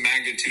orders of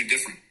magnitude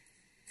different.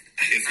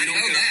 If we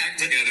don't get our act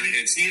together,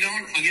 you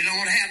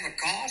don't have a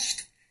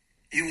cost.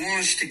 You want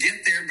us to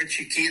get there, but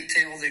you can't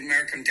tell the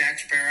American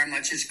taxpayer how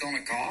much it's going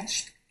to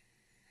cost.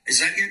 Is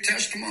that your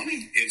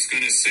testimony? It's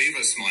going to save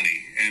us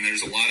money, and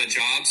there's a lot of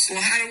jobs. Well,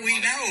 how do we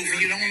know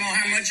if you don't know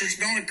how much it's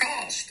going to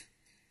cost?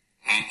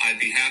 I'd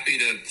be happy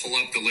to pull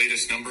up the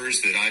latest numbers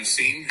that I've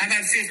seen. How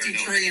about $50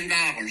 trillion?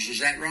 Is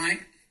that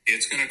right?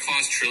 It's going to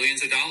cost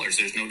trillions of dollars.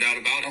 There's no doubt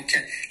about it.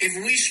 Okay.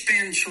 If we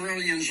spend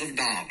trillions of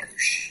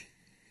dollars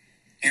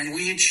and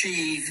we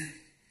achieve,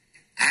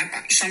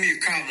 some of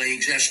your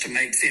colleagues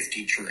estimate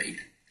 50 trillion,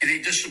 and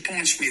it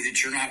disappoints me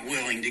that you're not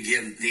willing to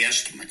give the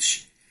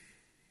estimates.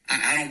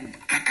 I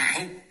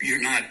hope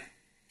you're not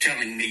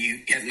telling me you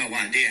have no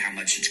idea how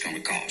much it's going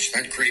to cost.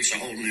 That creates a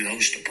whole new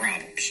host of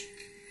problems.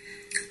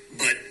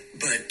 But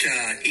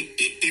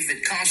if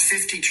it costs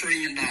 $50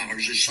 trillion,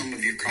 as some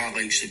of your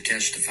colleagues have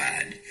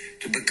testified,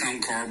 to become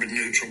carbon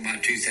neutral by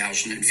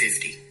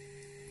 2050,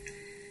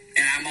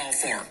 and I'm all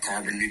for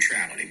carbon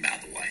neutrality, by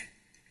the way,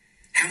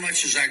 how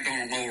much is that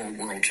going to lower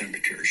world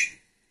temperatures?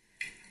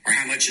 Or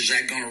how much is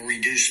that going to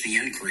reduce the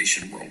increase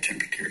in world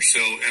temperatures?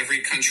 So every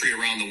country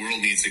around the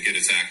world needs to get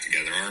its act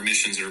together. Our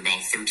emissions are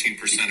about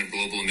 13% of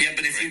global emissions. Yeah,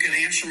 but if you could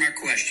answer my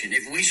question,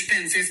 if we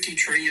spend $50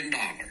 trillion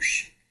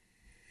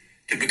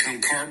to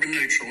become carbon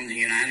neutral in the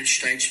United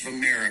States of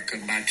America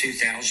by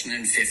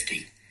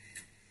 2050,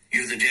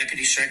 you're the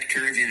Deputy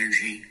Secretary of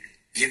Energy,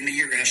 Give me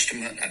your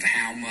estimate of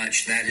how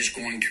much that is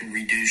going to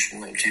reduce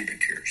world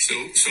temperatures.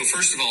 So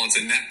first of all, it's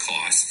a net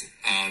cost.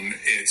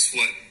 It's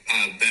what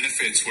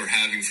benefits we're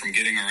having from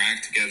getting our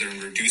act together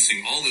and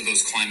reducing all of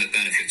those climate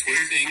benefits. We're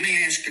seeing. Let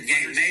me ask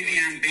again.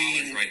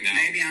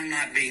 Maybe I'm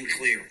not being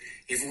clear.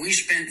 If we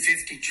spent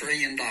 $50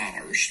 trillion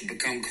to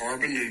become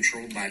carbon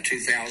neutral by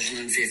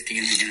 2050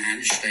 in the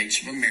United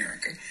States of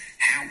America,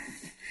 how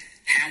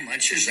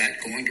much is that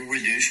going to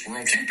reduce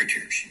world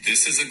temperatures?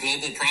 This is a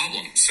global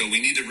problem, so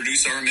we need to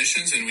reduce our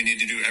emissions, and we need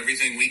to do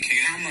everything we can.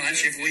 How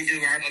much, if we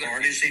do our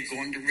part, is it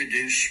going to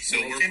reduce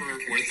world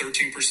temperatures? We're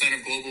 13%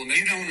 of global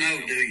emissions. You don't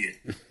know, do you?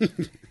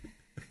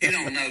 You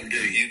don't know, do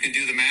you? You can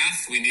do the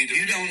math.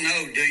 You don't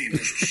know, do you,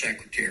 Mr.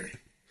 Secretary?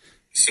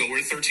 So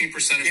we're 13% of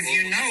global. If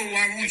you know,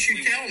 why won't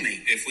you tell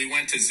me? If we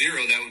went to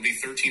zero, that would be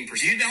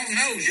 13%. You don't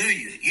know, do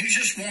you? You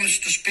just want us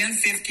to spend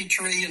 $50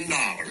 trillion.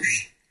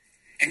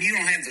 And you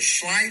don't have the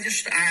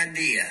slightest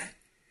idea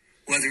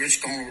whether it's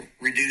going to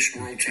reduce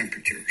world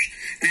temperatures.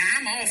 Now,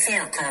 I'm all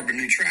for carbon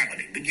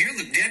neutrality, but you're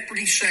the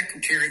Deputy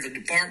Secretary of the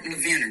Department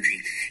of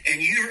Energy,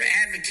 and you're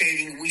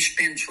advocating we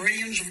spend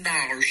trillions of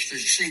dollars to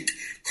seek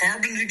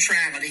carbon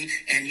neutrality,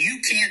 and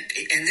you can't,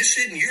 and this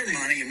isn't your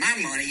money and my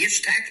money,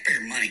 it's taxpayer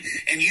money,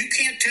 and you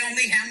can't tell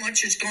me how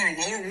much it's going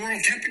to lower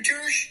world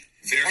temperatures?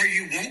 Or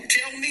you won't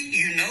tell me?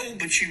 You know,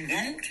 but you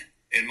won't?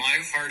 In my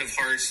heart of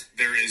hearts,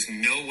 there is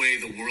no way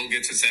the world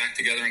gets its act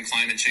together on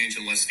climate change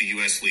unless the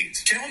U.S.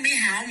 leads. Tell me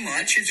how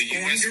much it's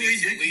going to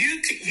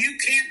reduce. You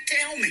can't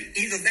tell me.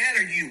 Either that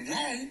or you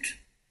won't.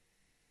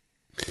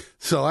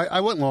 So I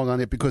went long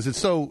on it because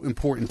it's so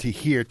important to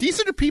hear. These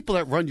are the people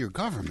that run your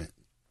government.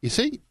 You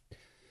see?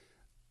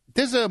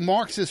 There's a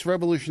Marxist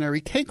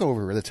revolutionary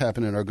takeover that's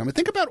happening in our government.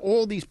 Think about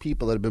all these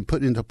people that have been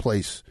put into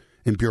place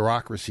in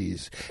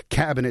bureaucracies,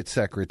 cabinet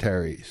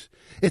secretaries.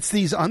 It's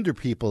these under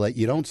people that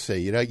you don't see,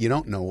 you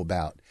don't know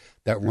about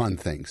that run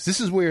things.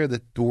 This is where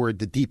the word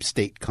the deep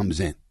state comes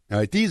in. All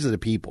right, these are the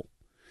people.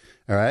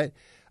 All right,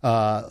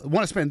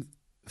 want to spend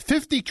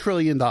 $50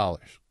 trillion that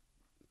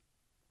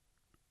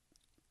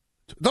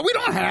we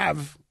don't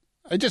have.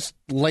 I just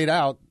laid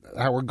out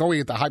how we're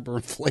going into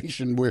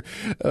hyperinflation where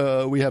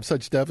we have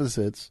such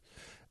deficits,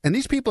 and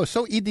these people are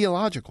so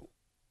ideological.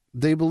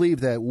 They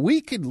believe that we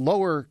could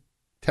lower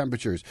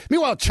temperatures.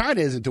 Meanwhile, China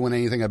isn't doing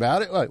anything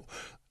about it.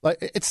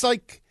 It's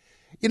like,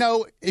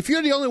 if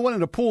you're the only one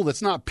in the pool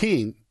that's not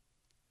peeing,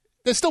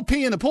 they're still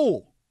peeing in the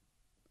pool,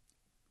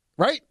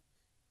 right?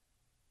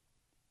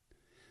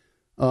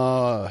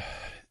 Unless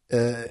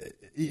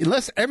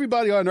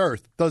everybody on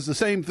Earth does the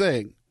same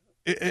thing,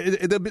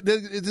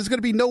 there's going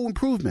to be no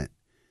improvement.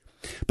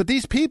 But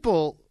these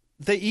people,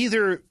 they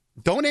either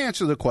don't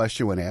answer the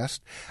question when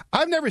asked.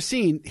 I've never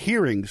seen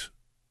hearings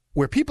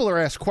where people are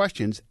asked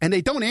questions and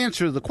they don't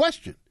answer the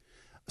question.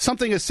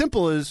 Something as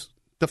simple as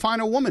define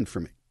a woman for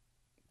me.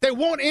 They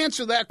won't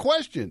answer that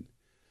question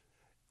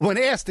when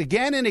asked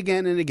again and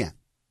again and again.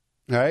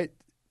 All right?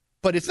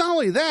 But it's not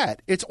only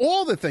that. It's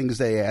all the things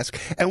they ask.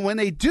 And when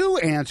they do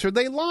answer,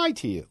 they lie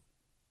to you.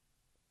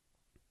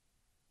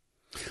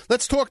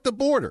 Let's talk the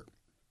border.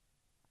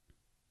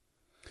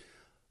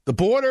 The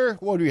border,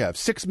 what do we have?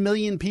 6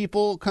 million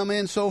people come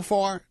in so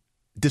far,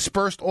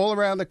 dispersed all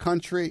around the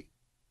country.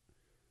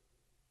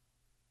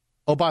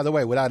 Oh, by the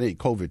way, without any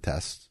COVID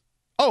tests.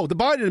 Oh, the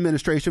Biden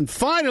administration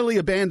finally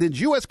abandoned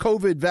U.S.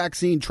 COVID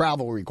vaccine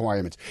travel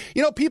requirements.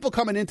 People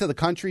coming into the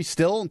country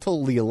still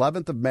until the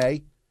 11th of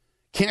May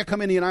can't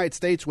come in the United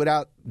States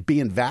without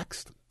being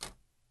vaxxed.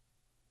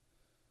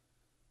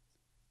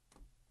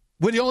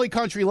 We're the only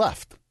country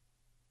left.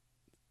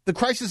 The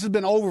crisis has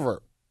been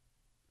over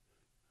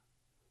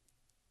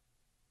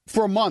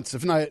for months,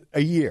 if not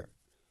a year.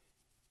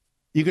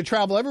 You can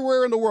travel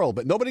everywhere in the world,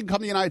 but nobody can come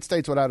to the United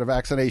States without a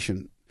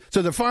vaccination.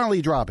 So they're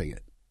finally dropping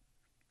it.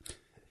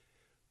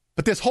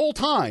 But this whole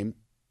time,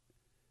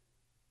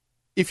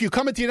 if you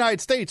come into the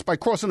United States by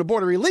crossing the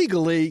border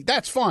illegally,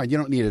 that's fine. You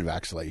don't need a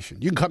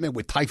vaccination. You can come in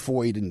with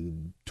typhoid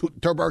and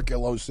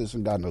tuberculosis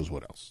and God knows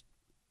what else.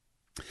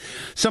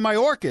 So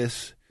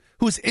Mayorkas,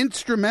 who's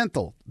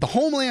instrumental, the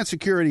Homeland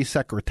Security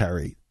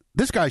Secretary,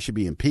 this guy should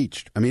be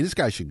impeached. I mean, this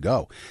guy should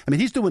go. I mean,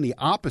 he's doing the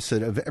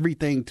opposite of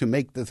everything to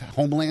make the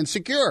homeland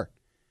secure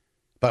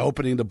by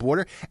opening the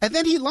border. And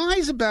then he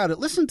lies about it.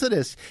 Listen to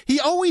this. He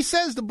always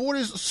says the border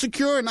is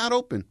secure and not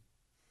open.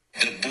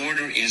 The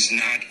border is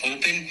not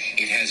open.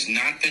 It has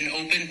not been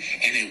open,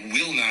 and it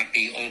will not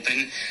be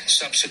open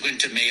subsequent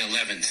to May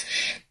 11th.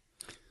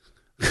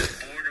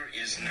 The border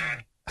is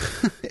not.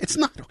 It's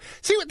not.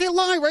 See, they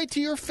lie right to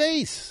your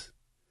face.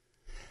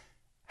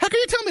 How can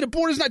you tell me the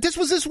border's not? This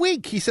was this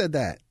week he said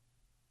that.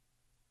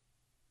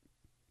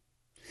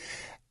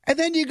 And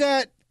then you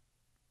got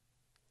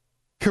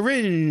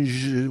Karine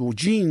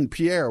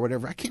Jean-Pierre or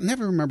whatever. I can't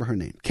never remember her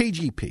name.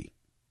 KGP.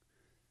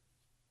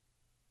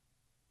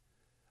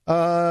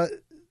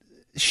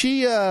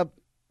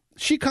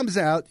 She comes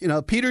out,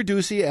 Peter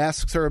Doocy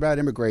asks her about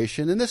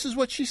immigration, and this is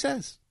what she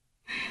says.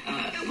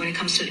 When it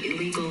comes to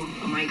illegal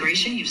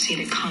migration, you've seen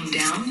it come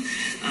down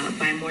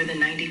by more than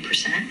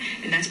 90%,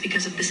 and that's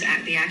because of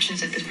the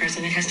actions that this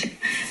president has taken.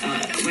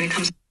 When it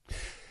comes,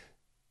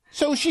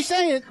 So she's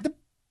saying the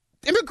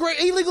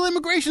illegal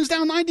immigration's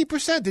down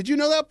 90%. Did you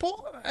know that,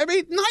 Paul? I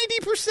mean,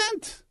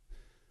 90%.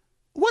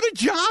 What a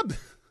job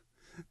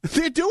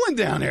they're doing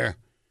down there.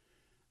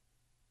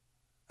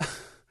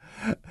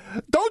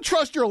 Don't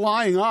trust your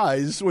lying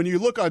eyes when you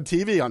look on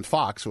TV on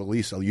Fox, or at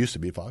least it used to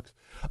be Fox,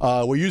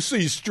 where you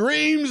see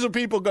streams of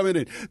people coming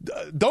in.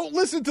 Don't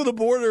listen to the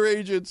border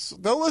agents.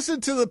 Don't listen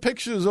to the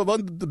pictures of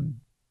the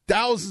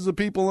thousands of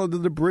people under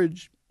the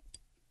bridge.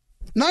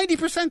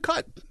 90%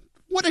 cut.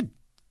 What a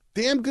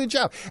damn good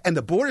job. And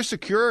the border's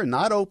secure and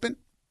not open.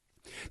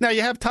 Now,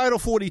 you have Title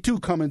 42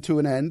 coming to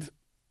an end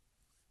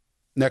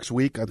next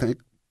week, I think.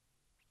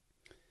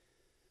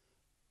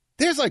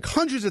 There's like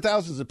hundreds of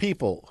thousands of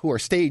people who are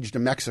staged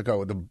in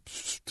Mexico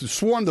to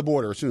swarm the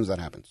border as soon as that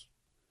happens.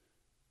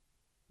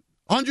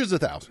 Hundreds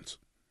of thousands.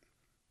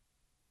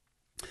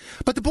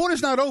 But the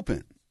border's not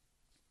open.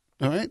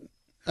 All right?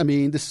 I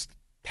mean, he said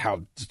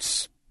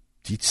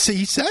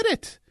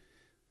it.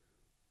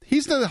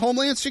 He's the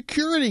Homeland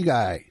Security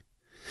guy.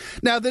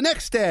 Now, the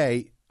next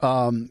day,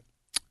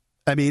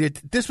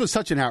 this was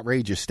such an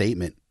outrageous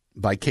statement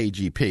by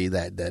KGP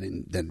that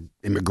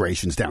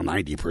immigration's down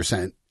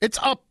 90%. It's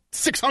up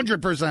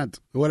 600%,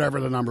 whatever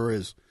the number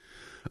is,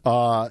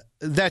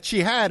 that she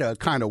had to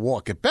kind of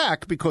walk it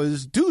back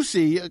because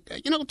Ducey,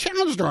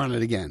 challenged her on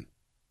it again.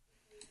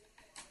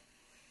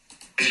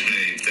 That when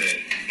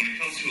it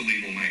comes to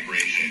illegal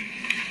migration,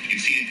 you've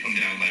seen it come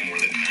down by more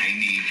than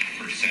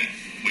 90%.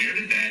 Where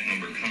did that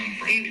number come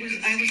from?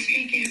 I was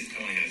speaking. Is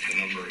telling us the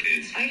number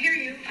is. I hear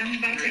you. I'm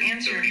about to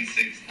answer.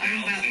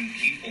 36,000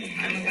 people.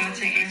 I'm about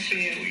to answer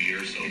you.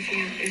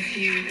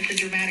 If the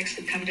dramatics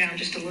could come down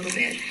just a little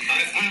bit.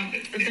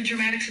 If the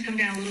dramatics could come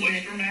down a little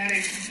bit. What's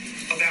dramatic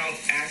about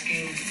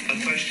asking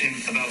a question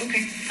about?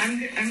 Okay,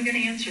 I'm going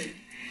to answer.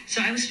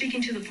 So I was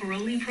speaking to the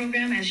parolee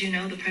program. As you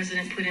know, the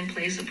president put in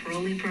place a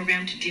parolee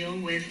program to deal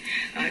with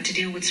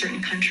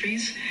certain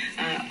countries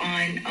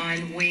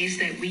on ways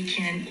that we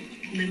can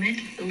limit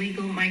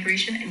illegal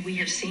migration, and we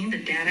have seen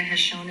the data has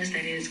shown us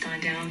that it has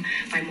gone down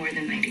by more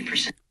than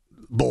 90%.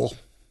 Bull.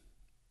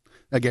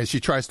 Again,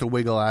 she tries to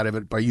wiggle out of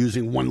it by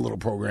using one little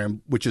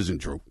program, which isn't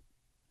true.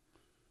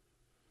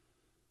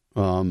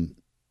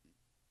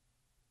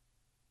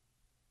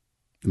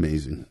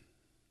 Amazing.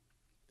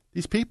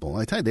 These people,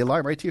 I tell you, they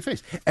lie right to your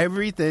face.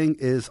 Everything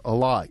is a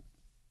lie.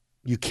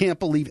 You can't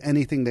believe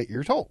anything that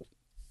you're told.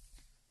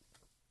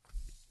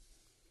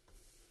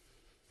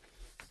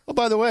 Oh,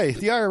 by the way,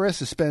 the IRS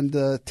has spent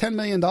 $10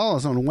 million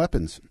on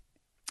weapons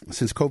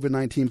since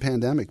COVID-19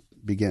 pandemic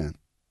began.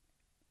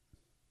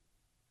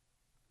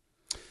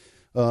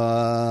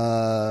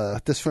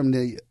 This from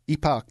the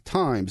Epoch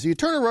Times. The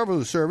Internal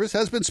Revenue Service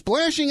has been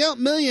splashing out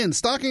millions,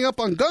 stocking up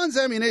on guns,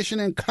 ammunition,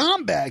 and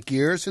combat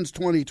gear since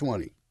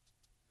 2020.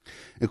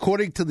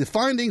 According to the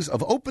findings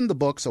of Open the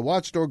Books, a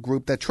watchdog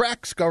group that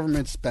tracks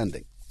government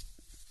spending.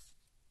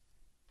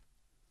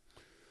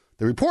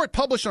 The report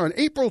published on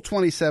April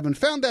 27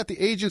 found that the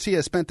agency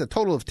has spent a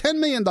total of $10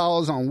 million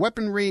on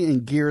weaponry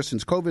and gear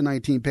since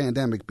COVID-19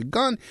 pandemic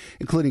begun,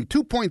 including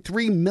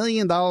 $2.3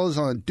 million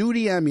on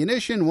duty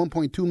ammunition,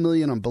 $1.2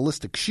 million on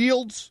ballistic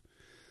shields,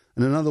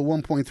 and another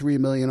 $1.3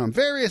 million on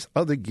various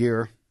other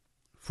gear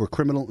for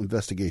criminal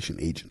investigation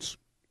agents.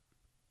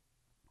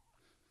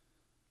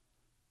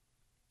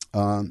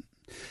 An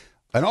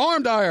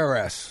armed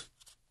IRS,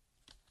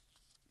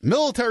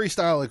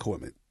 military-style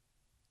equipment.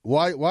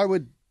 Why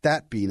would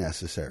that be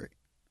necessary?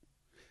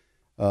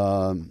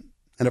 And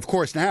of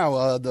course,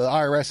 now the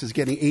IRS is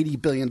getting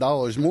 $80 billion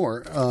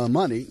more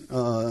money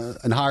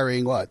and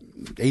hiring,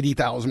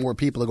 80,000 more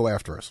people to go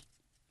after us.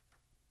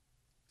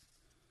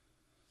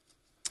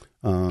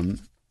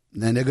 And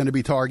they're going to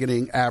be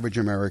targeting average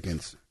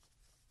Americans.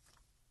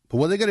 But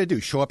what are they going to do?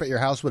 Show up at your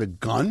house with a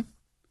gun?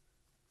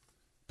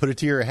 Put it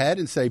to your head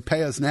and say,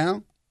 pay us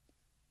now?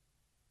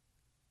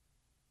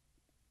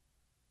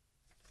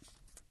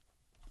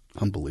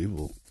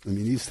 Unbelievable. I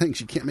mean, these things,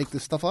 you can't make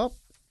this stuff up.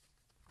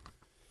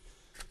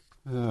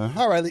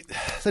 All right,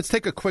 let's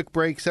take a quick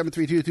break.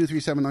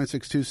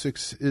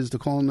 732-237-9626 is the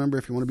call number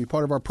if you want to be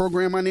part of our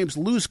program. My name's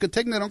Lou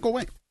Scatigna. Don't go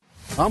away.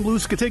 I'm Lou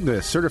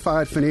Scatigna,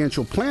 certified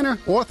financial planner,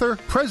 author,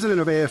 president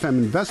of AFM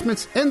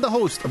Investments, and the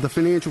host of The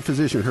Financial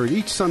Physician, heard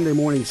each Sunday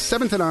morning,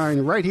 7 to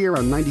 9, right here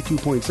on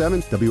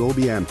 92.7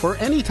 WOBM, or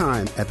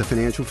anytime at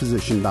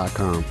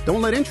thefinancialphysician.com.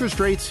 Don't let interest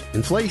rates,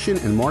 inflation,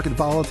 and market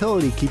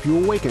volatility keep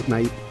you awake at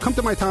night. Come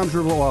to my Toms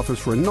River office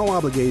for a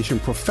no-obligation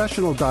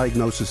professional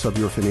diagnosis of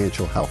your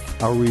financial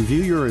health. I'll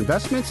review your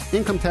investments,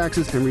 income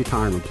taxes, and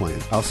retirement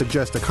plan. I'll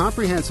suggest a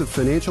comprehensive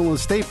financial and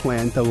estate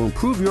plan that will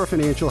improve your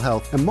financial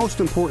health and, most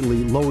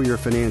importantly, lower your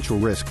financial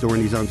risk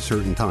during these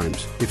uncertain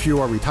times. If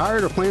you are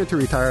retired or plan to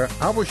retire,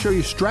 I will show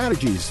you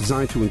strategies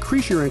designed to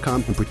increase your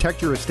income and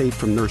protect your estate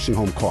from nursing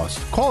home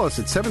costs. Call us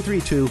at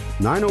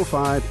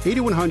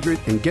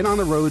 732-905-8100 and get on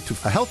the road to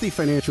a healthy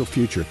financial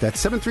future.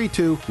 That's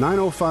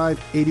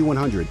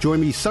 732-905-8100.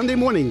 Join me Sunday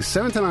mornings,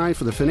 7 to 9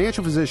 for The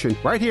Financial Physician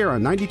right here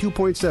on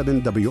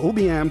 92.7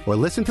 WOBM, or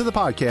listen to the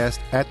podcast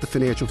at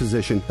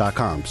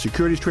thefinancialphysician.com.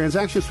 Securities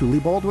transactions through Lee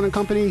Baldwin and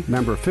Company,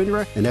 member of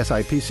FINRA and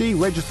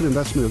SIPC, registered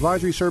investment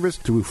advisory service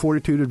through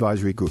Fortitude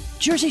Advisory Group.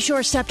 Jersey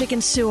Shore Septic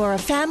and Sewer, a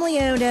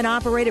family-owned and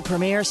operated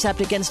premier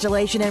septic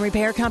installation and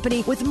repair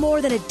company with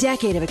more than a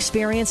decade of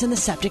experience in the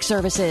septic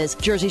services.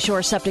 Jersey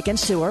Shore Septic and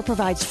Sewer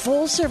provides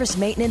full-service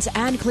maintenance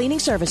and cleaning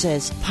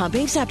services,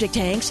 pumping septic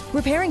tanks,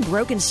 repairing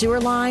broken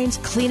sewer lines,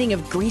 cleaning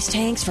of grease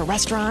tanks for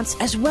restaurants,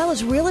 as well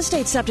as real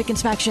estate septic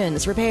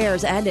inspections,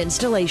 repairs, and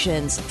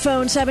installations.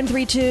 Phone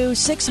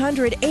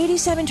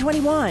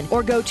 732-600-8721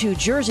 or go to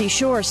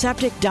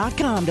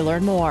jerseyshoreseptic.com to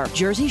learn more.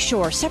 Jersey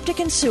Shore Septic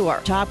and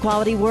Sewer. Top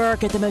quality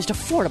work at the most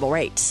affordable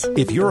rates.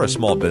 If you're a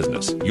small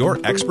business, your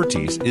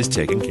expertise is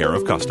taking care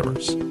of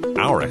customers.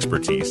 Our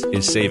expertise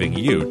is saving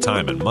you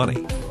time and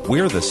money.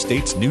 We're the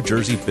state's New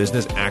Jersey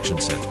Business Action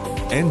Center.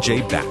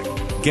 NJ Back.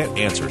 Get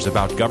answers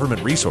about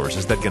government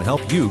resources that can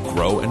help you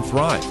grow and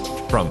thrive.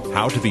 From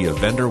how to be a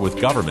vendor with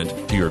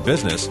government to your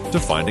business to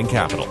finding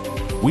capital.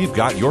 We've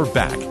got your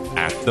back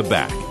at the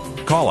back.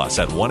 Call us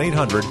at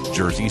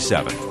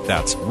 1-800-JERSEY-7.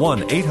 That's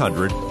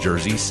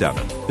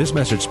 1-800-JERSEY-7. This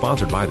message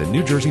sponsored by the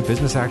New Jersey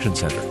Business Action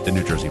Center, the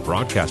New Jersey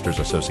Broadcasters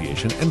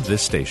Association, and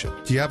this station.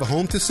 Do you have a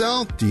home to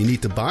sell? Do you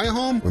need to buy a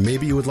home? Or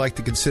maybe you would like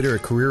to consider a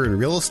career in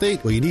real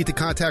estate? Well, you need to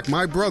contact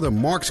my brother,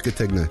 Mark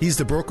Skatigna. He's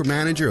the broker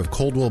manager of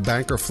Coldwell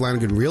Banker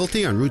Flanagan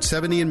Realty on Route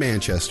 70 in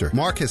Manchester.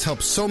 Mark has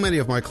helped so many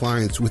of my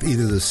clients with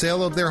either the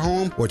sale of their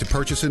home or to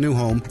purchase a new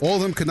home. All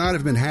of them could not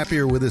have been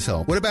happier with his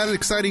help. What about an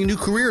exciting new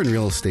career in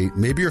real estate?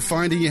 Maybe you're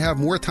finding you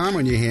have more time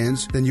on your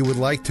hands than you would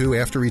like to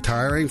after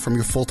retiring from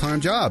your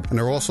full-time job, and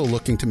are also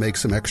looking to make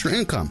some extra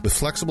income. With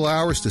flexible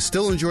hours to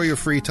still enjoy your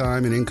free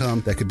time and income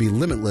that could be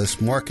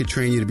limitless, Mark could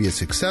train you to be as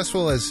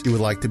successful as you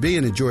would like to be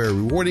and enjoy a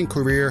rewarding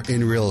career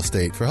in real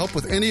estate. For help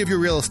with any of your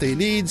real estate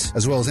needs,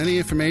 as well as any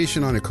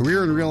information on a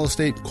career in real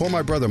estate, call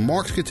my brother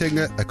Mark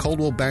Skatigna at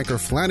Coldwell Banker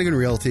Flanagan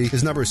Realty.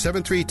 His number is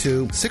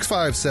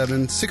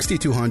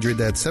 732-657-6200.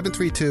 That's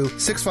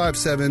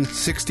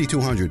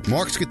 732-657-6200.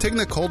 Mark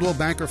Skatigna, Coldwell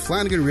Banker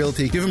Flanagan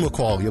Realty. Give him a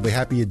call. You'll be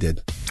happy you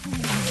did.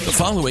 The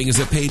following is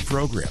a paid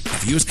program.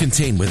 Views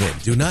contained within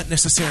do not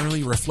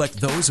necessarily reflect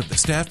those of the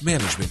staff,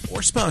 management,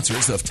 or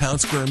sponsors of Town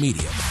Square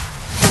Media.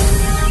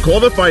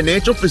 Call the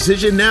Financial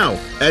Physician now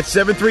at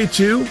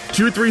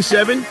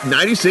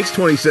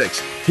 732-237-9626.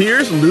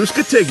 Here's Lou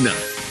Skatigna.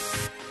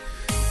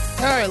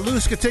 All right, Lou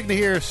Skatigna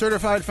here,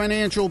 certified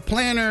financial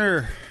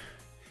planner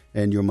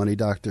and your money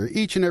doctor.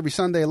 Each and every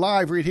Sunday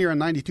live right here on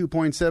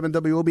 92.7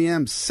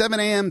 WOBM, 7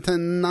 a.m. to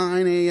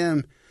 9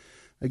 a.m.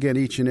 Again,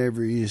 each and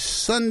every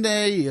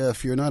Sunday.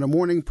 If you're not a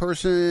morning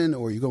person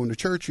or you're going to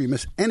church or you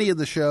miss any of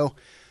the show,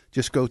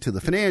 just go to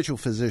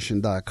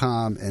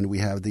thefinancialphysician.com and we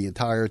have the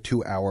entire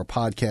 2-hour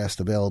podcast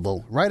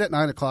available right at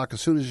 9 o'clock.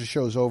 As soon as the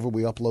show's over,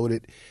 we upload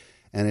it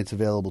and it's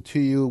available to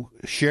you.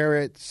 Share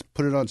it,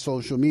 put it on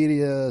social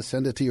media,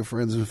 send it to your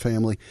friends and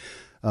family.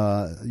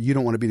 You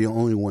don't want to be the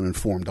only one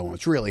informed on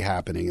what's really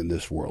happening in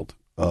this world.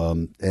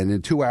 And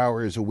in 2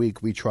 hours a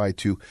week, we try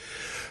to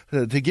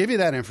give you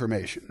that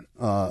information.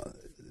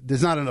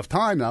 There's not enough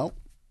time now,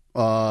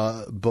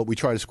 but we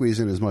try to squeeze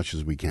in as much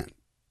as we can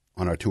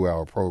on our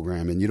 2-hour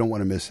program. And you don't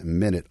want to miss a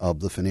minute of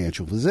The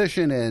Financial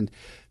Physician, and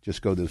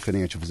just go to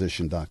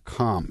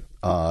thefinancialphysician.com.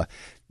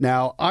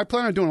 Now, I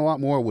plan on doing a lot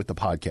more with the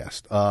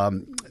podcast.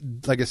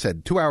 Like I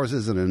said, 2 hours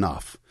isn't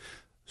enough.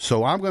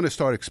 So I'm going to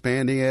start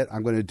expanding it.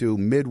 I'm going to do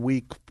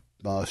midweek,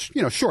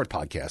 short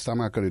podcasts. I'm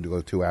not going to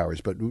do 2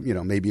 hours, but,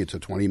 maybe it's a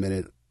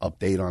 20-minute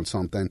update on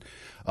something.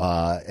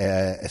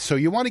 So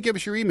you want to give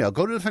us your email.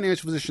 Go to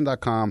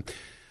thefinancialphysician.com.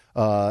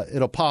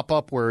 It'll pop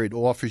up where it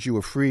offers you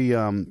a free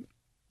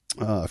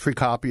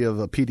copy of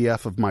a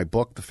PDF of my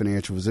book, The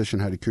Financial Physician,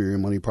 How to Cure Your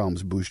Money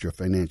Problems and Boost Your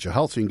Financial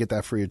Health. So you can get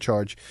that free of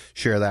charge.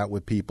 Share that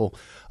with people.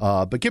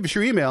 But give us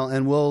your email,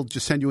 and we'll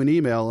just send you an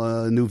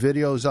email. New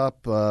videos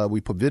up.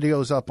 We put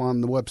videos up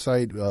on the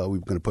website. We're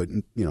going to put,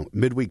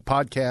 midweek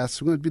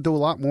podcasts. We're going to do a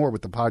lot more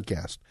with the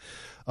podcast.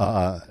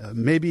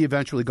 Maybe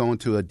eventually go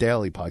into a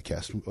daily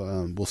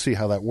podcast. We'll see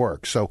how that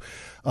works. So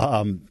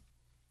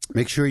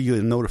make sure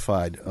you're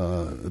notified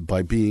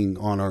by being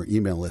on our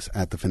email list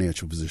at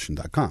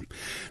thefinancialphysician.com.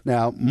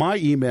 Now, my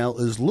email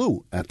is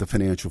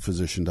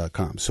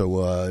lou@thefinancialphysician.com.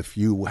 So if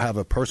you have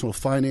a personal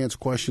finance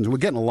questions, we're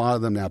getting a lot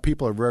of them now.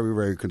 People are very,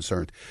 very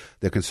concerned.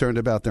 They're concerned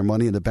about their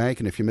money in the bank,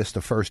 and if you missed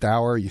the first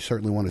hour, you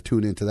certainly want to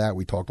tune into that.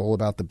 We talked all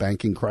about the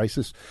banking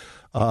crisis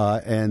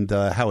and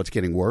how it's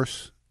getting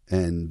worse.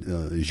 And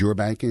is your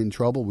bank in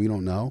trouble? We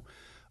don't know.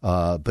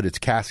 But it's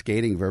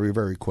cascading very,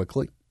 very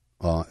quickly.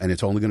 And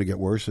it's only going to get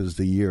worse as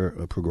the year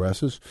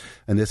progresses.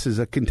 And this is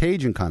a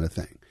contagion kind of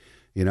thing.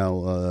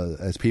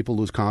 As people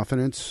lose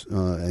confidence,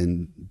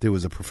 and there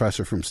was a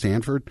professor from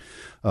Stanford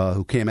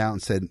who came out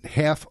and said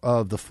half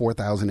of the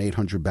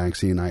 4,800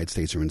 banks in the United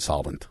States are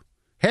insolvent.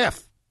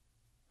 Half.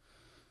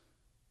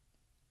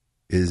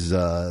 Is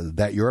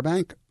that your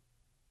bank?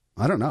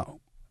 I don't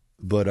know.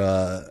 But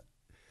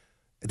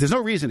there's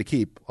no reason to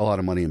keep a lot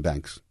of money in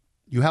banks.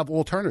 You have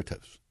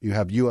alternatives. You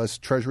have U.S.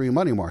 Treasury and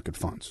money market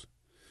funds.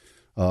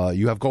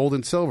 You have gold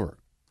and silver.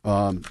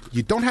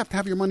 You don't have to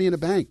have your money in a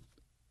bank.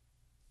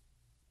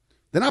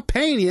 They're not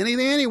paying you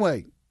anything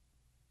anyway.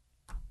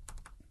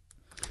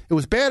 It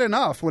was bad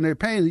enough when they're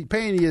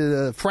paying you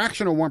a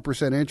fraction of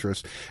 1%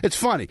 interest. It's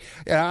funny.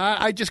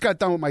 I just got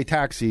done with my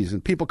tax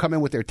season. People come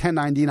in with their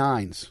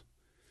 1099s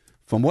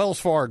from Wells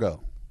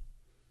Fargo.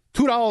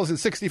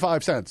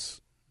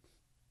 $2.65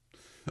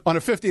 on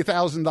a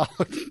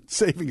 $50,000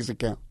 savings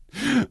account.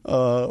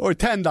 Or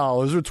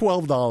 $10 or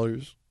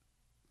 $12.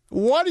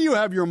 Why do you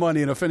have your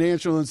money in a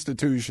financial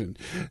institution?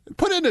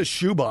 Put it in a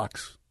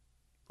shoebox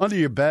under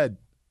your bed.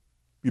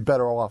 You're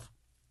better off.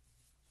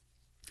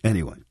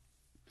 Anyway,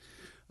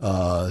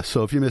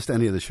 so if you missed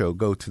any of the show,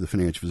 go to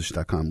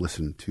thefinancialphysician.com,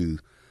 listen to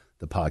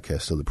the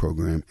podcast of the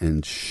program,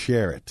 and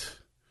share it.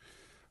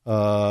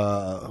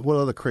 What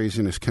other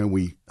craziness can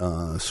we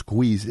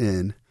squeeze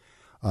in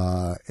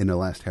the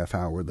last half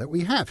hour that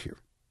we have here?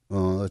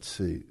 Let's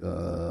see.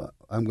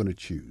 I'm going to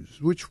choose.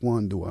 Which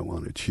one do I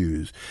want to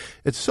choose?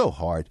 It's so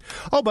hard.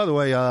 Oh, by the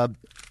way,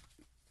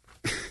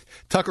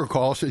 Tucker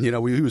Carlson, he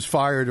was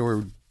fired,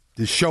 or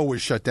the show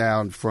was shut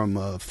down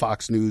from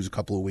Fox News a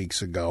couple of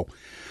weeks ago.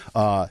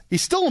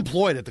 He's still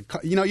employed at the,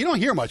 you don't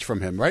hear much from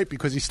him, right?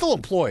 Because he's still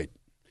employed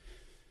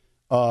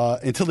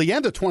until the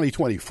end of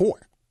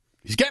 2024.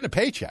 He's getting a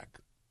paycheck.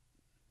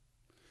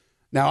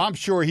 Now, I'm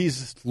sure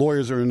his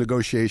lawyers are in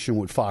negotiation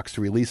with Fox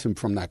to release him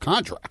from that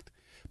contract.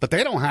 But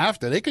they don't have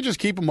to. They could just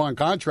keep him on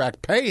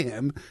contract, pay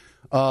him,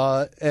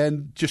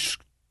 and just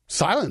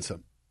silence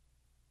him.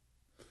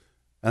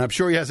 And I'm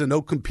sure he has a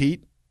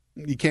no-compete.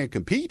 He can't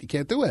compete. He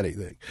can't do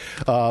anything.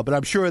 But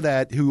I'm sure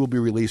that he will be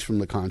released from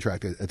the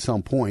contract at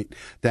some point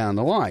down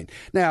the line.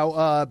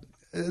 Now,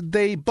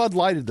 they Bud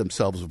Lighted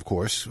themselves, of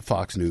course,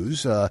 Fox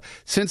News.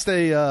 Since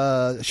they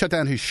shut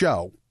down his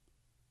show,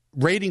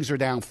 ratings are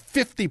down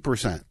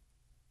 50%.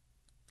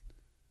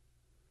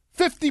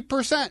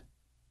 50%.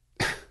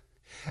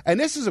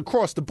 And this is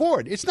across the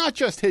board. It's not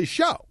just his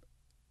show.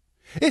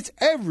 It's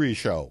every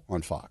show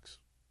on Fox,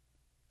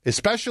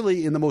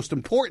 especially in the most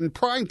important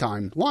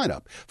primetime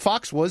lineup.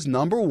 Fox was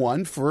number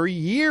one for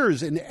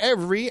years in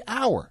every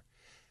hour.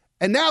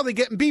 And now they're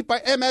getting beat by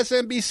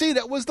MSNBC.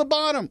 That was the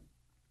bottom.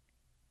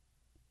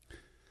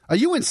 Are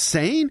you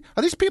insane?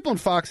 Are these people on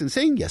Fox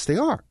insane? Yes, they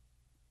are.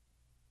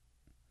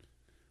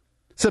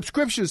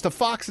 Subscriptions to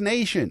Fox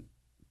Nation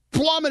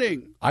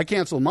plummeting. I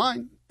canceled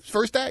mine.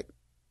 First day.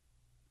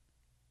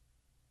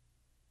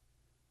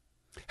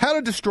 How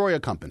to destroy a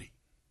company.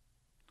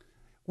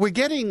 We're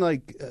getting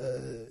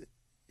in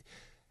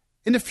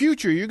the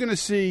future, you're going to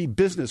see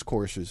business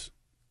courses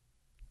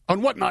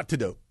on what not to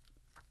do.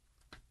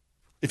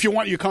 If you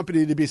want your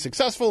company to be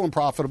successful and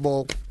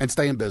profitable and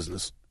stay in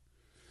business,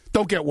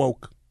 don't get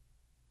woke.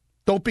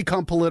 Don't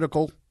become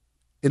political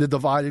in a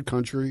divided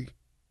country.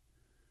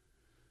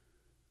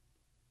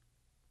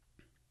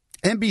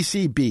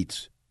 NBC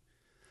beats.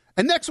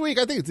 And next week,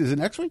 I think, is it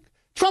next week?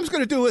 Trump's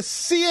going to do a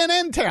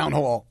CNN town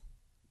hall.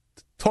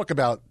 Talk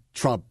about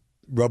Trump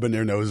rubbing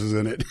their noses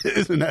in it.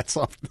 Isn't that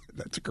something?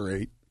 That's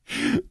great.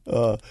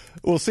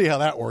 We'll see how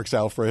that works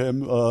out for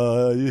him.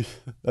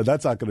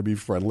 That's not going to be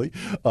friendly.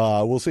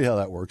 We'll see how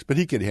that works. But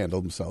he can handle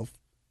himself.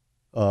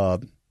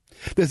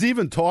 There's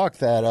even talk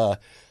that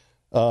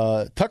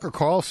Tucker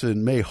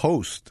Carlson may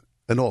host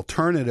an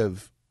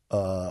alternative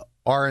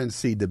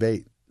RNC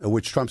debate,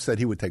 which Trump said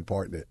he would take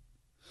part in it.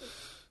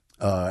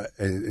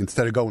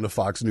 Instead of going to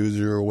Fox News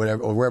or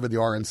whatever, or wherever the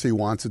RNC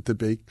wants it to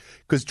be.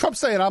 Because Trump's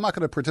saying, I'm not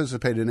going to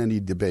participate in any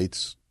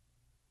debates.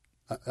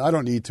 I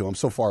don't need to. I'm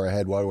so far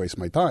ahead. Why waste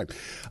my time?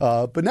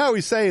 But now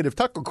he's saying if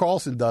Tucker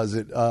Carlson does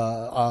it,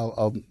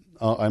 I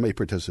may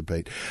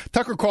participate.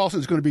 Tucker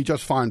Carlson's going to be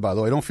just fine, by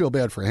the way. Don't feel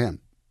bad for him.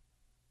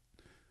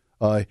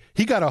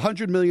 He got a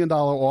 $100 million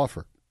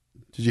offer.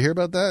 Did you hear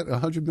about that?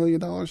 $100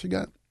 million he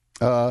got?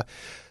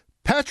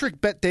 Patrick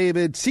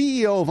Bet-David,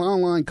 CEO of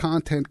online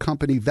content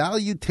company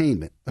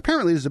Valuetainment.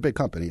 Apparently, this is a big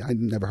company. I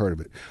never heard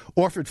of it.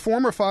 Offered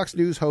former Fox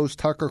News host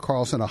Tucker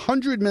Carlson a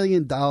 $100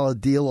 million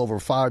deal over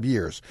 5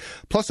 years,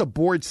 plus a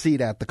board seat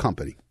at the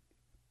company.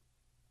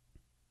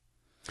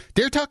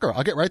 Dear Tucker,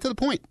 I'll get right to the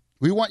point.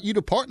 We want you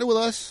to partner with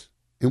us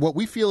in what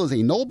we feel is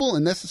a noble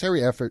and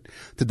necessary effort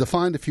to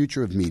define the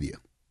future of media.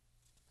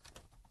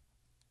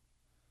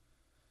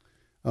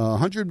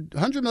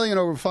 $100 million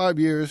over 5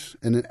 years,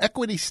 and an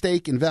equity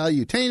stake in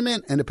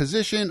Valuetainment, and a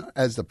position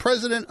as the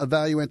president of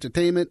Value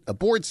Entertainment, a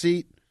board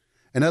seat,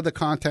 and other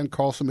content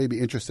Carlson may be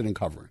interested in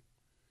covering.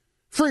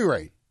 Free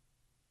reign.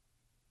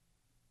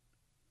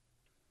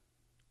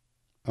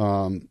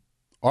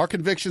 Our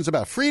convictions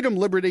about freedom,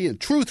 liberty, and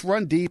truth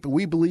run deep, and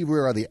we believe we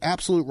are the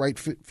absolute right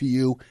fit for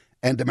you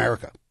and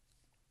America.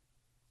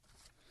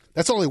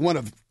 That's only one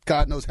of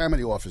God knows how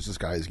many offers this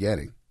guy is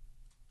getting.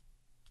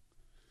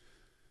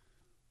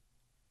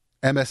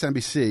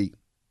 MSNBC,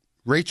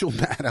 Rachel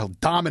Maddow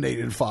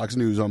dominated Fox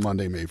News on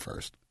Monday, May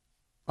 1st.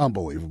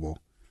 Unbelievable.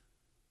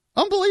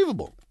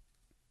 Unbelievable.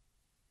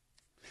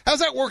 How's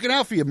that working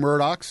out for you,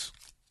 Murdochs?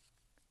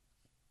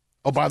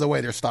 Oh, by the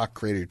way, they're stock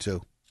creator,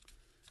 too.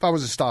 If I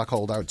was a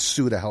stockholder, I would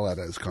sue the hell out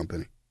of this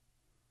company.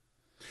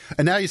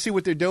 And now you see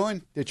what they're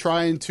doing? They're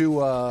trying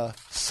to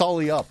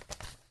sully up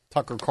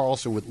Tucker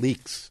Carlson with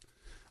leaks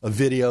of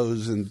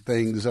videos and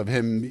things of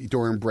him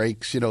during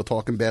breaks,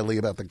 talking badly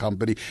about the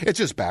company. It's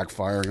just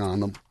backfiring on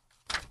them.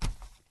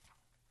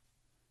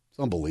 It's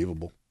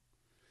unbelievable.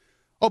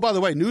 Oh, by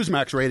the way,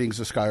 Newsmax ratings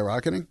are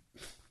skyrocketing.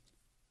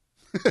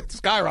 It's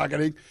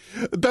skyrocketing.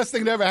 The best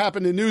thing that ever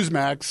happened to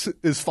Newsmax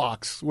is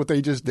Fox, what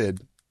they just did.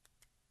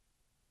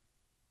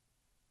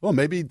 Well,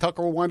 maybe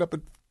Tucker will wind up at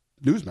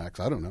Newsmax.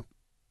 I don't know.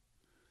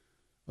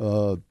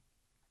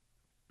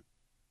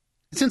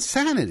 It's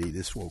insanity,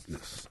 this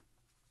wokeness.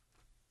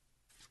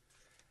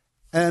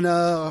 And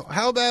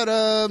how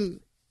about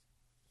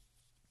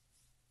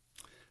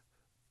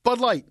Bud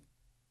Light?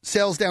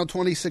 Sales down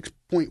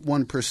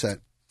 26.1%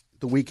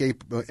 the week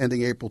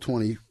ending April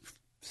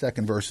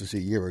 22nd versus a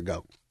year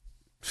ago.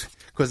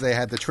 Because they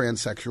had the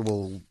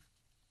transsexual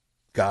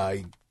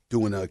guy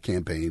doing a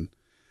campaign.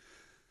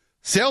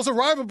 Sales of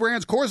rival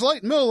brands, Coors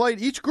Light and Miller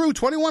Lite, each grew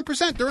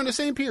 21% during the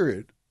same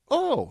period.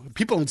 Oh,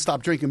 people don't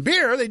stop drinking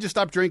beer. They just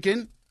stop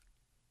drinking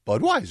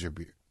Budweiser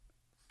beer.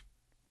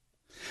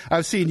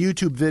 I've seen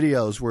YouTube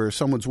videos where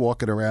someone's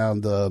walking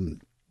around,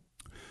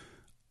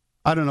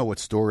 I don't know what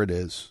store it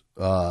is,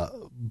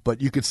 but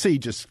you could see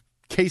just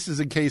cases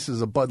and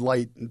cases of Bud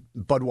Light and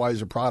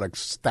Budweiser products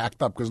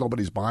stacked up because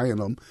nobody's buying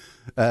them.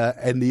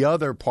 And the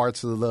other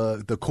parts of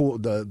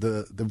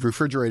the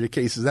refrigerated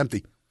case is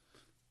empty,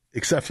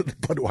 except for the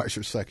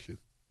Budweiser section.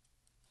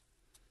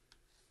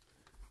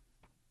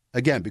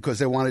 Again, because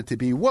they wanted to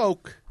be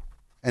woke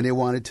and they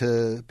wanted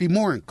to be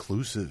more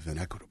inclusive and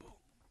equitable.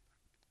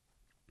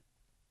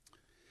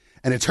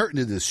 And it's hurting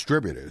the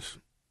distributors.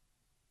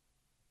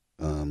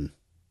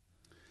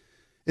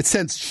 It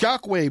sends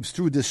shockwaves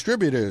through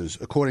distributors,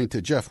 according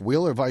to Jeff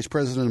Wheeler, Vice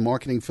President of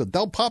Marketing for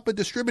Del Papa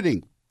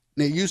Distributing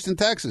near Houston,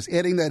 Texas,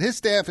 adding that his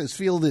staff has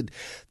fielded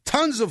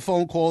tons of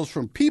phone calls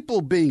from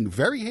people being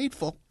very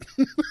hateful.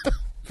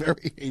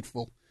 Very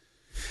hateful.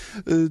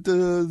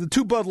 The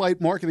two Bud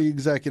Light marketing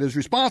executives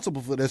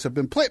responsible for this have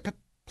been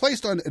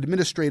placed on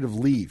administrative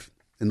leave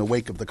in the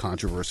wake of the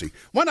controversy.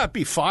 Why not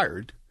be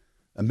fired?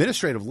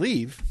 Administrative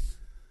leave?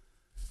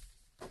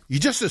 You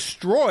just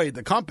destroyed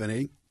the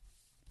company.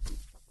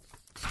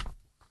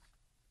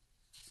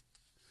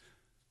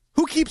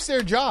 Who keeps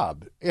their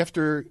job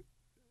after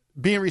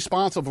being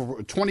responsible for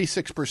a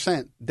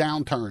 26%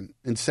 downturn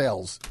in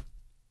sales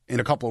in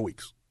a couple of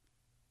weeks?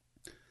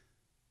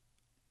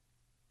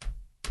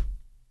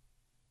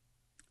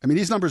 I mean,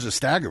 these numbers are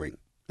staggering.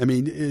 I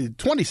mean,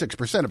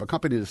 26% of a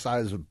company the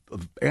size of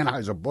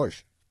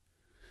Anheuser-Busch.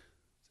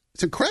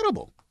 It's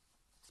incredible.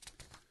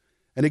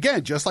 And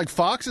again, just like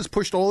Fox has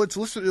pushed all its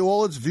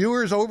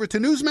viewers over to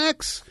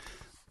Newsmax,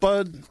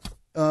 but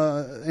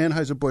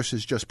Anheuser-Busch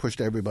has just pushed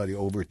everybody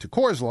over to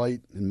Coors Light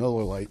and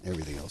Miller Lite and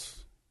everything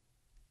else.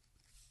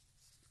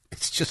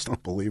 It's just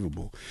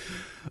unbelievable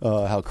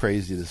how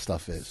crazy this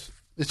stuff is.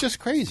 It's just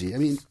crazy. I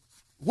mean,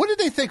 what did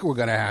they think were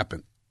going to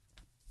happen?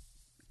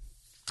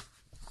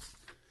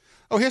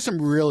 Oh, here's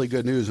some really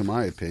good news, in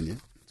my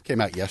opinion. It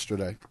came out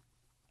yesterday.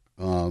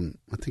 I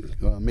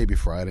think maybe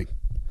Friday.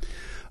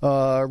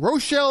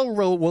 Rochelle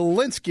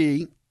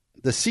Walensky,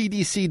 the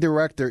CDC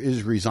director,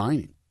 is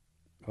resigning.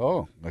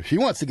 Oh, she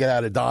wants to get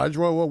out of Dodge.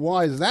 Well,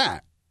 why is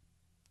that?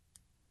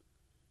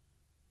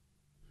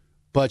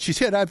 But she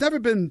said, I've never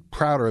been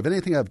prouder of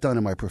anything I've done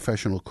in my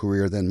professional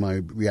career than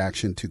my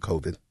reaction to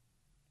COVID.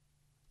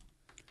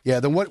 Yeah,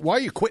 then why are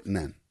you quitting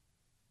then?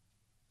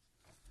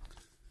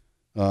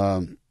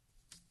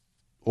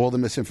 All the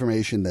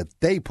misinformation that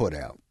they put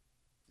out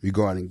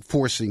regarding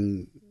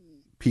forcing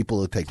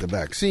people to take the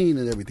vaccine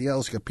and everything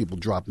else, got people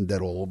dropping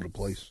dead all over the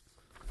place.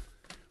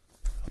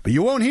 But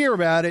you won't hear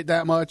about it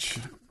that much,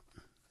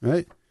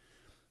 right?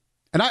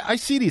 And I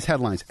see these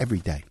headlines every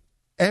day.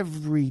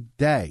 Every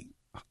day.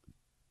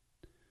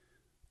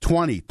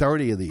 20,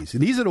 30 of these.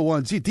 And these are the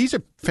ones, these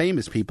are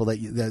famous people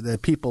that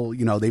people,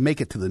 they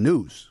make it to the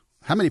news.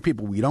 How many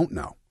people we don't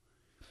know?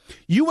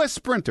 U.S.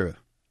 sprinter,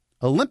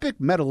 Olympic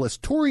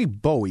medalist Tori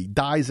Bowie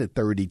dies at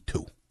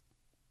 32.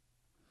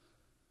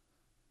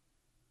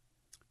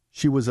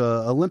 She was an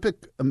Olympic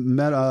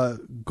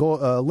medalist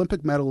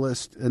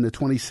in the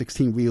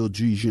 2016 Rio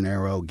de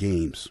Janeiro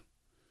Games.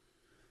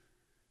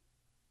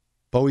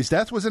 Bowie's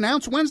death was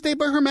announced Wednesday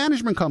by her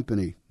management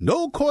company.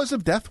 No cause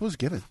of death was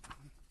given.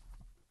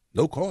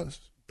 No cause.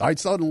 Died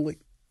suddenly.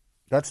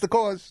 That's the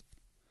cause.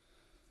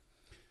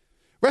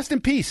 Rest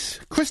in peace.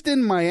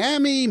 Kristen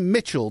Miami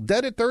Mitchell,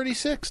 dead at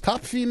 36.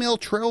 Top female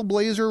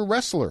trailblazer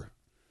wrestler.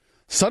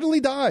 Suddenly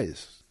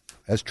dies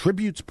as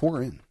tributes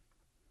pour in.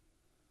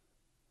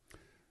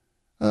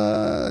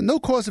 No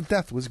cause of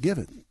death was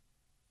given.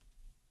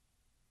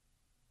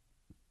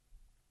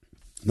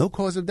 No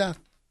cause of death.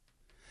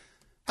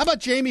 How about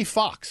Jamie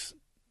Foxx?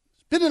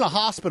 Been in a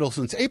hospital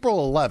since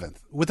April 11th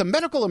with a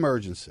medical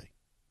emergency.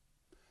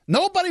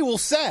 Nobody will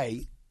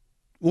say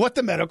what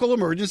the medical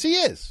emergency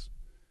is.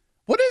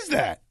 What is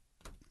that?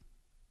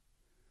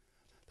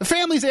 The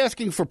family's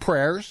asking for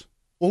prayers.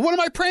 Well, what am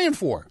I praying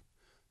for?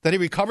 That he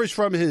recovers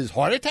from his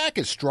heart attack,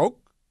 his stroke?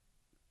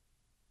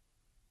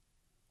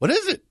 What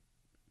is it?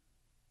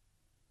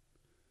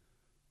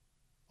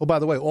 Oh, by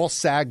the way, all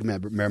SAG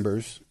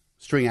members,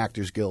 String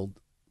Actors Guild,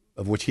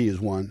 of which he is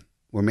one,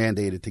 were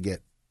mandated to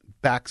get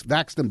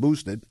vaxxed and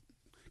boosted.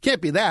 Can't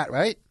be that,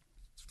 right?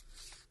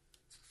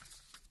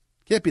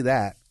 Can't be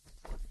that.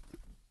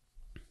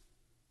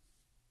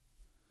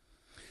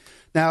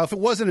 Now, if it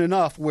wasn't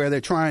enough where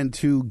they're trying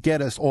to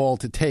get us all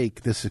to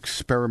take this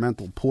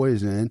experimental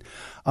poison,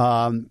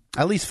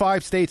 at least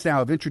 5 states now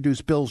have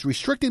introduced bills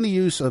restricting the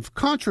use of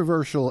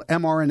controversial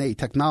mRNA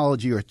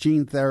technology or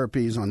gene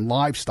therapies on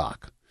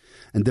livestock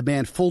and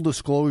demand full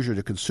disclosure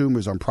to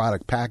consumers on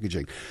product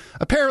packaging.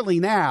 Apparently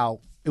now,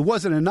 it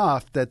wasn't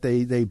enough that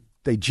they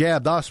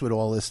jabbed us with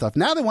all this stuff.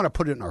 Now they want to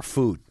put it in our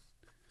food,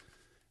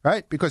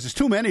 right? Because there's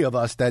too many of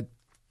us that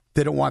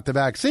didn't want the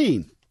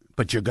vaccine,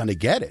 but you're going to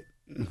get it.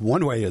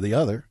 One way or the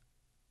other.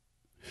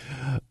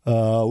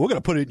 We're going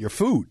to put it in your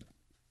food.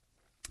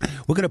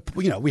 We're going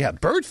to, we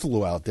have bird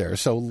flu out there,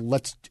 so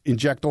let's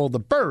inject all the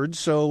birds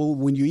so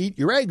when you eat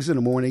your eggs in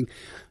the morning,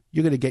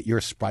 you're going to get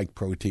your spike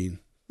protein.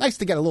 Nice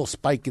to get a little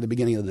spike in the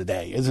beginning of the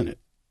day, isn't it?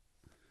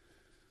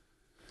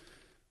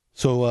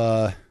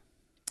 So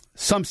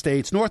some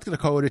states, North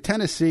Dakota,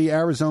 Tennessee,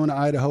 Arizona,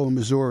 Idaho, and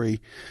Missouri,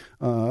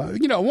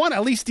 want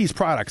at least these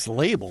products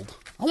labeled.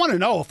 I want to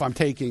know if I'm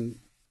taking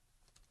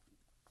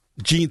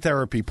gene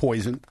therapy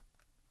poison.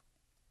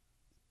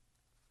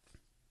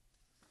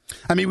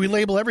 I mean, we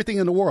label everything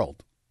in the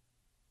world.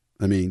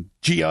 I mean,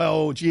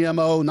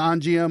 GMO,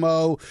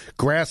 non-GMO,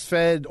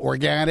 grass-fed,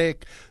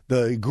 organic,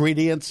 the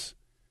ingredients.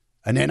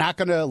 And they're not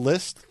going to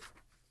list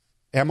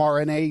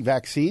mRNA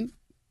vaccine?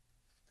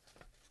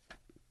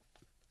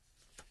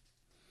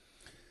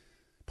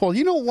 Paul,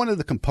 you know one of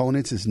the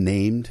components is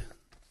named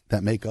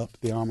that make up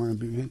the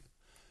mRNA?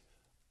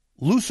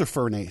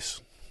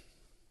 Luciferase.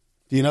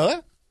 Do you know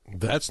that?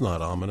 That's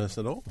not ominous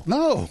at all.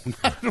 No,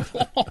 not at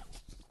all.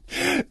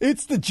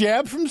 It's the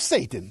jab from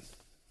Satan.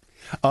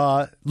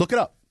 Look it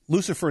up.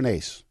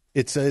 Luciferase.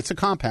 It's a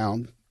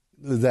compound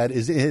that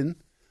is in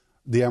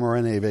the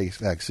mRNA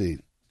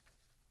vaccine.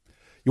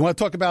 You want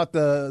to talk about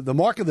the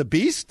mark of the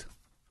beast?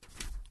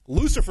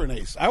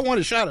 Luciferase. I want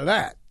a shot of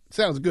that.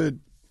 Sounds good.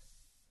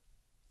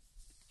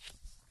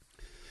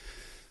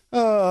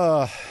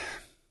 Colorado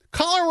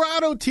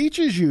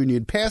Teachers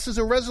Union passes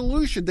a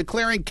resolution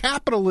declaring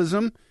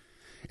capitalism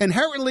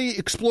inherently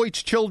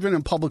exploits children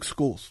in public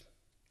schools.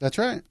 That's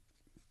right.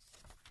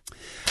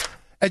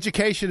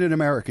 Education in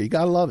America. You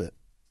got to love it.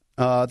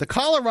 The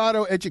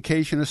Colorado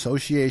Education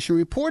Association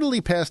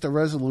reportedly passed a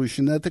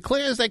resolution that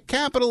declares that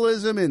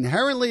capitalism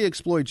inherently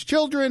exploits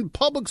children,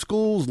 public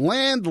schools,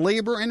 land,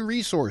 labor, and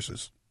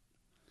resources.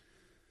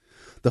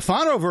 The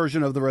final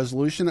version of the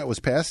resolution that was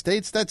passed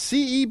states that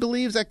CE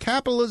believes that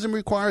capitalism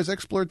requires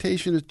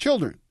exploitation of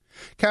children.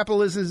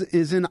 Capitalism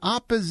is in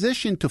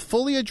opposition to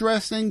fully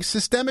addressing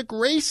systemic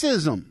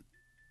racism,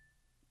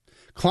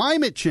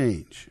 climate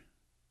change,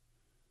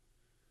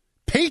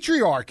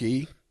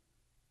 patriarchy,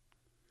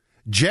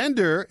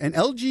 gender, and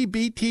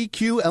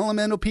LGBTQ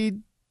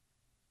LMNOP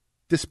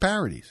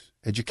disparities,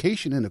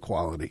 education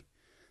inequality,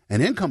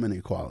 and income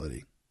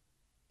inequality.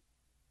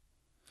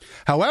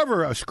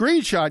 However, a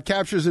screenshot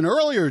captures an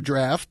earlier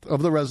draft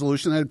of the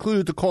resolution that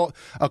included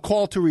a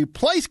call to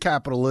replace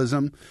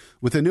capitalism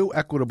with a new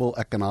equitable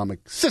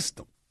economic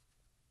system.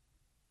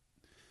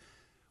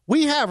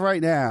 We have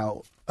right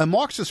now a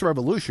Marxist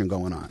revolution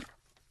going on,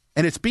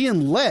 and it's being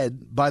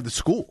led by the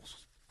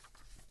schools.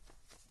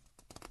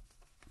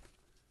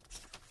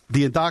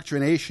 The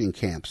indoctrination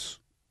camps.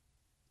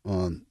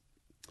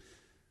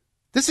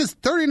 This is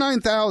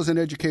 39,000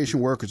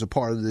 education workers a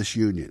part of this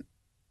union.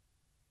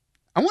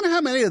 I wonder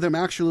how many of them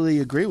actually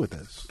agree with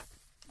this.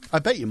 I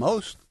bet you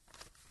most.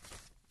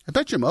 I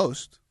bet you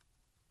most.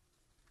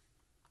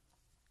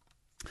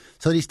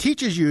 So these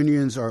teachers'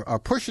 unions are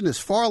pushing this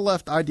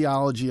far-left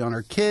ideology on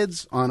our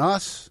kids, on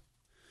us.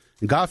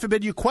 And God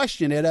forbid you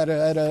question it at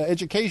an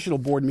educational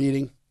board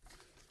meeting.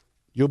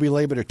 You'll be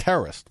labeled a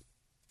terrorist.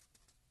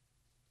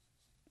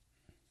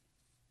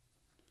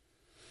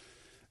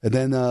 And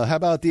then how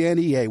about the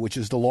NEA, which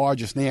is the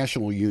largest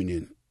national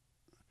union?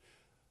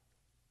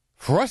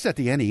 For us at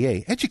the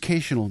NEA,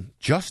 educational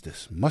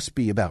justice must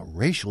be about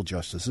racial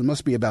justice. It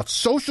must be about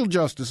social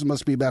justice. It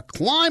must be about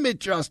climate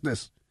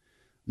justice.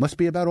 It must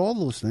be about all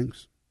those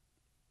things.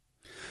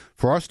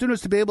 For our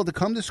students to be able to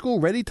come to school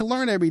ready to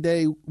learn every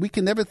day, we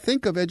can never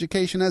think of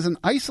education as an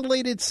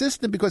isolated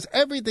system because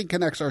everything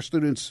connects our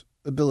students'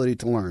 ability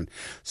to learn.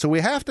 So we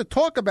have to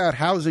talk about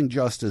housing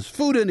justice,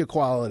 food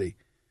inequality.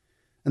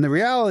 And the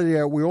reality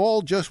is we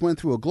all just went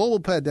through a global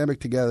pandemic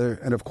together,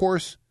 and of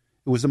course,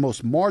 it was the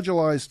most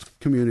marginalized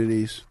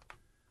communities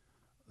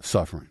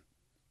suffering.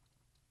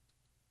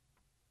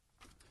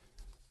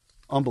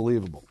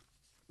 Unbelievable.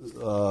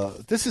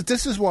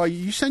 This is why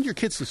you send your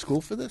kids to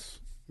school for this?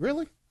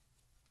 Really?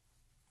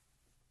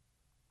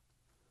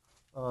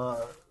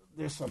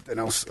 There's something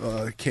else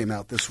came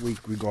out this week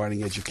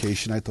regarding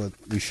education I thought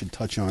we should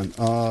touch on,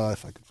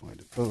 if I could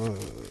find it.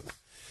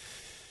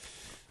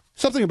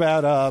 Something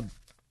about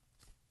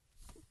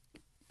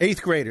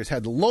eighth graders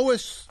had the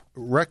lowest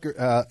record.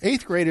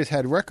 Eighth graders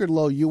had record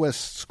low U.S.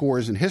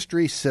 scores in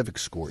history,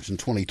 civics scores in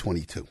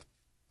 2022.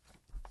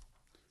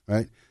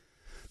 Right?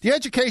 The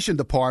Education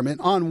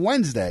Department on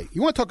Wednesday,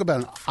 you want to talk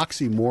about an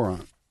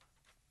oxymoron,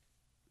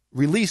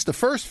 released the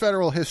first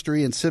federal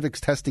history and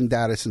civics testing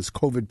data since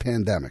COVID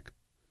pandemic.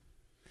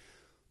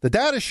 The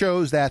data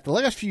shows that the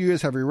last few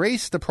years have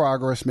erased the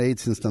progress made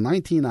since the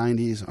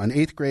 1990s on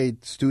eighth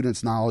grade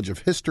students' knowledge of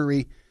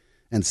history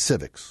and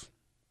civics.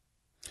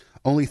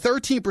 Only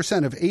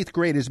 13% of eighth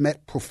graders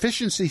met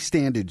proficiency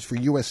standards for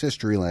U.S.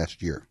 history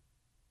last year.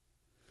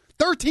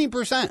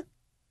 13%.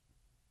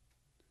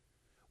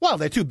 Well,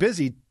 they're too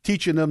busy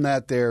teaching them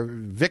that they're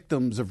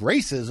victims of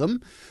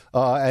racism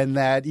and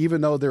that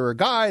even though they're a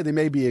guy, they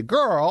may be a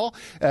girl,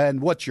 and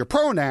what's your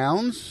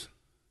pronouns,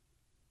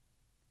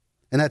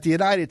 and that the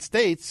United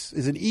States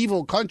is an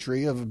evil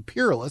country of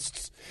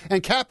imperialists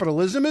and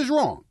capitalism is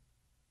wrong.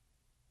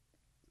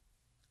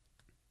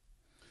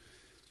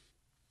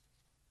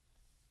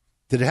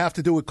 Did it have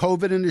to do with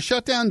COVID and the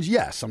shutdowns?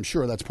 Yes, I'm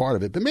sure that's part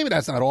of it, but maybe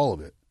that's not all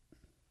of it.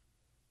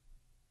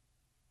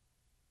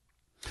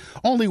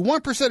 Only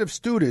 1% of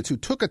students who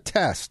took a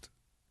test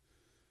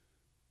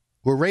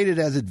were rated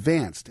as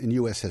advanced in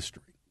U.S.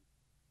 history.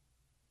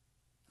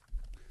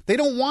 They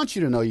don't want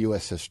you to know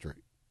U.S. history,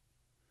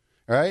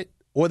 all right?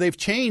 Or they've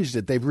changed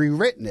it. They've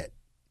rewritten it.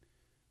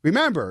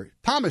 Remember,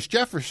 Thomas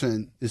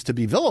Jefferson is to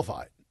be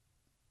vilified,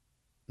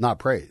 not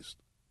praised,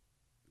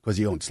 because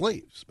he owned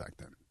slaves back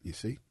then, you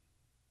see?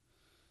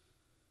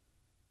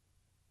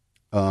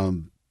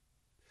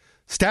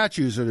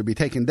 Statues are to be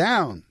taken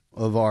down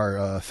of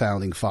our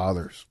founding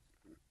fathers.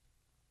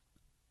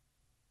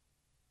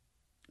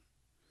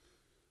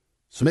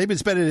 So maybe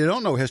it's better they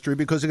don't know history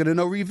because they're going to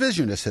know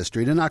revisionist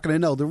history. They're not going to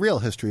know the real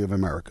history of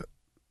America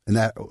and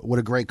that what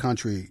a great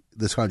country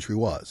this country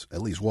was,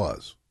 at least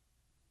was.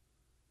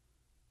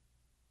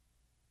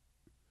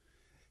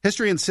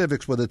 History and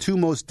civics were the two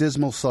most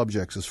dismal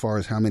subjects as far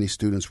as how many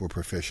students were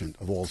proficient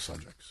of all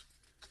subjects.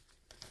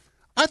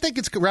 I think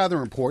it's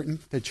rather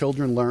important that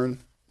children learn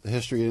the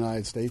history of the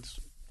United States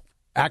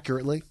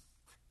accurately.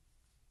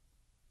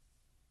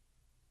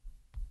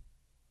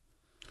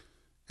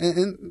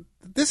 And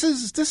this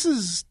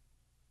is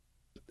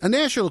a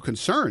national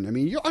concern. I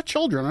mean, our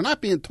children are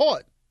not being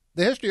taught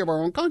the history of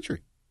our own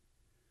country.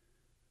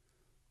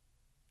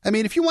 I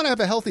mean, if you want to have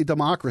a healthy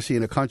democracy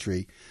in a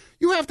country,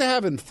 you have to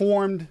have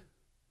informed,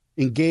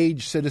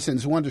 engaged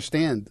citizens who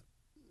understand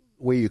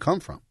where you come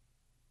from.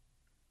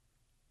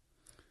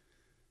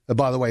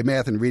 By the way,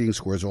 math and reading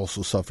scores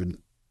also suffered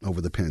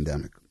over the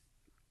pandemic.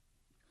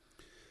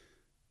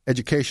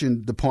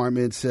 Education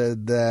Department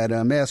said that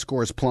math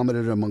scores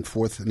plummeted among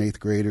 4th and 8th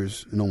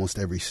graders in almost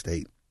every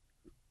state.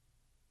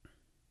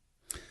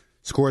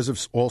 Scores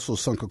have also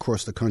sunk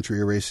across the country,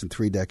 erasing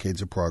 3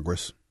 decades of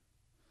progress.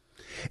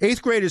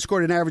 8th graders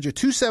scored an average of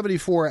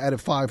 274 out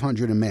of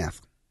 500 in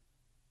math.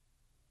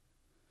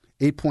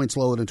 8 points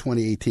lower than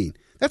 2018.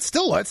 That's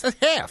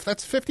half.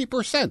 That's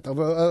 50%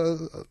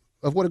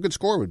 of what a good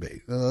score would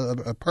be,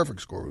 a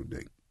perfect score would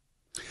be.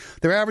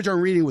 Their average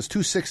on reading was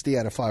 260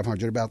 out of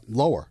 500, about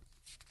lower.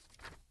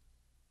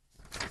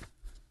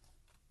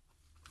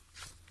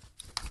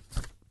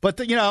 But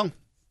now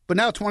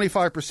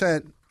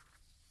 25%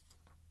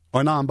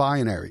 are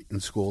non-binary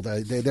in school.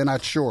 They're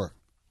not sure.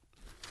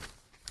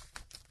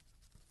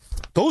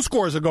 Those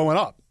scores are going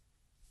up.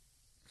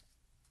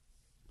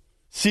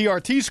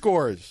 CRT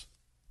scores.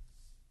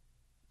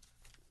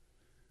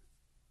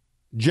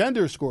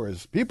 Gender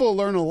scores. People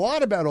learn a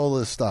lot about all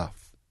this stuff.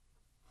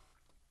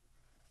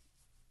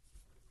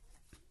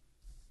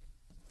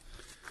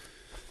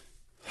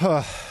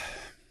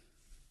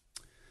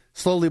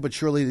 Slowly but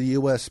surely, the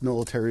U.S.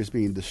 military is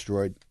being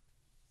destroyed.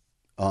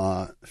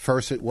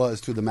 First, it was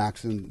through the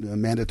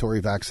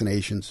mandatory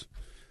vaccinations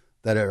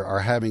that are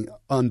having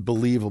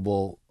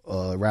unbelievable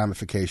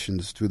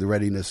ramifications through the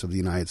readiness of the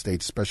United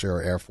States, especially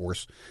our Air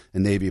Force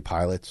and Navy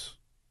pilots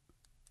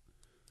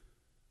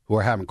who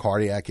are having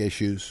cardiac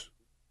issues.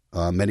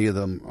 Many of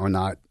them are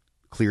not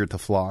cleared to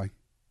fly.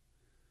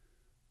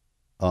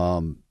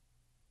 But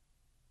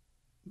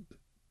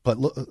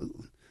look,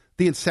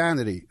 the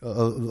insanity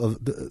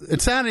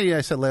insanity,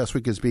 I said last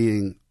week, is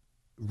being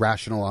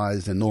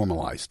rationalized and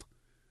normalized.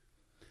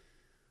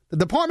 The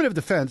Department of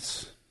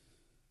Defense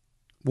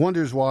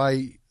wonders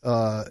why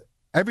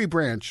every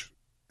branch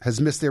has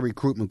missed their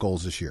recruitment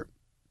goals this year.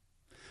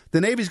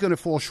 The Navy's going to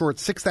fall short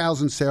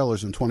 6,000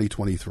 sailors in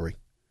 2023.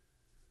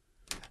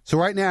 So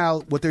right now,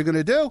 what they're going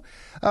to do,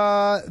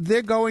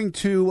 they're going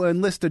to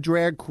enlist a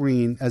drag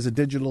queen as a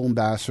digital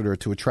ambassador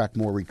to attract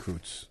more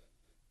recruits.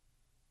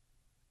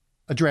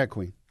 A drag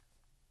queen.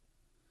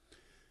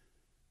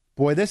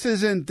 Boy, this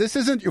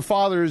isn't your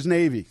father's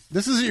Navy.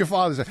 This isn't your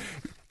father's.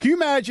 Can you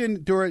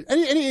imagine during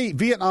any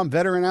Vietnam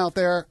veteran out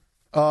there?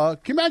 Can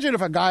you imagine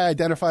if a guy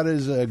identified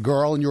as a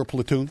girl in your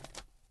platoon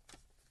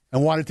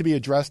and wanted to be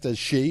addressed as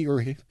she or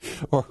he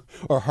or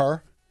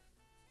her?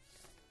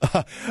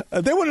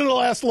 They wouldn't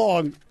last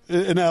long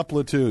in that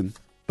platoon.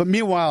 But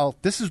meanwhile,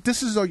 this is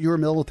your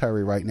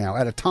military right now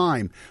at a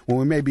time when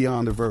we may be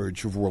on the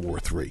verge of World War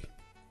III.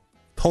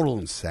 Total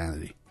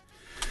insanity.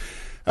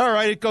 All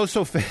right, it goes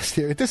so fast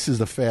here. This is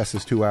the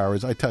fastest 2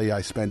 hours I tell you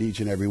I spend each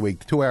and every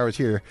week. 2 hours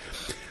here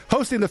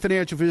hosting The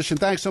Financial Physician.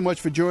 Thanks so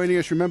much for joining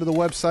us. Remember the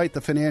website,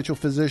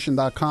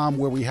 thefinancialphysician.com,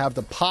 where we have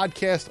the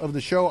podcast of the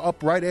show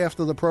up right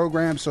after the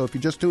program. So if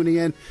you're just tuning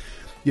in,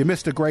 you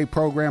missed a great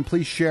program,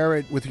 please share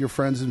it with your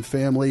friends and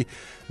family.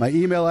 My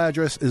email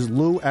address is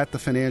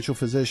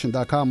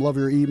lou@thefinancialphysician.com. Love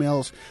your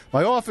emails.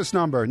 My office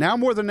number, now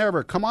more than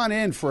ever, come on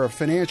in for a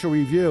financial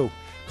review.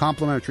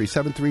 Complimentary,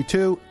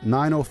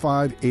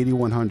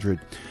 732-905-8100.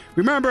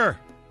 Remember,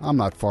 I'm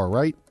not far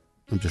right.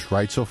 I'm just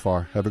right so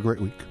far. Have a great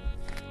week.